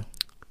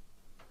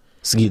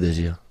seguidas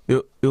já.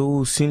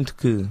 Eu sinto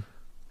que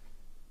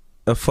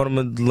a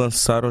forma de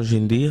lançar hoje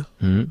em dia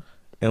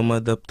é uma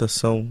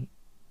adaptação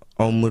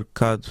ao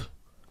mercado,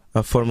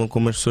 à forma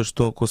como as pessoas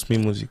estão a consumir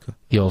música.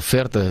 E a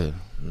oferta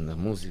da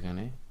música,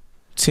 né?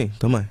 Sim,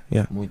 também.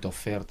 Muita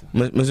oferta.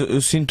 Mas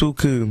eu sinto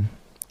que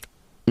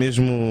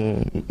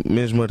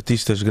mesmo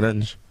artistas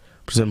grandes,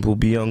 por exemplo, o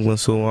Beyoncé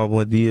lançou um álbum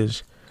há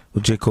dias, o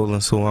J. Cole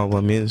lançou um álbum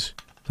há meses,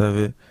 está a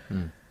ver?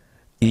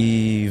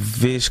 E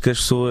vês que as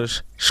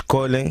pessoas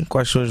escolhem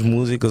quais são as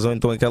músicas, ou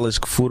então aquelas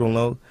que furam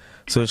logo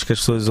são as que as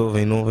pessoas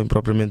ouvem, não ouvem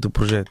propriamente o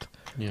projeto.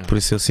 Por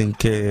isso eu sinto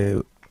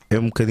que é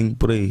um bocadinho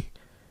por aí.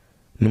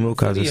 No meu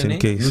caso, eu sinto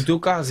que é isso. No teu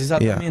caso,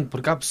 exatamente,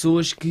 porque há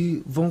pessoas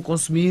que vão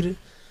consumir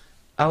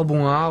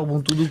álbum a álbum,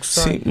 tudo o que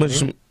sai.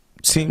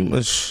 Sim,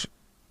 mas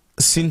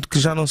sinto que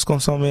já não se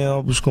consomem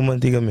álbuns como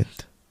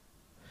antigamente.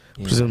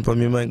 Por exemplo, a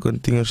minha mãe, quando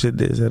tinha os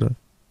CDs, era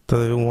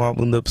um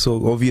álbum da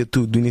pessoa, ouvia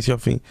tudo, do início ao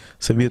fim,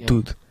 sabia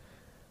tudo.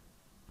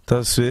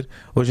 Estás a ver?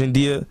 Hoje em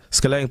dia,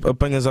 se calhar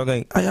apanhas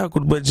alguém,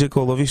 curto bem de J.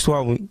 Cole, ouviste o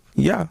álbum?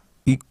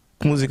 E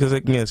que músicas é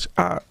que conheces?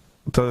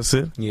 Estás a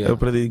ver? É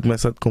para daí que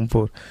começa a te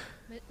compor.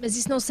 Mas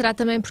isso não será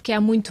também porque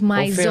há muito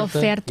mais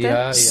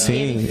oferta?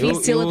 Sim, é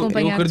difícil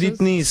acompanhar. Eu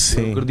acredito nisso.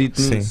 Sim,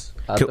 nisso.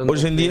 Que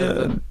hoje em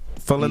dia,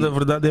 falando a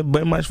verdade, é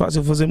bem mais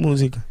fácil fazer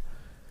música.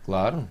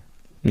 Claro.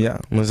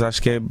 Mas acho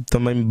que é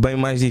também bem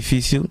mais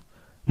difícil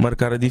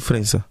marcar a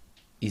diferença.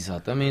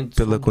 Exatamente.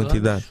 Pela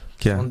quantidade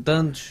que há. São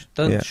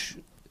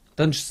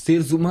tantos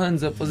seres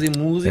humanos a fazer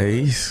música. É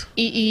isso.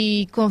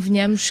 E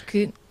convenhamos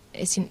que,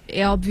 assim,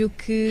 é óbvio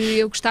que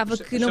eu gostava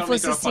que não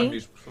fosse assim.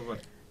 Bispo, por favor.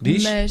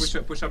 Diz? Mas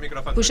Puxa o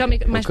microfone. Puxa o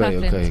microfone mais para a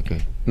frente.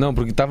 Ok. Não,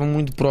 porque estava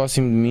muito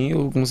próximo de mim,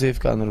 eu comecei a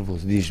ficar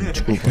nervoso. Diz-me,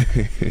 desculpa.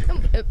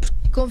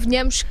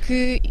 Convenhamos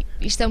que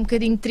isto é um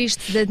bocadinho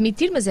triste de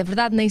admitir, mas é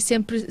verdade, nem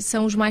sempre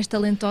são os mais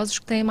talentosos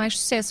que têm mais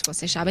sucesso.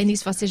 Vocês sabem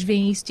disso, vocês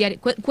veem isso diário.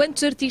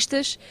 Quantos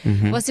artistas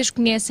vocês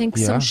conhecem que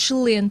são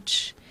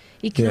excelentes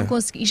e que não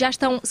conseguem, e já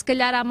estão, se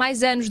calhar, há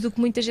mais anos do que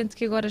muita gente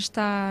que agora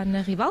está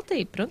na ribalta,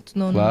 e pronto,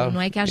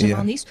 não é que haja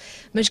mal nisso,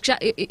 mas que já,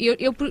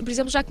 eu, por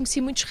exemplo, já conheci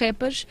muitos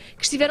rappers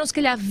que estiveram, se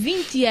calhar,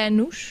 20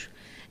 anos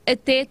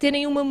até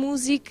terem uma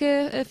música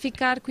a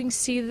ficar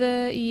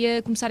conhecida e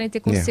a começarem a ter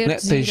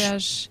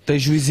concertos.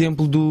 Tens o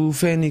exemplo do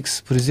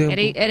Fênix, por exemplo.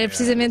 Era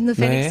precisamente no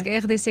Fênix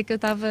RDC que eu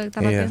estava a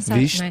pensar.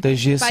 Viste? Não é? Tens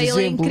esse exemplo.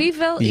 Ele é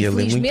incrível e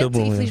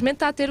infelizmente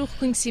está a ter o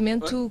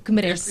reconhecimento que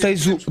merece.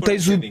 Tens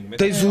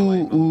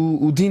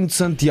o Dino de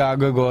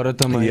Santiago agora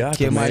também,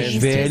 que é mais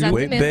velho.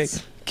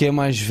 Que é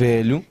mais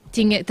velho.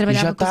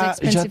 Trabalhava com os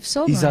Expensive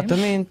Soul,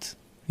 exatamente.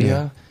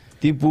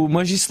 Tipo,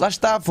 mas isso lá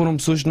está, foram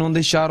pessoas que não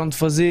deixaram de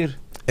fazer.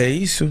 É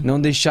isso?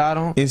 Não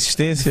deixaram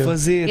insistência. de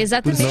fazer.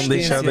 Exatamente. Não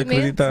deixar de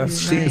acreditar.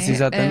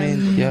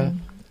 Exatamente.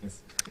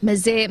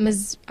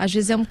 Mas às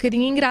vezes é um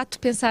bocadinho ingrato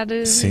pensar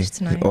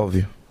nisto, não é?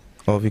 Óbvio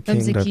que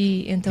Vamos é ingrato.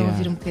 aqui então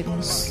ouvir um bocadinho.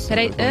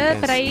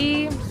 Espera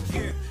aí.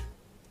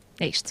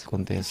 É isto.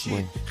 Acontece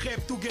bem.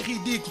 Rap tuga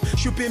ridículo,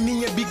 chupei a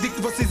minha big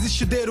dick, vocês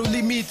excederam o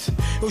limite.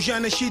 Eu já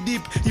nasci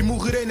deep e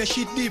morrerei na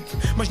shit deep,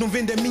 mas não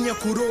vende a minha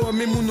coroa,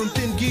 mesmo não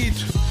tem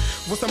guido.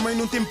 Vossa mãe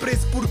não tem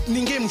preço porque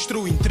ninguém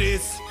mostrou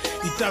interesse.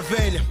 E tá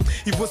velha,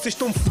 e vocês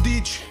estão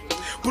fodidos,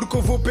 porque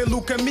eu vou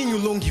pelo caminho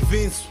longo e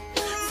venço.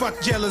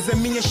 Fact jealous, a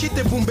minha shit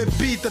é boom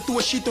beat, a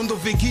tua shit onde eu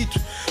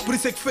veguito. Por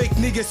isso é que fake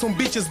niggas são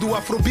bitches do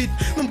afrobeat.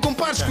 Não me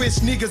compares com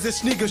esses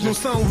niggas não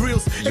são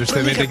reals.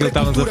 Justamente aquilo que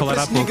estávamos a falar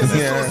há pouco.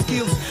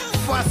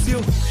 Fácil,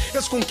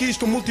 eles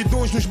conquistam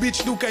multidões nos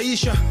beats do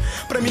Caixa.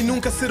 Para mim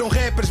nunca serão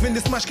rappers,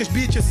 vendem-se mais que as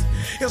bitches.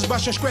 Eles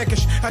baixam as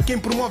cuecas, há quem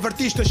promove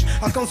artistas,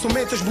 alcançam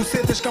metas,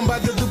 bucetas,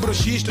 cambada de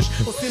broxistas.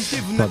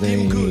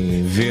 Podem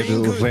ver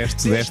o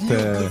resto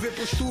desta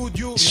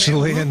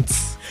excelente.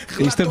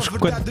 Estamos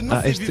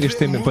este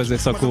tema, pois é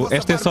só que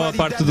esta é só a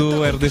parte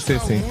do RDC,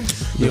 sim.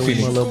 Eu,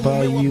 o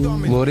Malabá e o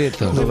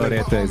Loreta. Do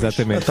Loreta,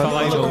 exatamente.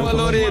 Fala aí uma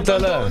Loreta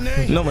lá.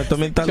 Não, mas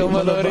também está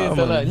uma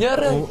Loreta lá.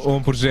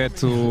 Um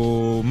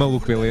projeto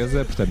Maluco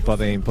Beleza, portanto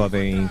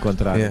podem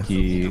encontrar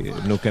aqui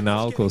no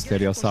canal com o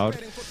Stereossauro.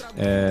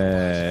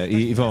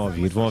 E vão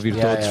ouvir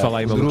todos. Fala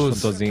aí, malucos,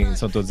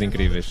 são todos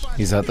incríveis.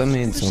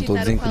 Exatamente, são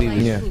todos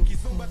incríveis.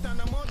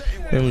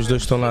 Os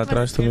dois que estão lá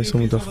atrás também são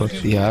muito fortes.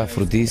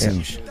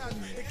 Frutíssimos.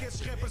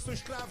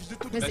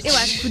 Mas eu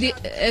acho que podia,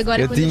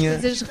 agora quando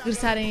as coisas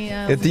regressarem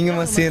a...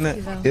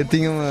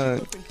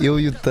 Eu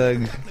e o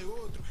Tug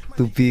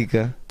do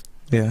Pica,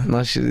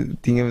 nós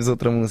tínhamos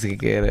outra música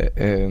que era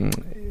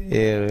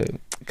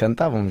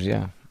cantávamos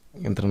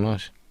entre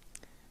nós,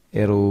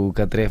 era o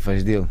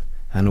Catrefas dele.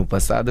 Ano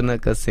passado na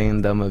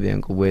Cacenda, mas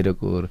bem com o Boeira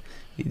Cor.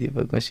 E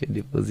depois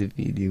depois eu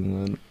pedi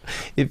mano.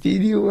 Eu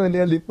pedi mano,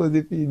 ele depois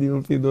eu pedi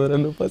Fidor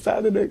ano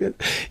passado, né?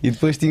 E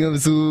depois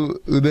tínhamos o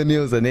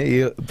Danilza, né?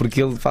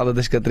 Porque ele fala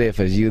das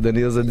Catrefas. E o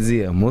Danilza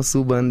dizia: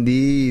 moço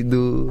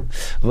bandido,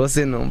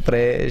 você não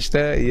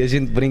presta. E a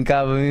gente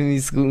brincava mesmo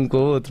isso um com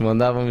o outro.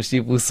 Mandávamos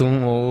tipo o som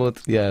um ao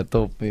outro.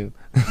 Top mesmo.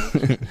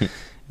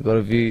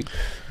 Agora vi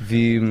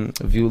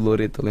o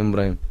Loreto,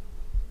 lembrei-me.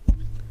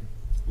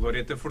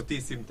 Loreto é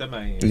fortíssimo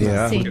também.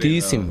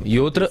 Fortíssimo. E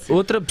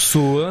outra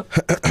pessoa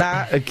que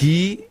está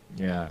aqui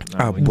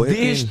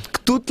desde que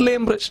tu te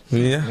lembras.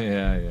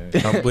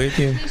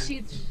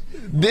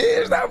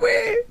 Desde a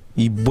bué.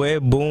 E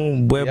boa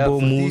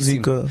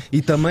música.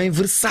 E também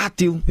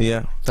versátil.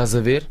 Estás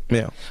a ver?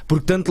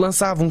 Porque tanto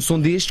lançava um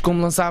som deste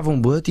como lançava um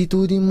boa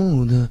atitude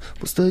muda.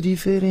 Você está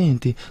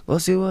diferente.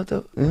 Você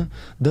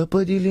dá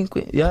para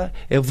delinquente.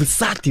 É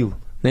versátil,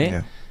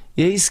 né?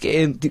 E é isso que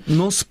é.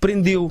 Não se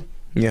prendeu.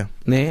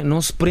 Né?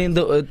 Não se prende,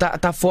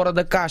 está fora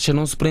da caixa,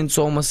 não se prende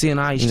só uma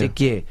cena, isto é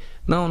que é.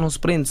 Não se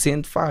prende,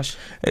 sente, faz.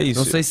 É isso.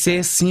 Não sei se é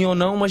assim ou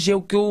não, mas é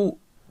o que eu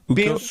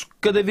penso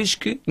cada vez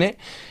que, né?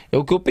 É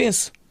o que eu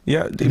penso.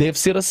 Deve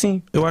ser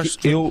assim.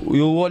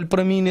 Eu olho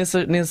para mim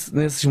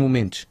nesses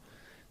momentos.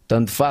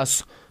 Tanto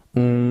faço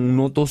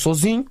não estou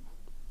sozinho,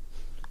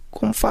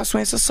 como faço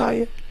essa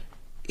saia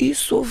e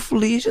sou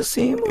feliz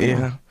assim,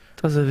 mano.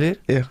 Estás a ver?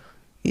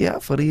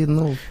 Faria de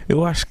novo.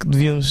 Eu acho que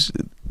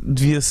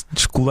devia-se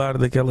descolar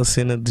daquela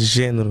cena de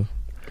género.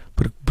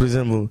 Porque, por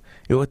exemplo,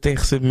 eu até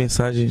recebo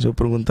mensagens a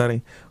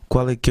perguntarem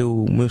qual é que é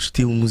o meu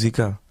estilo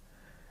musical.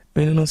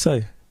 Eu ainda não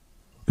sei.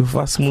 Eu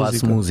faço música.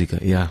 Faço música,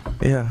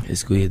 É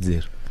isso que eu ia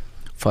dizer.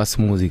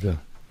 Faço música.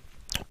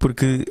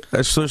 Porque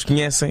as pessoas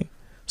conhecem,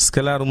 se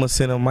calhar, uma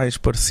cena mais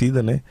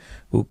parecida, né?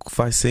 O que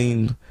vai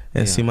saindo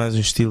é assim mais um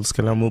estilo, se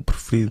calhar o meu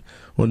preferido,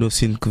 onde eu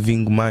sinto que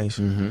vingo mais.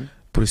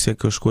 Por isso é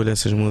que eu escolho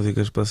essas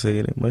músicas para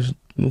saírem. Mas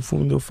no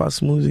fundo eu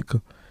faço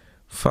música.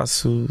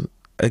 Faço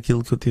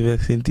aquilo que eu tiver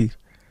a sentir.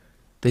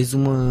 Tens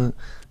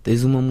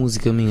uma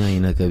música minha aí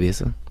na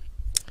cabeça?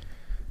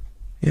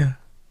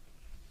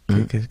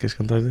 Queres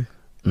cantar daí?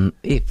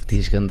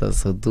 Podias cantar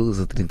só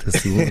 12 ou 30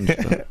 segundos.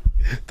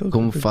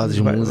 Como fazes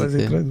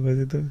música? Vai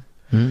entrando.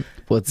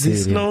 Pode ser.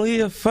 Disse que não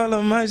ia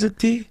falar mais de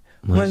ti,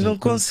 mas não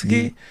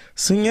consegui.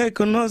 Sonhei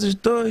com nós os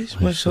dois,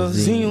 mas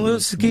sozinho eu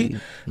segui.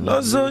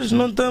 Nós hoje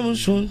não estamos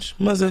juntos,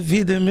 mas a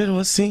vida é mesmo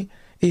assim.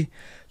 E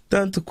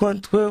tanto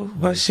quanto eu,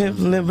 vais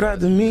sempre lembrar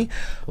de mim.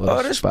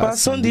 Horas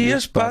passam,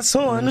 dias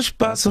passam, anos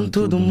passam,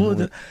 tudo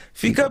muda.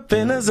 Fica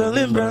apenas a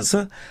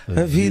lembrança,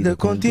 a vida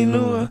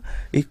continua.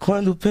 E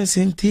quando penso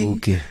em ti,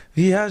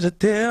 viaja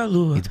até a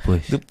lua. E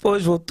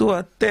depois voltou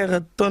à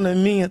terra, tô na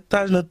minha,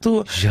 estás na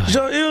tua.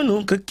 Já eu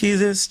nunca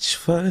quis esse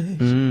desfecho.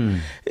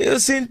 Eu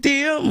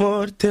senti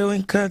amor teu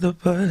em cada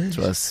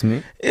beijo.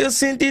 Eu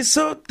senti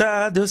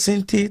saudade, eu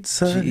senti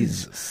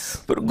desejo.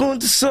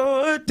 Pergunto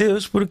só a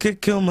Deus porque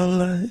que eu me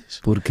alejo.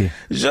 Porquê?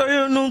 Já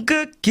eu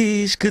nunca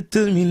quis que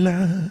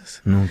terminasse.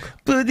 Nunca.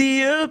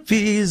 Pedi a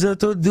pizza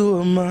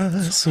todo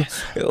amasso.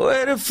 Eu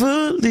era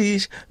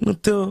feliz no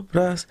teu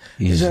braço.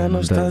 E já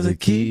não estás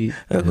aqui.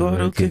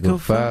 Agora o que é que eu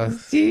faço?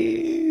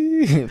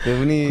 Foi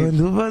bonito.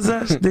 Quando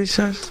vazaste,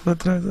 deixaste para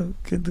trás.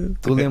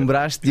 Tu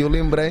lembraste e eu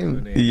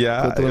lembrei-me.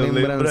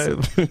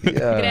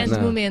 Grande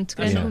momento.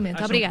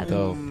 Obrigada.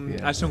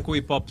 Acham que o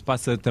hip hop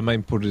passa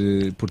também por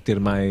ter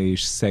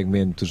mais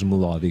segmentos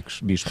melódicos?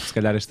 Bispo, se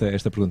calhar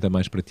esta pergunta é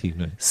mais para ti,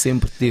 não é?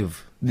 Sempre teve,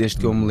 desde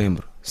que eu me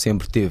lembro.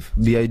 Sempre teve.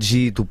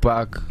 B.I.G.,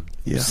 Tupac,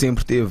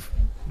 sempre teve.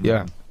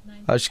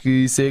 Acho que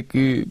isso é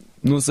que.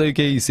 Não sei o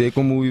que é isso. É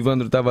como o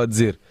Ivandro estava a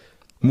dizer.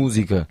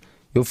 Música.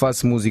 Eu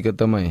faço música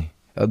também.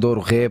 Adoro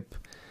rap.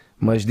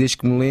 Mas desde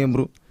que me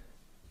lembro,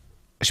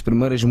 as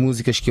primeiras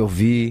músicas que eu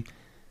vi,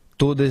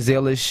 todas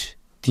elas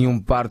tinham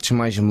partes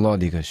mais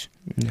melódicas.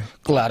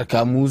 Claro que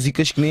há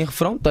músicas que nem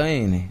refrão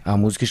têm, né? Há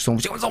músicas que são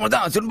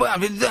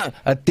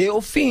até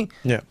ao fim,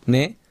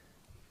 né?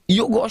 E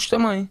eu gosto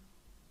também.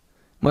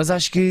 Mas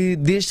acho que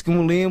desde que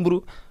me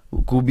lembro,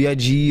 que o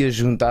B.I.G. a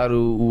juntar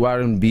o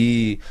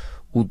R&B,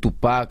 o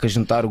Tupac a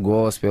juntar o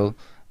gospel,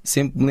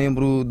 sempre me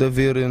lembro de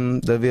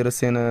haver a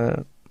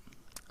cena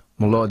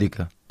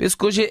melódica. Penso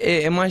que hoje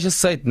é mais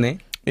aceito, né?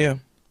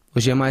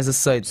 Hoje é mais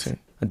aceito. Sim.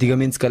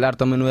 Antigamente se calhar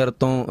também não era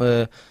tão...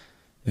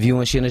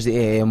 viam as cenas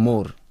de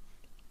amor,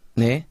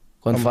 né?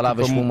 Quando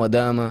falavas com uma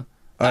dama...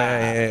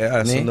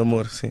 assim de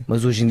amor, sim.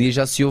 Mas hoje em dia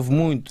já se ouve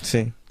muito.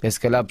 Sim. É se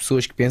calhar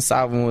pessoas que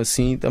pensavam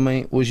assim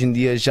também hoje em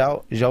dia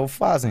já o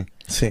fazem.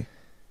 Sim.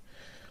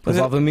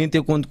 Provavelmente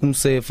eu quando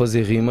comecei a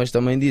fazer rimas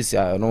também disse,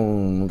 eu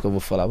nunca vou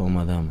falar para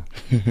uma dama.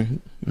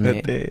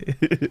 Né?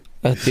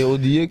 Até o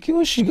dia que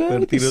eu cheguei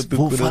e disse,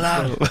 vou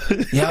falar.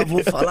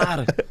 Vou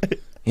falar.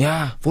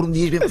 Foram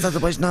dias bem passados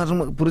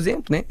apaixonados, por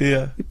exemplo, né?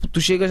 E tu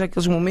chegas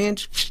àqueles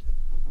momentos.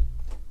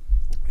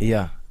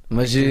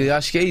 Mas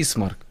acho que é isso,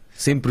 Marco.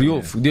 Sempre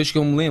houve, desde que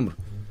eu me lembro.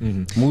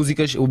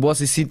 Músicas, o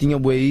Bossa C tinha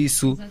bué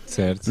isso,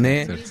 certo,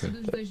 né?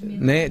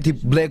 Né?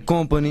 Tipo Black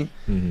Company,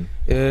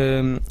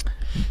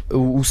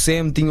 o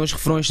Sam tinha os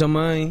refrões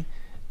também,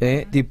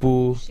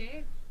 tipo,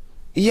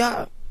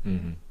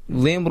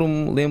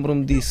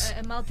 lembro-me disso.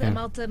 A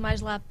malta mais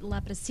lá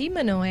para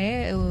cima, não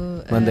é?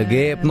 Manda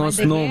Gap,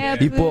 nosso nome,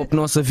 hip hop,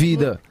 nossa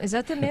vida.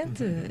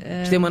 Exatamente.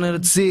 Isto é maneira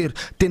de ser,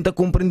 tenta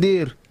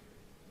compreender.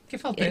 Que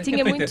falta?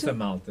 Que é feito essa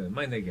malta?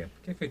 Manda Gap,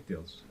 o que é feito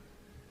deles?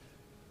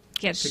 O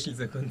que é que lhes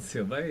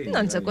aconteceu?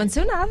 Não lhes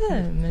aconteceu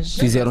nada, mas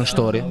fizeram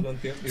história.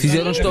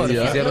 Fizeram história.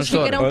 Eles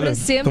ficarão para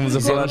sempre. Estamos a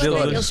falar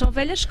deles. Eles são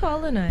velha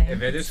escola, não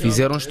é?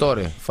 Fizeram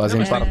história,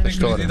 fazem parte da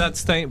história.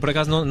 Se tem, por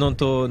acaso não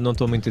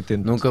estou muito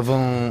atento. Nunca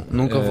vão.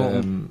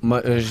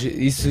 Mas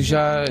isso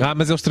já.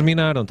 Mas eles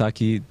terminaram, está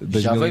aqui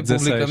 2016. Já veio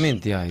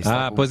publicamente.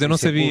 Pois eu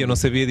não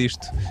sabia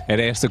disto.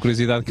 Era esta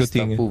curiosidade que eu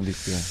tinha. Público,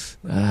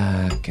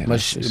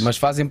 mas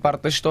fazem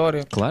parte da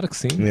história. Claro que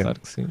sim, claro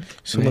que sim.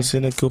 Isso é uma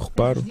cena que eu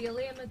reparo.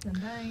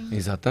 Também.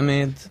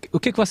 Exatamente. O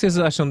que é que vocês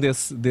acham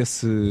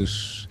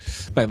desses...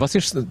 Bem,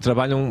 vocês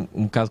trabalham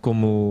um bocado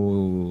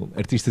como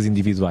artistas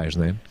individuais,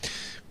 não é?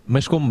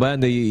 Mas como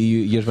banda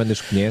e as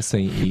bandas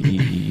conhecem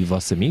e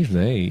vossos amigos,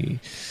 não é? E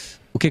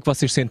o que é que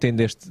vocês sentem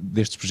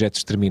destes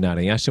projetos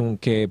terminarem? Acham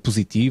que é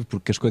positivo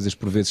porque as coisas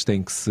por vezes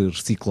têm que se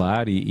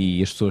reciclar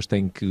e as pessoas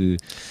têm que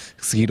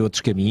seguir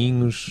outros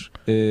caminhos?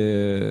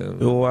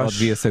 Ou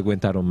devia-se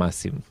aguentar ao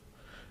máximo?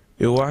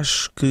 Eu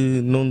acho que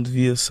não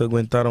devia-se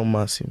aguentar ao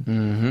máximo.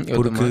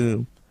 Porque,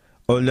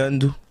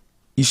 olhando,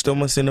 isto é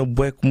uma cena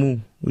bué comum,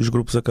 os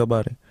grupos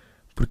acabarem.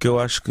 Porque eu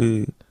acho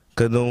que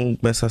cada um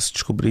começa a se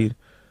descobrir.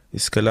 E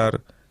se calhar,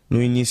 no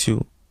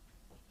início,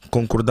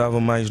 concordava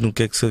mais no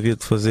que é que se havia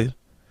de fazer.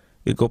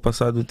 E com o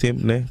passar do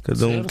tempo, né?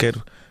 Cada um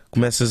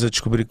começas a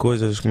descobrir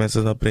coisas,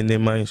 começas a aprender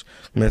mais.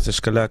 Começas,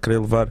 se calhar, a querer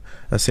levar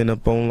a cena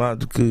para um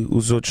lado que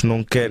os outros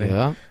não querem.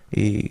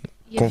 E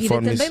a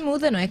vida também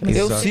muda, não é?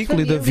 É o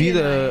ciclo da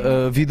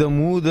vida, a vida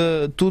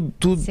muda, tudo.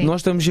 Nós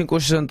estamos em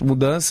constante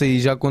mudança e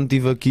já quando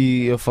estive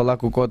aqui a falar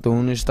com o Cota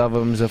Unas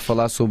estávamos a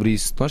falar sobre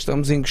isso. Nós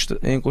estamos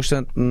em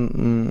constante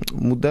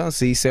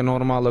mudança e isso é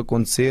normal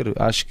acontecer.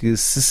 Acho que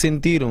se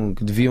sentiram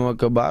que deviam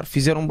acabar,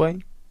 fizeram bem.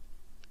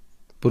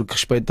 Porque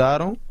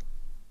respeitaram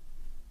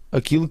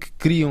aquilo que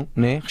queriam,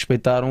 né?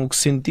 Respeitaram o que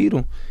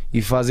sentiram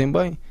e fazem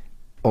bem.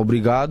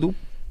 Obrigado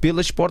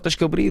pelas portas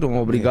que abriram,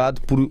 obrigado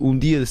por um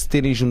dia se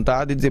terem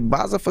juntado e dizer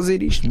vas a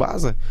fazer isto,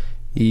 baza.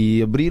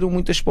 E abriram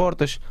muitas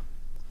portas.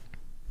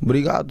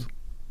 Obrigado.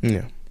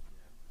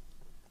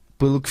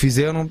 Pelo que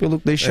fizeram, pelo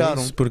que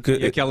deixaram. Porque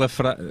e aquela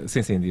frase.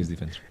 Sim, diz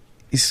diferentes.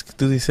 Isso que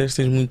tu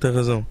disseste tens muita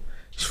razão.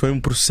 Isto foi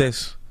um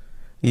processo.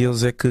 E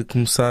eles é que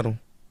começaram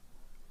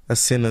a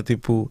cena,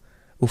 tipo,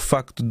 o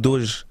facto de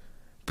hoje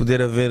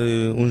poder haver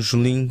um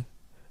Julinho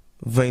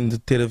vem de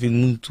ter havido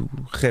muito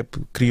rap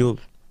crioulo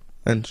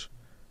antes.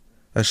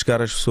 A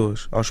chegar às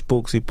pessoas, aos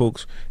poucos e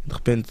poucos, de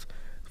repente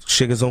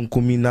chegas a um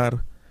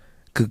culminar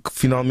que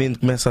finalmente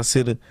começa a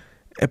ser.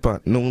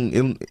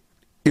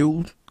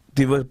 Eu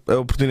tive a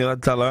oportunidade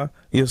de estar lá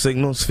e eu sei que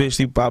não se fez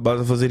tipo,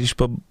 basta fazer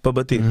isto para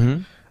bater,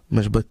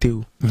 mas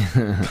bateu.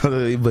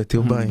 E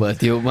bateu bem.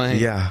 Bateu bem.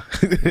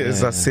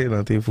 Essa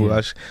cena, tipo,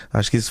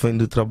 acho que isso vem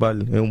do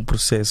trabalho, é um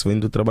processo, vem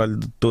do trabalho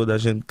de toda a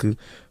gente que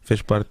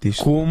fez parte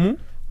disto. Como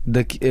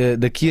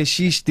daqui a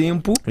X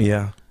tempo,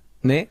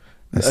 né?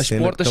 As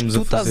portas que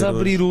tu estás a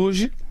abrir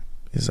hoje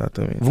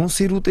vão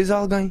ser úteis a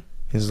alguém.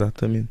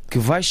 Exatamente. Que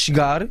vai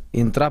chegar,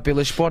 entrar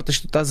pelas portas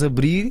que tu estás a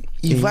abrir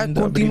e vai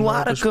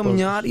continuar a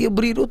caminhar e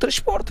abrir outras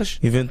portas.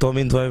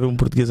 Eventualmente vai haver um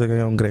português a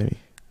ganhar um Grammy.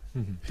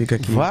 Fica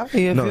aqui. Vai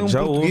haver um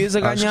português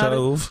a ganhar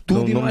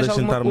tudo e mais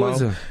alguma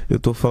coisa. Eu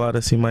estou a falar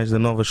assim mais da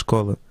nova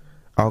escola.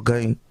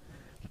 Alguém,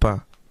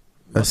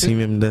 assim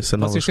mesmo dessa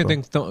nova escola.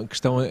 Vocês sentem que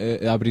estão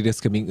a abrir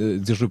esse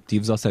caminho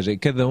disruptivos, ou seja,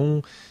 cada um.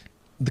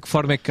 De que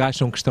forma é que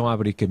acham que estão a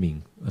abrir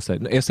caminho?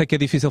 Eu sei que é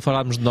difícil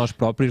falarmos de nós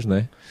próprios, não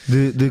é?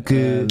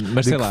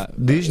 Mas sei lá,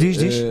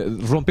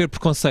 romper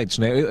preconceitos,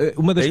 não é?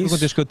 Uma das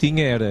perguntas que eu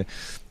tinha era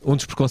um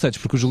dos preconceitos,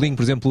 porque o Julinho,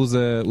 por exemplo,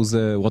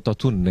 usa o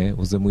autotune, né?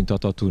 Usa muito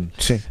autotune.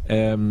 Sim.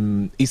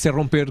 Isso é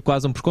romper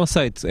quase um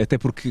preconceito, até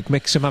porque, como é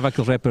que se chamava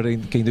aquele rapper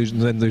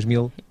no ano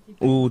 2000?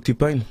 O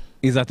T-Pain.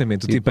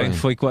 Exatamente, o T-Pain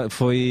foi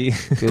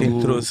quem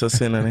trouxe a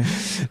cena, né?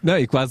 Não,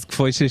 e quase que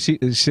foi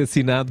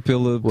chacinado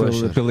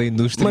pela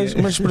indústria.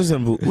 Mas, por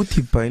exemplo, o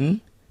T-Pain,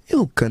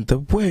 ele canta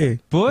bué.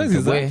 Pois,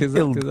 exato.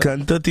 Ele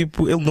canta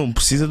tipo, ele não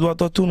precisa do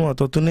autotune, o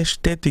autotune é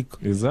estético.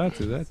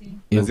 Exato.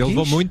 Mas ele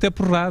levou muito a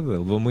porrada,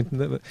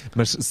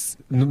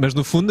 mas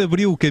no fundo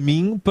abriu o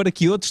caminho para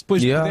que outros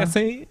depois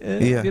pudessem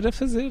vir a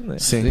fazer, não é?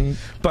 Sim.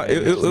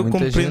 Eu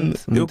compreendo.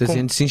 Muita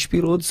gente se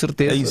inspirou, de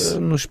certeza,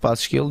 nos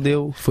passos que ele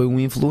deu. Foi um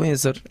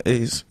influencer. É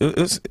isso.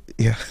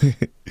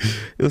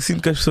 Eu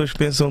sinto que as pessoas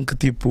pensam que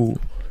tipo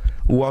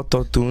o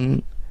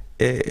autotune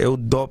é o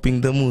doping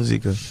da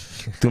música.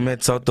 Tu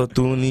metes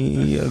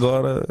autotune e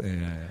agora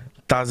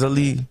estás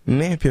ali.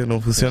 Não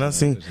funciona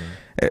assim.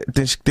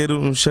 Tens que ter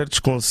uns certos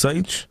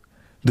conceitos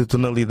de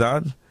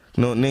tonalidade.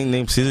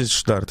 Nem precisas de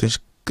estudar. Tens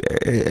que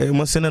é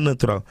uma cena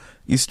natural.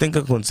 Isso tem que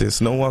acontecer,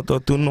 senão o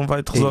autotune não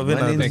vai te resolver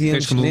nada.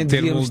 Nem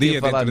devíamos ter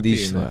falado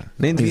disto.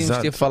 Nem devíamos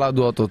ter falado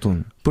do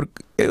autotune.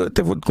 Porque eu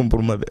até vou-te comprar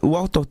uma vez. O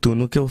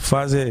autotune, o que ele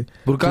faz é.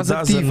 Por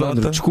causa de ti,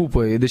 Ivandro,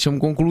 desculpa, deixa-me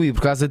concluir.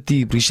 Por causa de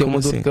ti, porque isto é uma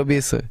dor de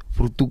cabeça.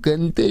 Porque tu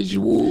cantas,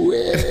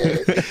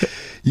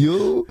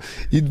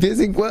 e de vez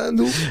em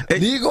quando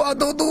digo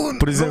autotune.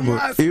 Por exemplo,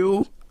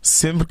 eu.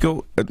 Sempre que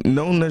eu,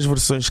 não nas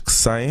versões que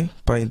saem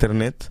para a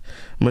internet,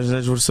 mas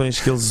nas versões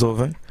que eles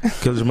ouvem,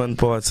 que eles mandam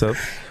para o WhatsApp,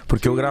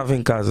 porque eu gravo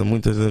em casa,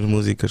 muitas das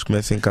músicas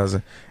começam em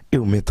casa,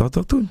 eu meto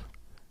autotune.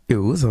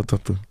 Eu uso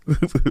autotune.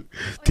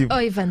 Tipo...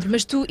 Ivandro,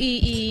 mas tu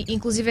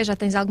inclusive já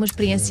tens alguma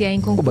experiência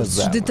em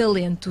concursos de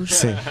talentos.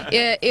 Sim.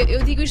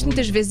 Eu digo isto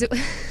muitas vezes.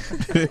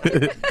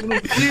 Não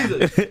precisa.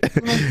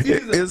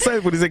 Eu sei,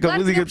 por isso é que a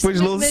música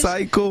depois não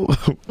sai com.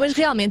 Mas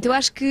realmente, eu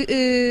acho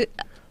que.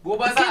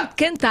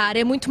 Cantar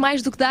é muito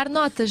mais do que dar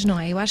notas, não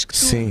é? Eu acho que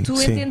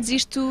tu entendes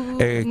isto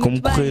muito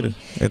como correr. Bem.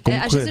 É como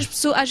correr.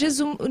 Vezes às vezes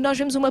nós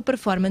vemos uma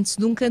performance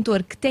de um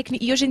cantor que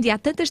e hoje em dia há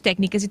tantas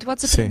técnicas e tu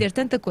podes aprender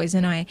tanta coisa,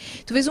 não é?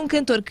 Tu vês um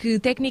cantor que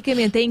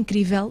tecnicamente é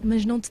incrível,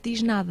 mas não te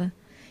diz nada.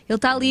 Ele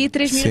está ali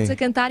 3 minutos a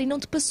cantar e não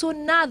te passou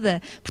nada.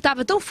 Porque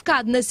estava tão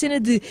focado na cena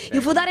de eu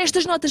vou dar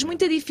estas notas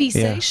muito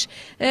difíceis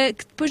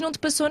que depois não te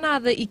passou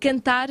nada. E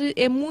cantar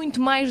é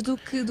muito mais do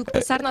que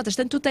passar notas.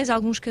 Portanto, tu tens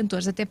alguns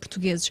cantores, até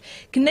portugueses,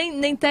 que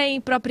nem têm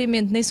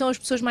propriamente, nem são as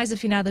pessoas mais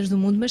afinadas do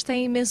mundo, mas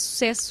têm imenso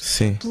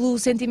sucesso pelo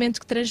sentimento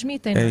que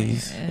transmitem. Não é?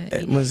 Isso.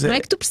 Não é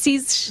que tu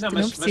precises. Não,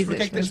 mas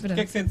porquê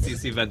é que sentes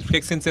isso, Ivandro? Porquê é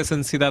que sentes essa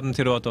necessidade de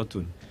meter o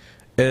autotune?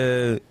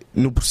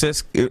 No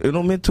processo, eu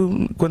não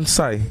meto quando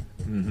sai.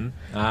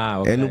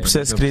 Okay. É no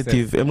processo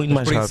criativo, é muito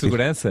mais rápido.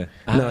 Segurança?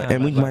 Não, é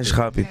muito mais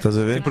rápido, estás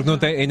a ver? Sim,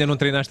 porque ainda não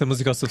treinaste a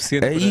música o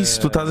suficiente. É isso,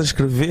 tu estás a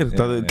escrever,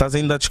 estás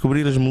ainda a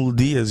descobrir as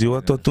melodias e o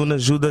autotune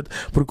ajuda-te,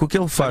 porque o que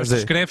ele faz tu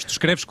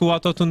escreves com o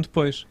autotune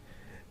depois.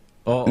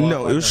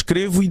 Não, eu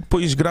escrevo e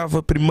depois gravo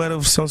a primeira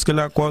versão, se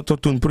calhar com o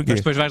autotune. Porquê? Mas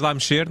depois vais lá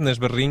mexer nas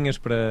barrinhas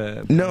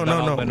para. Não.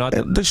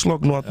 Deixa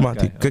logo no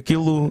automático. Que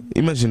aquilo,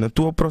 imagina,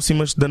 tu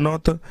aproximas-te da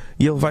nota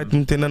e ele vai-te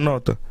meter na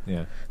nota.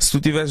 Se tu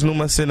estiveres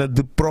numa cena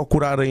de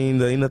procurar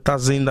ainda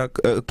estás ainda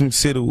a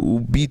conhecer o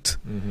beat,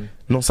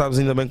 não sabes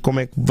ainda bem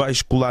como é que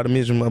vais colar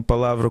mesmo a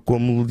palavra com a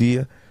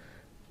melodia,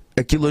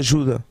 aquilo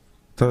ajuda.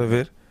 Estás a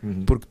ver?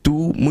 Porque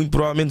tu, muito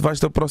provavelmente,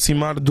 vais-te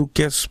aproximar do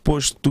que é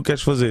suposto que tu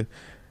queres fazer.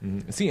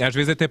 Sim, às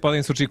vezes até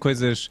podem surgir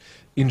coisas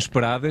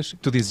inesperadas que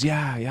tu dizes,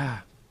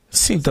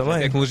 Sim, também. A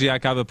tecnologia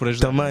acaba por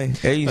ajudar. Também,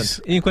 é isso.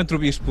 Portanto, enquanto o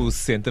Bispo se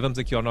senta, vamos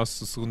aqui ao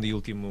nosso segundo e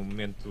último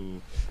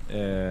momento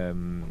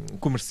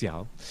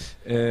comercial.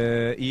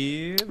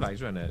 E vai,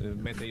 Joana,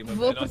 mete aí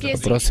uma porque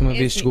próxima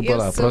vez, desculpa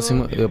lá,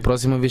 a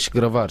próxima vez que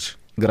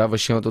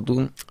gravas sem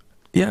autotune.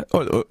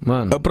 Olha,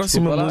 mano, a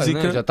próxima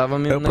música, né? Já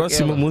a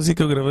próxima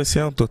música eu gravei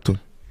sem autotune.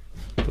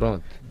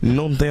 Pronto.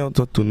 Não tem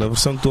autotune. A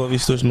versão que tu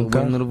ouviste hoje no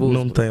carro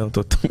não tem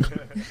autotune.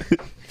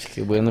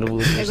 Fiquei bem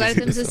nervoso. Agora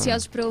estamos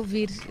ansiosos para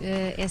ouvir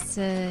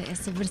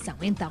essa versão,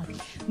 então.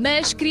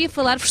 Mas queria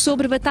falar-vos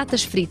sobre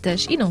batatas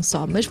fritas. E não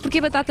só, mas porquê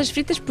batatas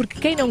fritas? Porque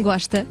quem não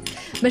gosta,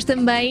 mas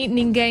também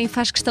ninguém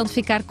faz questão de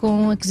ficar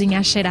com a cozinha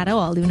a cheirar a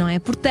óleo, não é?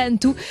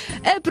 Portanto,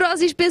 a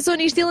Prozis pensou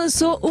nisto e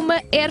lançou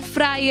uma air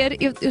fryer.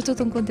 Eu estou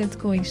tão contente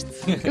com isto.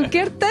 Eu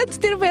quero tanto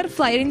ter uma air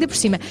fryer, ainda por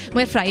cima.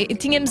 Uma air fryer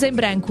tínhamos em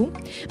branco,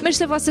 mas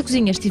se a vossa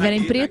cozinha estiver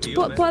em preto,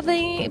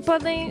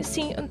 podem,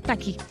 sim, está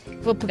aqui.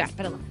 Vou pegar,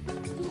 para lá.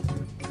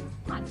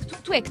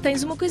 Tu é que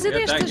tens uma coisa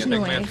destas,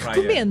 não é?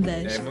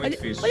 Recomendas?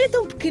 Olha,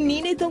 tão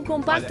pequenina e tão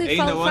compacta e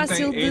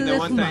fácil de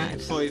arrumar. Ontem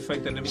foi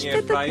feita na minha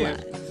air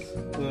fryer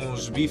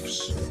uns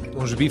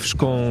bifes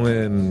com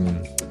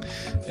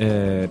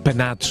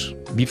panados.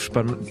 Bifes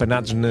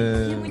panados na.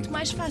 E é muito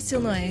mais fácil,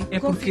 não é? É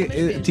porque,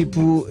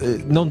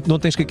 não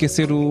tens que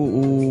aquecer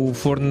o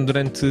forno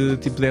durante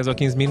tipo 10 ou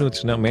 15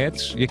 minutos. Não,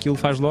 metes e aquilo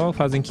faz logo,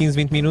 fazem 15,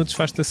 20 minutos,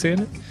 faz-te a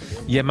cena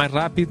e é mais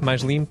rápido,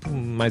 mais limpo,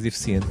 mais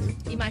eficiente.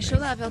 E mais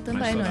saudável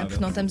também, não é?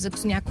 Porque não estamos a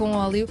cozinhar com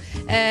óleo.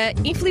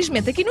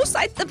 Infelizmente, aqui no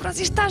site da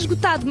Prozis está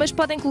esgotado, mas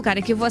podem colocar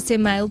aqui o vosso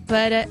e-mail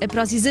para a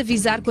Prozis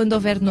avisar quando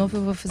houver de novo.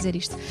 Eu vou fazer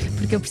isto,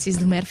 porque eu preciso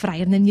de uma air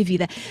fryer na minha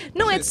vida.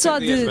 Não é só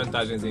de. Tem as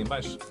vantagens aí em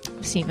baixo?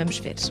 Sim, vamos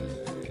ver.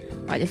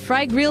 Olha,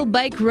 Fry Grill,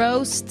 Bake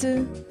Roast.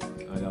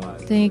 Olha lá.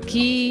 Tem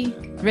aqui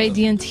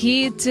Radiant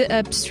Heat,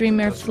 Upstream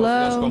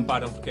Airflow. Eles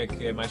comparam porque é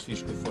que é mais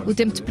fixe que o forno. O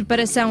tempo de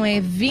preparação é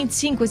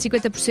 25 a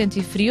 50%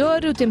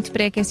 inferior, o tempo de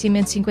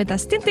pré-aquecimento 50 a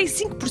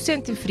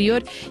 75%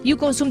 inferior e o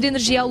consumo de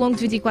energia ao longo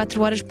de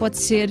 24 horas pode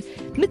ser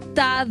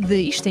metade.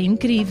 Isto é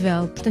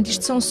incrível. Portanto,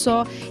 isto são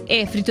só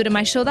fritura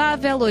mais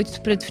saudável,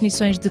 8 para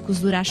definições de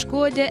cozedura à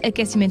escolha,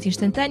 aquecimento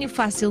instantâneo,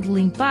 fácil de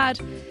limpar.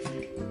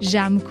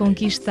 Já me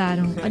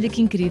conquistaram. Olha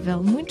que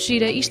incrível. Muito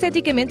gira.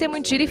 Esteticamente é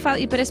muito gira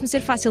e parece-me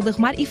ser fácil de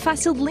arrumar e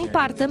fácil de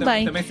limpar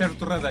também. Também serve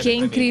torradeira. Que é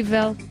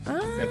incrível.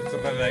 Serve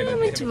torradeira.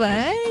 Muito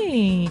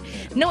bem.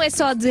 Não é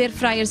só de air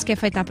fryers que é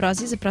feita a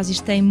Prozis. A Prozis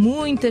tem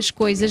muitas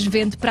coisas,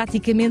 vende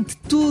praticamente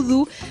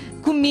tudo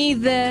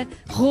comida,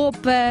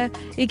 roupa,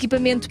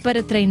 equipamento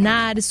para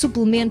treinar,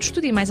 suplementos,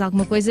 tudo e mais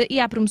alguma coisa. E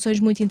há promoções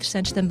muito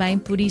interessantes também,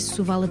 por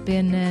isso vale a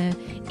pena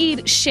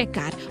ir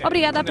checar.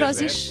 Obrigada à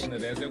Prozis.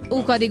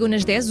 O código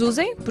UNAS10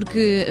 usem,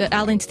 porque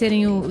além de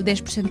terem o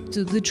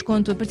 10% de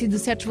desconto, a partir de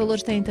certos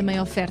valores têm também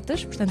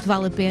ofertas, portanto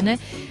vale a pena.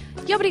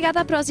 E obrigada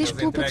à Prozis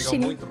pelo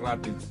patrocínio. Muito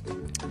rápido.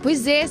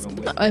 Pois é,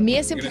 a minha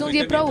é sempre de um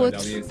dia para o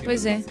outro.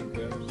 Pois é.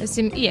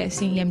 Assim, e é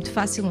assim, é muito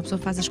fácil, uma pessoa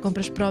faz as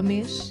compras para o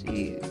mês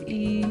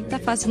e está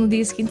fácil, no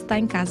dia seguinte está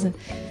em casa.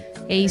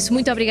 É isso,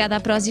 muito obrigada à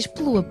Prozis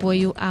pelo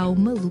apoio ao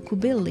Maluco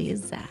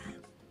Beleza.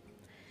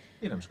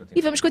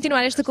 E vamos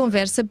continuar esta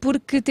conversa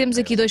porque temos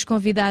aqui dois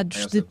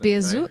convidados de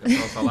peso.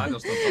 Eles estão a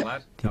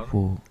falar.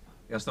 Tipo,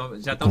 Já estão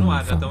no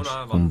ar, já estão no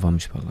ar. Como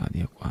vamos para lá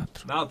dia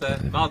 4?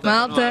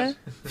 Malta.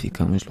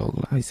 Ficamos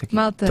logo lá, isso aqui.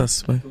 Malta.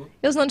 Está-se bem.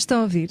 Eles não nos estão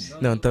a ouvir.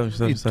 Não,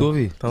 estamos. Estou a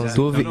ouvir.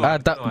 Estou a ouvir.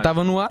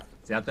 Estava no ar?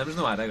 Já estamos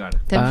no ar agora.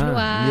 Estamos no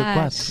ar. Dia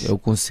 4 é o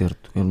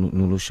concerto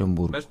no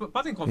Luxemburgo. Mas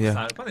podem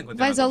conversar, podem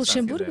continuar. Vais ao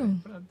Luxemburgo?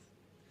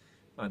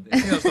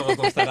 Eles estão a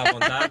conversar à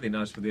vontade e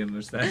nós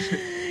podemos estar.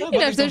 E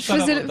nós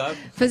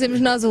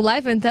fazemos nós o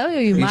live então, eu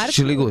e o Marco.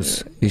 Isto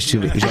desligou-se.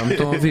 Já me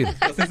estão a ouvir.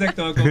 Vocês é que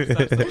estão a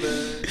conversar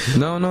sobre.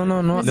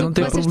 Não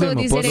tem vocês problema. estão a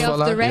dizer Posso off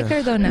falar? the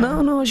record ou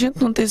não? Não, a gente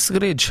não tem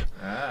segredos.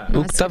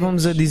 O que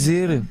estávamos a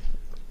dizer,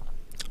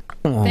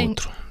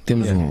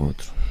 temos um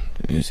outro.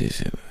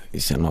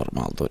 Isso é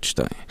normal, todos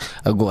têm.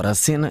 Agora, a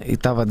cena, eu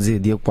estava a dizer,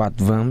 dia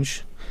 4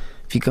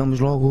 ficamos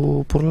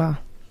logo por lá.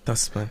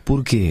 Está-se bem.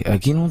 Porquê?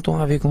 Aqui não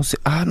estão a ver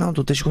concerto. Não,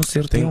 tu tens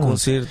concerto. Tem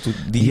concerto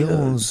dia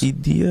 11 e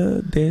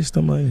dia 10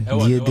 também.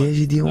 Dia 10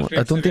 e dia 11.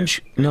 Então temos.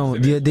 Não,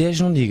 dia 10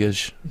 não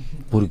digas.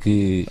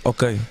 Porque.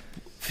 Ok.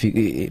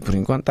 Por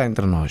enquanto está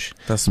entre nós.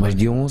 Tá-se Mas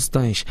bem. dia 11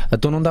 tens.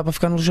 Então não dá para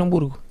ficar no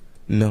Luxemburgo.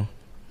 Não.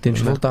 Temos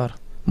que voltar.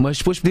 Mas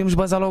depois podemos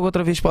bazar logo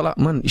outra vez para lá.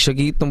 Mano, isto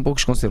aqui estão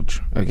poucos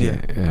concertos. Aqui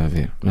é a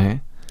ver, não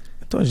é?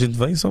 Então a gente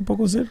vem só para o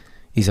concerto.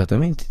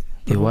 Exatamente.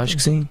 Eu acho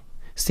que sim.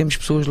 Se temos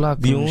pessoas lá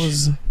que dia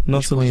 11,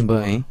 nos põem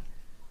bem,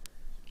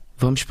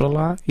 vamos para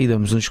lá e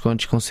damos uns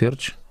quantos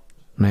concertos,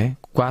 não é?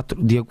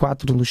 Dia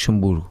 4 no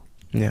Luxemburgo.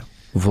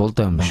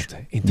 Voltamos. Malta,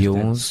 dia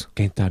 11.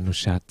 Quem está no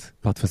chat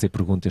pode fazer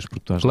perguntas porque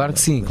tu Claro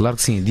que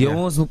sim. Dia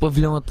 11 no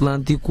Pavilhão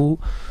Atlântico,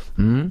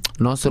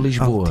 nossa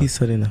Lisboa.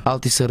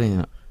 Altice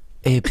Arena.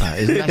 Epá,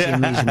 esse gajo é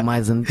mesmo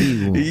mais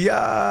antigo.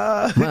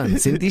 Mano,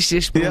 sentiste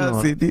este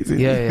pormenor? Senti.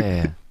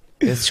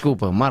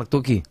 Desculpa, Marco, estou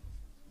aqui.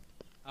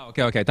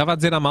 Ok. Estava a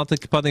dizer à malta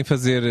que podem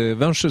fazer.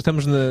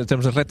 Estamos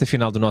na reta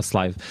final do nosso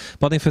live.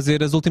 Podem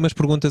fazer as últimas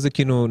perguntas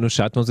aqui no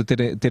chat. Vamos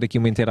ter aqui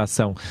uma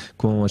interação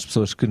com as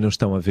pessoas que nos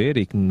estão a ver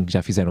e que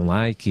já fizeram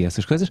like e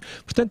essas coisas.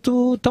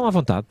 Portanto, estão à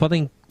vontade.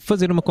 Podem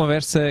fazer uma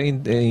conversa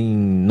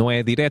não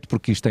é direto,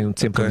 porque isto tem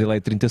sempre um delay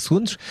de 30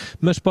 segundos,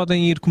 mas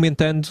podem ir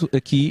comentando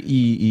aqui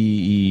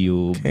e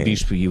o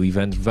Bispo e o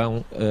Ivandro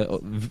vão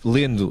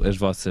lendo as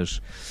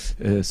vossas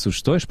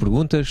sugestões,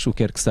 perguntas, o que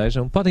quer que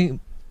sejam. Podem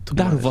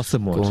dar o vosso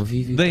amor.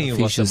 Convívio, deem o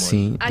vosso amor.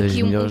 Assim, das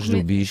melhores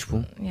do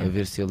Bispo, a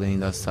ver se ele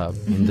ainda sabe.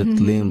 Ainda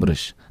te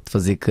lembras de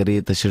fazer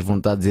caretas, se as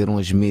vontades eram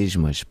as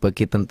mesmas. Para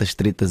que tantas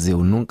tretas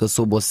eu? Nunca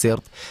soube ao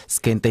certo se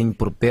quem tenho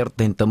por perto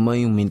tem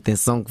também uma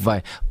intenção que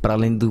vai para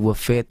além do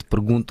afeto.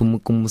 Pergunto-me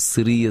como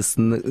seria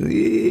se...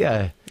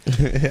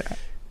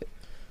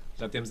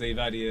 Já temos aí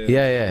várias...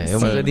 É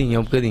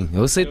um bocadinho.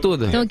 Eu sei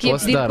toda. Estão aqui a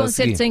pedir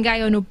concertos em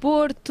Gaia ou no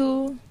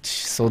Porto.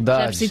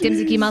 Saudades. Já temos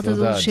aqui malta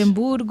do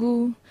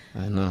Luxemburgo.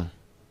 Não.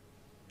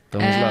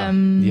 Estamos lá,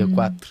 dia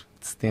 4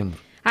 de setembro.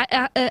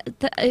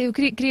 Eu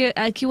queria.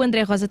 Aqui o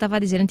André Rosa estava a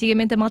dizer,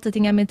 antigamente a malta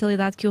tinha a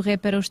mentalidade que o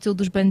rap era o estilo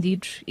dos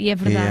bandidos, e é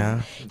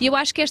verdade. E eu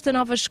acho que esta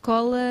nova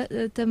escola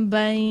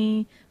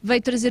também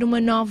veio trazer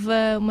uma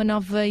nova.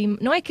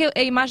 Não é que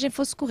a imagem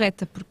fosse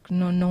correta, porque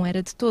não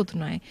era de todo,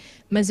 não é?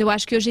 Mas eu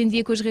acho que hoje em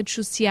dia, com as redes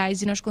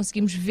sociais, e nós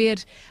conseguimos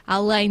ver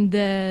além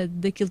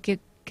daquilo que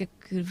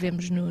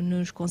vemos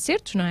nos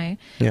concertos, não é?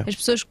 As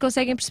pessoas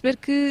conseguem perceber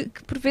que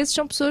por vezes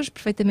são pessoas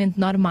perfeitamente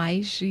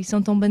normais e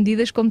são tão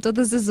bandidas como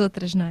todas as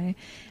outras, não é?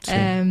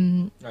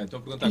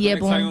 Então perguntar, quando é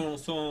que sai um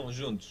som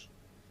juntos?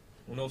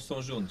 Um novo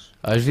som juntos?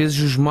 Às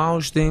vezes os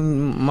maus têm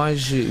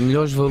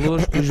melhores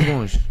valores que os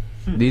bons.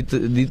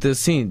 Dito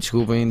assim,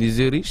 desculpem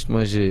dizer isto,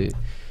 mas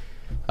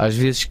às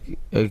vezes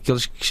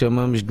aqueles que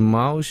chamamos de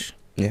maus,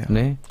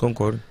 né?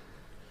 Concordo.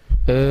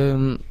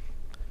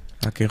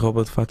 Há quem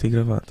rouba de fato e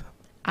gravata.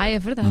 É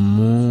verdade.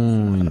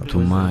 Muito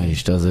mais,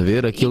 estás a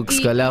ver? Aquilo que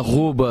se calhar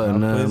rouba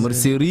na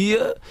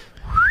mercearia.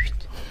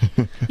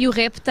 E o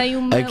rap tem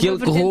uma aquele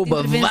que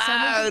rouba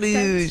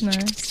vários.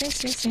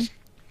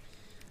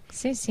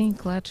 Sim,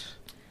 claro.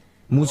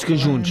 Música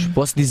juntos,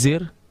 posso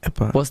dizer?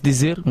 Posso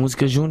dizer?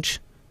 Música juntos?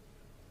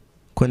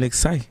 Quando é que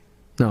sai?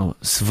 Não,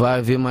 se vai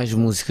haver mais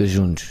música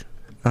juntos.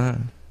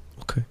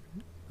 Ok.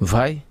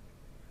 Vai?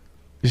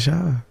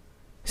 Já.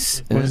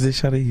 Podes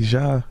deixar aí,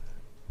 já.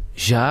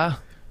 Já?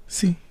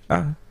 Sim.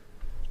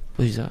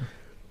 Pois já.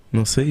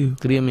 Não sei eu.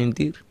 Queria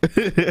mentir.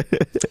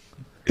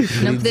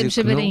 Não podemos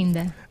saber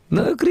ainda.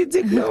 Não, eu queria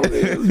dizer que não.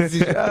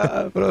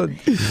 Pronto.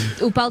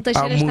 O Paulo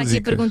Teixeira está aqui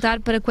a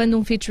perguntar para quando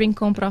um featuring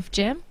com o Prof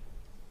Jam?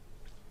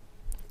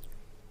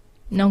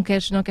 Não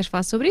queres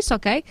falar sobre isso,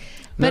 ok?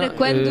 Para não,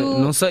 quando...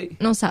 Não sei.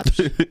 Não sabes?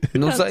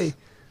 Não sei.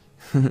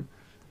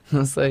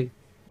 Não sei.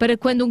 Para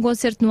quando um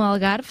concerto no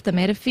Algarve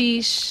também era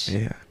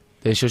fixe.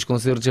 Deixa os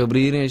concertos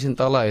abrirem, a gente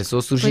está lá. É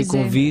só surgir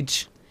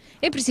convites.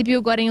 Em princípio,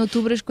 agora em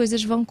outubro as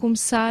coisas vão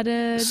começar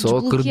a só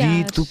desbloquear.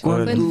 Acredito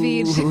quando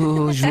vir.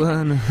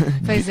 Joana.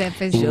 Pois é.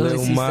 Já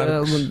disse isso há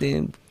algum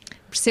tempo.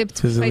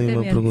 Percebo-te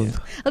perfeitamente.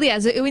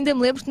 Aliás, eu ainda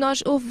me lembro que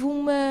houve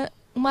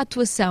uma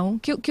atuação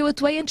que eu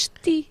atuei antes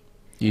de ti.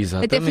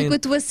 Exatamente. Até fui com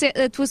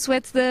a tua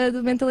suéte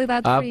da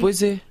Mentalidade Free.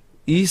 Pois é.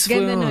 Isso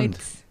foi onde? Noite.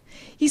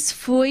 Isso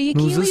foi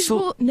aqui em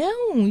Lisboa.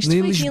 Não, isto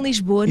foi aqui em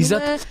Lisboa.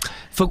 Exato. Numa...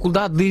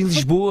 Faculdade de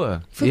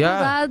Lisboa.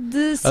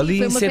 Faculdade, sim, ali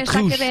foi uma festa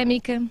Rios.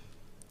 Académica.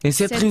 Em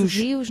Sete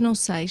Rios? Não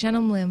sei, já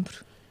não me lembro.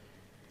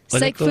 Olha,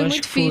 sei que foi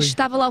muito fixe.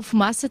 Estava lá o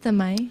Fumaça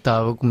também.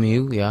 Estava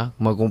comigo,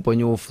 me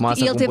acompanhou o Fumaça,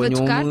 e ele teve a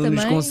tocar nos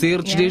também.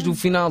 Concertos desde o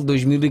final de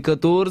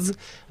 2014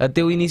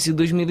 até o início de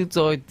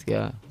 2018.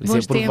 Isso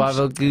é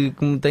provável que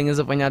me tenhas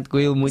apanhado com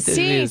ele muitas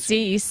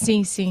vezes.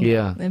 Sim.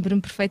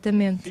 Lembro-me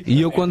perfeitamente.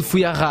 E eu quando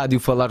fui à rádio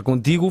falar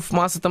contigo, o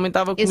Fumaça também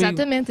estava comigo.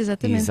 Exatamente.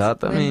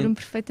 Lembro-me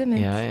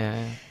perfeitamente.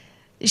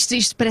 Isto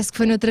parece que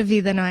foi noutra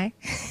vida, não é?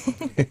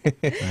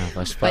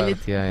 Faz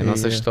parte, é a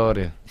nossa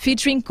história.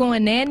 Featuring com a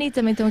Neni,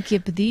 também estão aqui a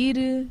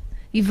pedir.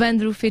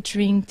 Ivandro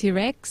featuring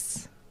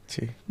T-Rex.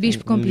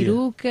 Bispo com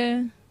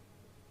peruca.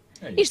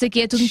 Isto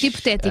aqui é tudo muito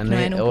hipotético, não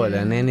é?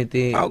 Olha, a Neni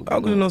tem...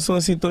 Alguns não são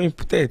assim tão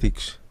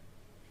hipotéticos.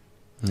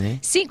 Né?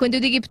 Sim, quando eu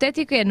digo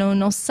hipotético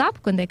não se sabe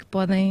quando é que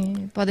podem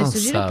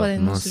surgir ou podem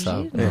não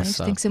surgir.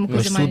 Isto tem que ser uma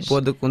coisa mais... Mas tudo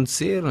pode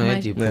acontecer, não é?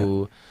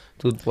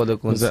 Tudo pode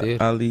acontecer.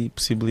 Mas há ali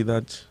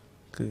possibilidades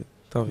que...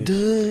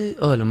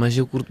 Olha, mas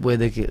eu curto bué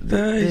daquele.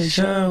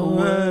 Deixa o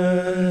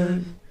ar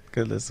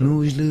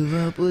nos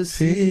levar para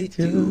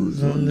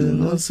sítios onde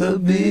não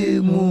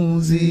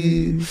sabemos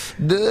ir.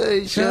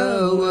 Deixa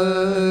o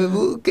ar,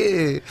 o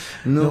quê?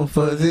 Não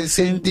fazer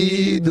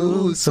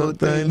sentido, só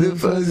tem de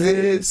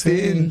fazer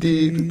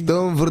sentido.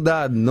 Então,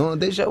 verdade, não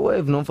deixa o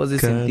wave não fazer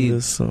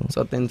sentido,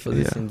 só tem de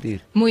fazer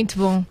sentido. Muito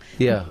bom.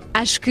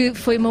 Acho que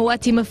foi uma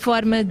ótima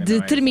forma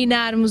de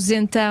terminarmos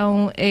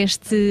então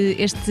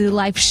este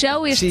live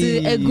show,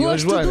 este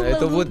agosto do Maluco.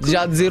 Então vou-te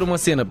já dizer uma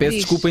cena. Peço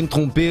desculpa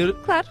interromper.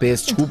 Claro.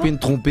 Peço desculpa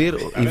interromper.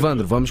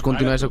 Ivandro, vamos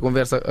continuar esta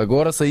conversa.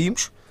 Agora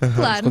saímos.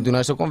 Vamos continuar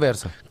esta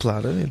conversa.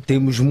 Claramente.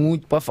 Temos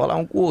muito para falar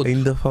um com o outro.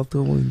 Ainda falta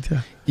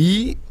muito.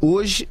 E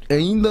hoje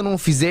ainda não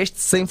fizeste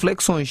 100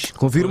 flexões.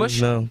 Confirmas?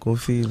 Não,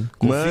 confirmo.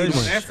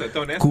 Confirmas?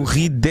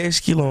 Corri 10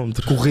 km.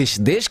 Correste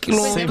 10 km.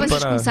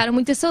 Vocês começaram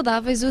muito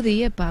saudáveis o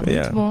dia, pá.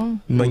 Muito bom.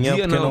 Manhã,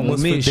 pequeno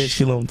almoço foi 10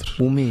 km.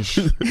 Um mês.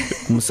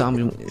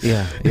 Começámos.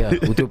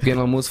 O teu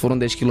pequeno almoço foram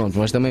 10 km.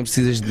 Mas também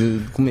precisas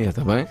de comer,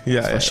 tá bem?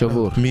 Faz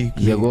favor.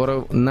 E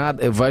agora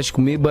nada, vais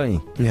comer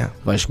bem.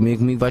 Vais comer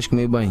comigo, vais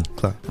comer bem.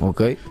 Claro.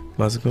 Ok?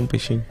 Mas com um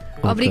peixinho.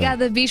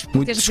 Obrigada, Bispo,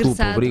 por teres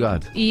regressado.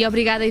 Obrigado. E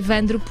obrigada,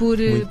 Ivandro, por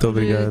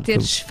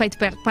teres feito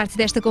parte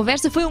desta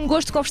conversa. Foi um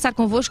gosto conversar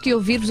convosco e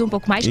ouvir-vos um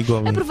pouco mais.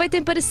 Igualmente.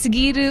 Aproveitem para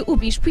seguir o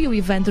Bispo e o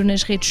Ivandro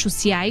nas redes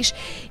sociais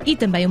e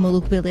também o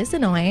Maluco Beleza,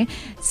 não é?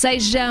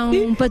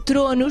 Sejam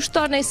patronos,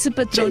 tornem-se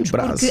patronos,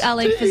 porque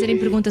além de fazerem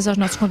perguntas aos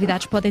nossos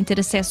convidados, podem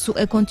ter acesso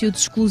a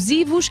conteúdos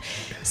exclusivos.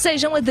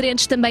 Sejam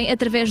aderentes também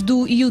através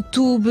do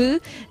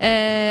YouTube.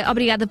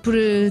 Obrigada por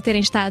terem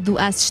estado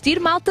a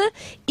assistir, malta.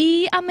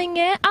 E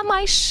amanhã há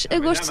mais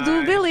Agosto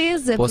do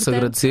Beleza. Posso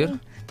agradecer?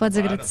 Podes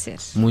agradecer.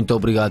 Muito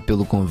obrigado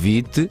pelo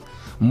convite.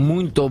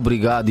 Muito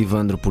obrigado,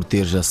 Ivandro, por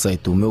teres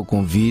aceito o meu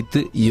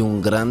convite. E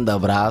um grande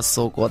abraço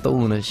ao Cota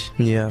Unas.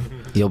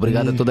 E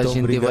obrigado a toda a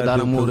gente que vai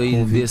dar amor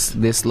aí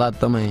desse lado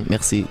também.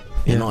 Merci.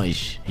 É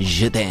nóis.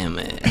 Je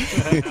t'aime.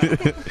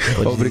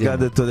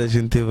 Obrigado a toda a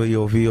gente que esteve aí a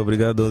ouvir.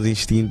 Obrigado aos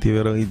instintos que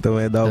tiveram aí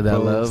também a dar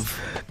o love.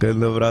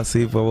 Grande abraço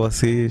aí para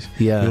vocês.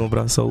 E um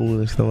abraço ao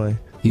Unas também.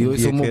 E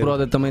hoje o meu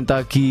brother também está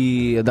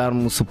aqui a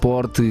dar-me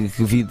suporte,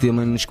 que vi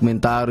também nos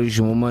comentários,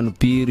 o meu mano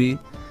Piri,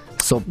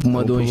 só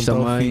pomadões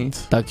também.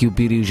 Está aqui o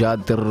Piri já,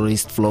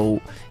 Terrorist Flow.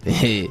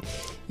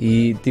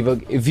 E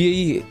vi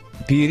aí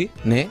Piri,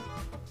 né?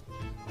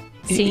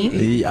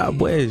 Sim.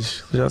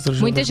 Já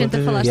surgiu muita gente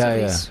a falar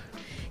sobre isso.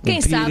 Quem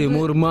Piri, sabe?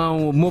 Meu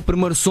irmão, o meu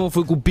primeiro som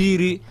foi com o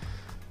Piri.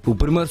 O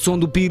primeiro som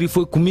do Piri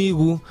foi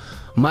comigo.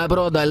 My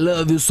brother, I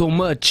love you so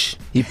much.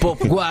 Hip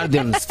Hop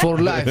Guardians for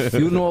life.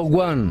 You know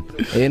one.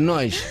 É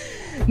nóis.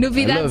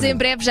 Novidades em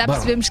breve, já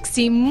percebemos que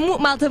sim.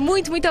 Malta,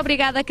 muito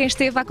obrigada a quem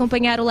esteve a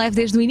acompanhar o live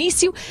desde o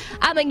início.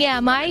 Amanhã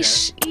há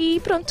mais e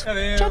pronto.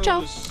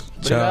 Tchau.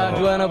 Obrigado,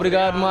 Joana.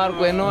 Obrigado,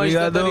 Marco. É nóis,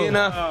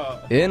 Catarina.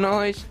 É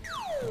nóis.